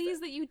so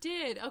pleased that you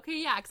did.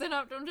 Okay, yeah, because I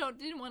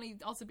didn't want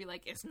to also be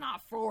like, it's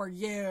not for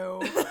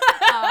you.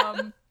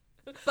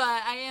 But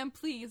I am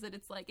pleased that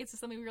it's like, it's just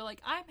something where you're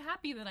like, I'm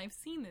happy that I've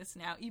seen this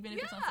now, even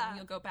if it's not something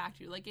you'll go back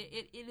to. Like,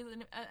 it is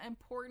an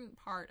important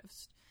part of,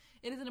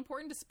 it is an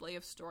important display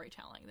of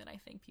storytelling that I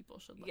think people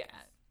should look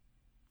at.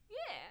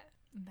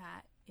 Yeah.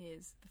 That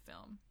is the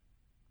film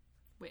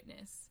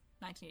Witness,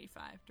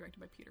 1985, directed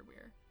by Peter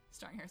Weir,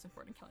 starring Harrison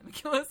Ford and Kelly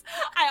McGillis.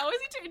 I always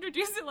need to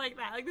introduce it like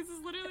that. Like, this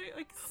is literally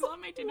like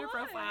on my Tinder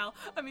profile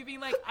of me being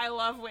like, I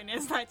love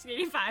Witness,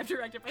 1985,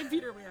 directed by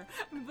Peter Weir.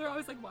 And they're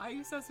always like, why are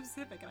you so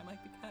specific? And I'm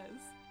like, because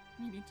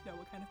you need to know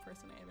what kind of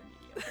person I am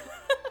immediately.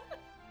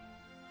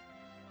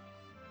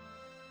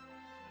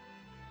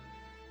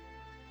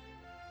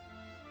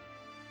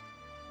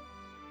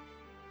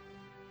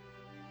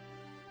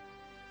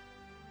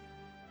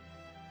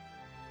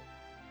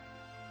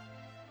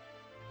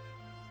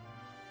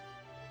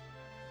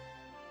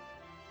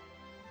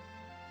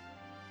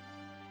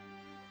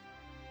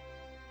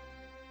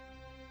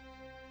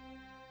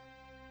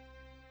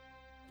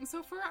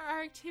 So for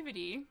our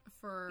activity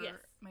for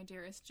My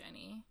Dearest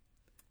Jenny,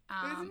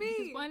 because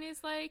one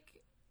is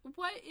like,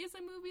 what is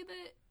a movie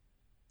that,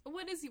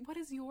 what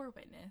is your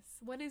Witness?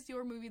 What is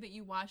your movie that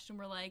you watched and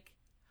were like,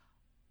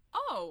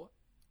 oh,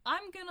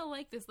 I'm gonna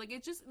like this? Like,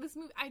 it's just, this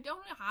movie, I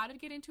don't know how to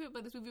get into it,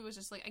 but this movie was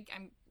just like,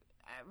 I'm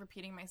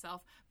repeating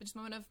myself, but just a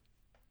moment of,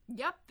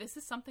 yep, this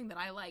is something that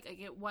I like. Like,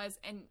 it was,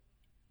 and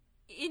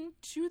in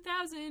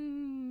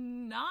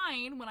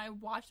 2009, when I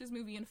watched this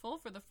movie in full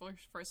for the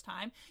first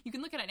time, you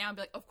can look at it now and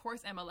be like, of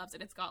course Emma loves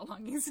it. It's got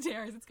longing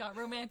stares, it's got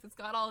romance, it's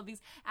got all of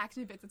these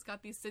action bits, it's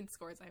got these synth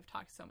scores. I've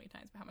talked so many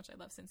times about how much I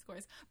love synth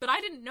scores, but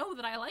I didn't know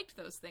that I liked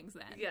those things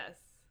then. Yes.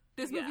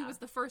 This movie was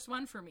the first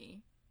one for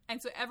me,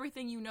 And so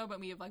everything you know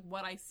about me of like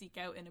what I seek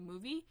out in a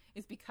movie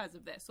is because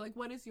of this. So like,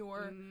 what is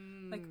your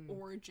like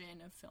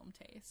origin of film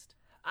taste?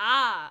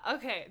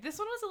 Okay. This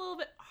one was a little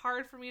bit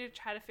hard for me to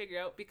try to figure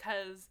out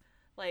because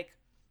like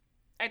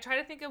I try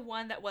to think of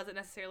one that wasn't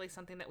necessarily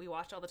something that we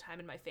watched all the time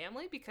in my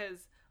family,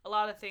 because a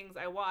lot of things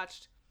I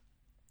watched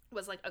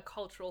was like a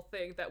cultural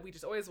thing that we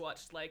just always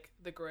watched, like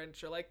The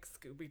Grinch or like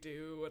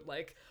Scooby-Doo and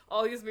like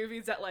all these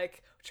movies that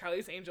like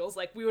Charlie's Angels,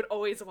 like we would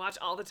always watch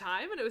all the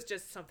time, and it was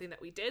just something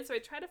that we did. So I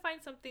tried to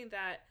find something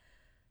that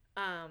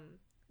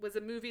was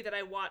a movie that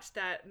I watched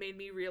that made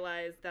me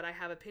realize that I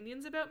have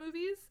opinions about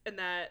movies and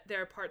that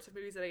there are parts of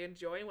movies that I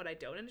enjoy and what I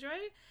don't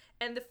enjoy.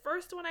 And the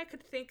first one I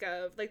could think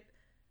of, like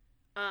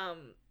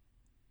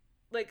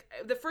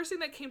the first thing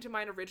that came to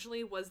mind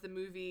originally was the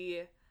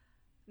movie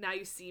Now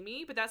You See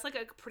Me, but that's like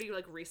a pretty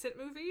like recent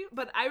movie.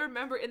 But I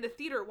remember in the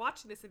theater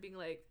watching this and being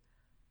like,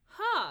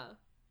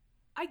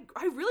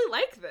 I really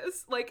like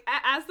this. Like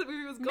as the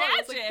movie was going, I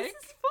was like, this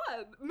is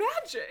fun.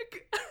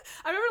 Magic.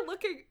 I remember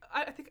looking,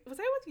 I think, was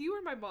I with you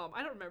or my mom?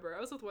 I don't remember. I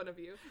was with one of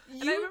you.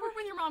 And I remember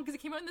with your mom because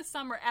it came out in the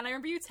summer, and I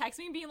remember you texting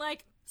me being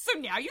like, so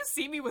Now You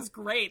See Me was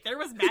great. There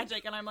was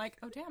magic. And I'm like,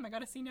 oh damn, I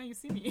gotta see Now You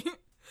See Me.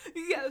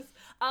 Yes.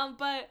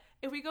 But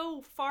if we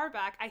go far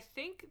back, I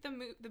think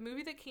the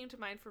movie that came to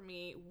mind for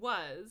me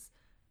was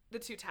The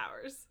Two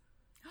Towers.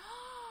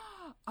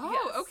 Oh,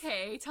 yes.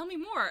 Okay. Tell me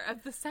more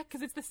of the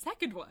because it's the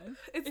second one.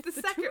 It's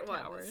the second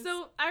one.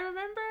 So I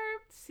remember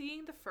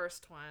seeing the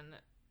first one,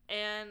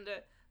 and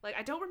like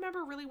I don't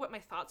remember really what my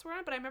thoughts were on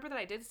it, but I remember that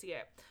I did see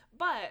it.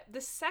 But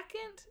the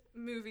second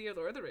movie of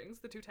Lord of the Rings,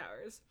 The Two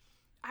Towers,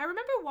 I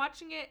remember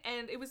watching it,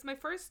 and it was my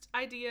first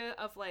idea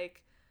of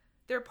like,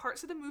 there are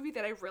parts of the movie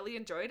that I really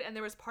enjoyed, and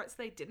there was parts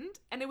that I didn't.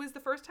 And it was the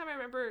first time I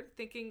remember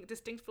thinking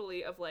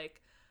distinctly of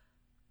like,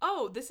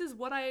 oh, this is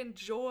what I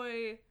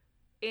enjoy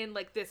in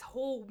like this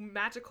whole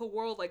magical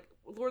world. Like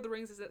Lord of the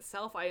Rings is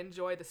itself, I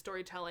enjoy the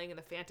storytelling and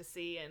the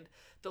fantasy and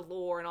the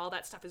lore and all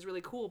that stuff is really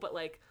cool. But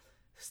like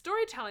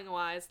storytelling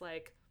wise,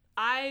 like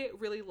I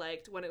really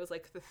liked when it was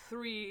like the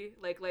three,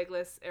 like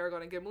Legolas,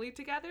 Aragorn, and Gimli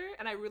together,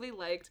 and I really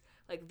liked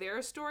like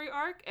their story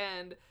arc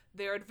and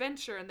their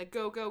adventure and the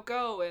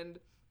go and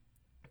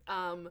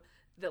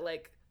the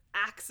like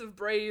acts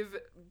of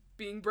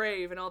being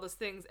brave and all those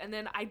things. And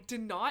then I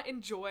did not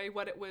enjoy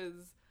what it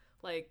was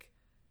like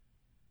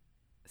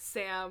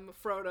Sam,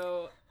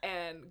 Frodo,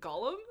 and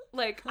Gollum.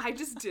 Like I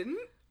just didn't.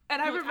 And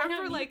I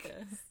remember like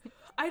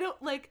I don't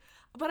like,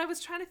 but I was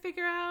trying to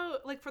figure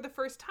out like for the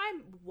first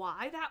time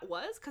why that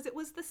was, because it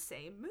was the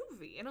same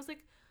movie, and I was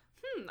like,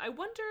 I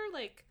wonder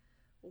like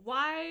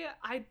why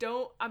I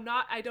don't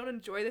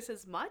enjoy this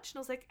as much. And I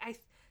was like,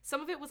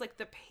 some of it was like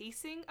the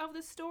pacing of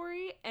the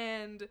story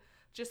and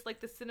just like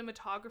the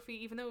cinematography,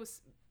 even though it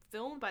was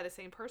filmed by the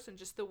same person,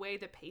 just the way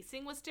the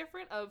pacing was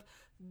different of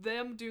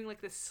them doing like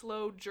this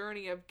slow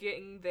journey of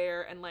getting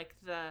there and like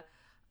the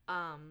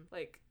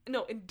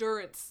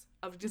endurance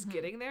of just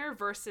getting there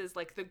versus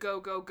like the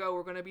go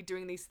we're going to be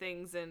doing these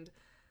things. And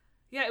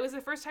yeah, it was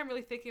the first time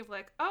really thinking of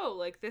like, oh,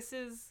 like this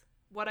is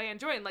what I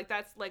enjoy. And like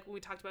that's like when we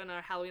talked about in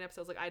our Halloween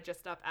episodes, like I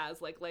dressed up as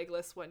like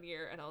Legolas one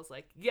year and I was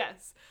like,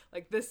 yes,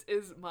 like this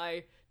is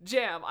my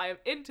jam, I am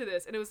into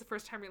this. And it was the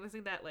first time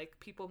realizing that like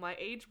people my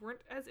age weren't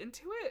as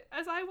into it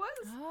as I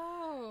was.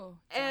 Oh,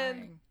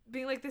 and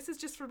being like, this is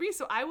just for me.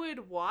 So I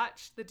would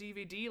watch the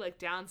DVD like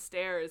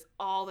downstairs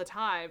all the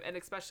time, and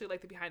especially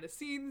like the behind the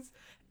scenes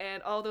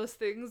and all those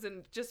things,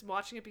 and just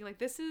watching it being like,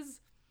 this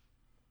is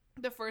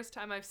the first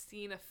time I've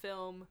seen a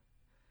film.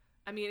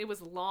 I mean, it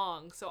was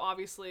long, so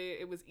obviously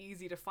it was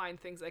easy to find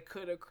things I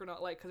could or could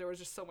not like because there was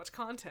just so much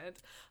content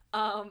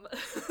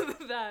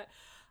that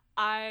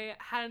I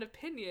had an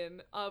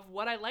opinion of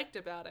what I liked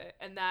about it,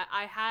 and that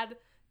I had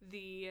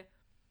the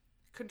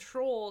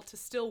control to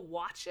still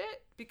watch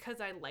it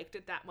because I liked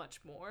it that much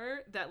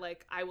more, that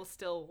like I will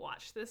still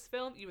watch this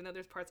film even though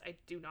there's parts I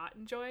do not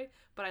enjoy,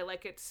 but I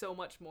like it so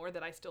much more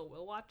that I still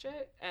will watch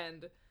it.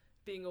 And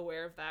being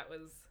aware of that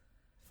was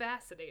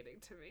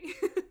fascinating to me.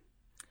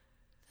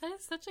 That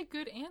is such a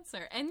good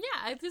answer. And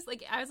yeah, I was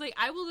like,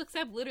 I will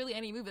accept literally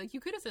any movie. Like, you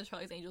could have said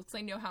Charlie's Angels because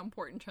I know how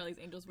important Charlie's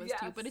Angels was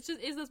too. But it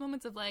just is those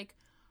moments of like,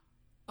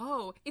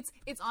 oh, it's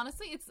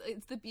honestly,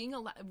 it's the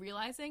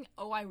realizing,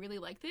 oh, I really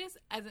like this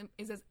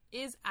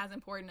is as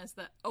important as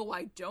the, oh,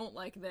 I don't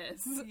like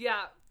this.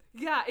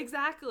 Yeah,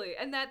 exactly.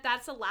 And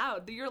that's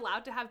allowed. You're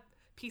allowed to have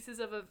pieces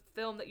of a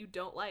film that you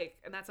don't like,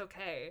 and that's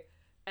okay.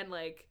 And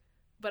like,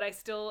 but I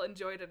still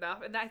enjoyed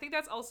enough. And I think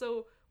that's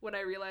also when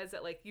I realized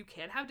that like you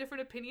can have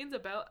different opinions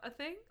about a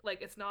thing.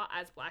 Like it's not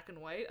as black and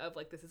white of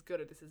like this is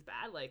good or this is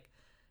bad. Like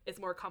it's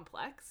more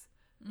complex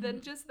than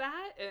just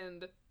that.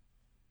 And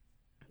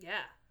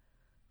yeah,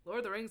 Lord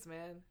of the Rings,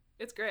 man,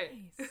 it's great.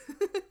 Nice.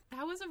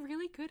 That was a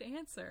really good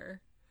answer.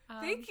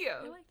 Thank you.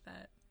 I like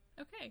that.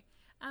 Okay,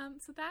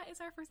 so that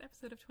is our first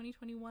episode of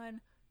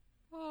 2021.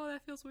 Oh,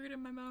 that feels weird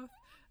in my mouth.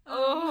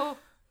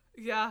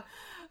 Yeah.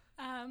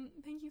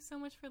 Thank you so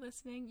much for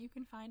listening. You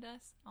can find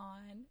us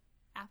on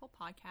Apple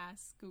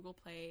Podcasts, Google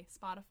Play,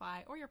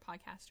 Spotify, or your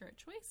podcaster of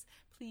choice.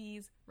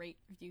 Please rate,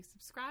 review,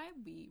 subscribe.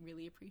 We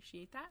really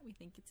appreciate that. We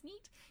think it's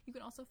neat. You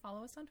can also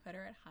follow us on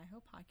Twitter at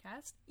HiHo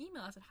Podcast,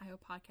 email us at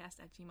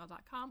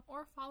hihopodcast@gmail.com,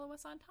 or follow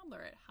us on Tumblr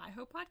at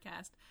HiHo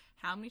Podcast.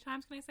 How many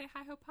times can I say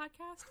HiHo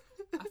Podcast?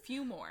 A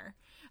few more.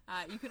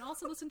 You can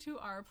also listen to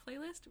our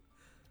playlist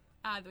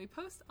that we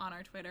post on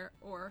our Twitter,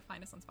 or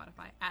find us on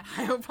Spotify at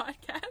HiHo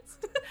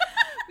Podcast.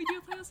 We do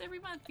a playlist every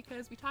month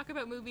because we talk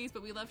about movies,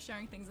 but we love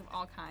sharing things of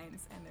all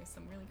kinds, and there's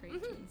some really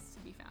great tunes to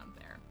be found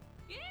there.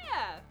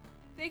 Yeah!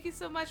 Thank you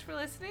so much for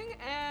listening,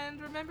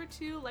 and remember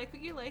to like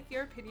what you like,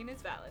 your opinion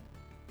is valid.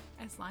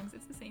 As long as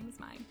it's the same as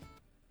mine.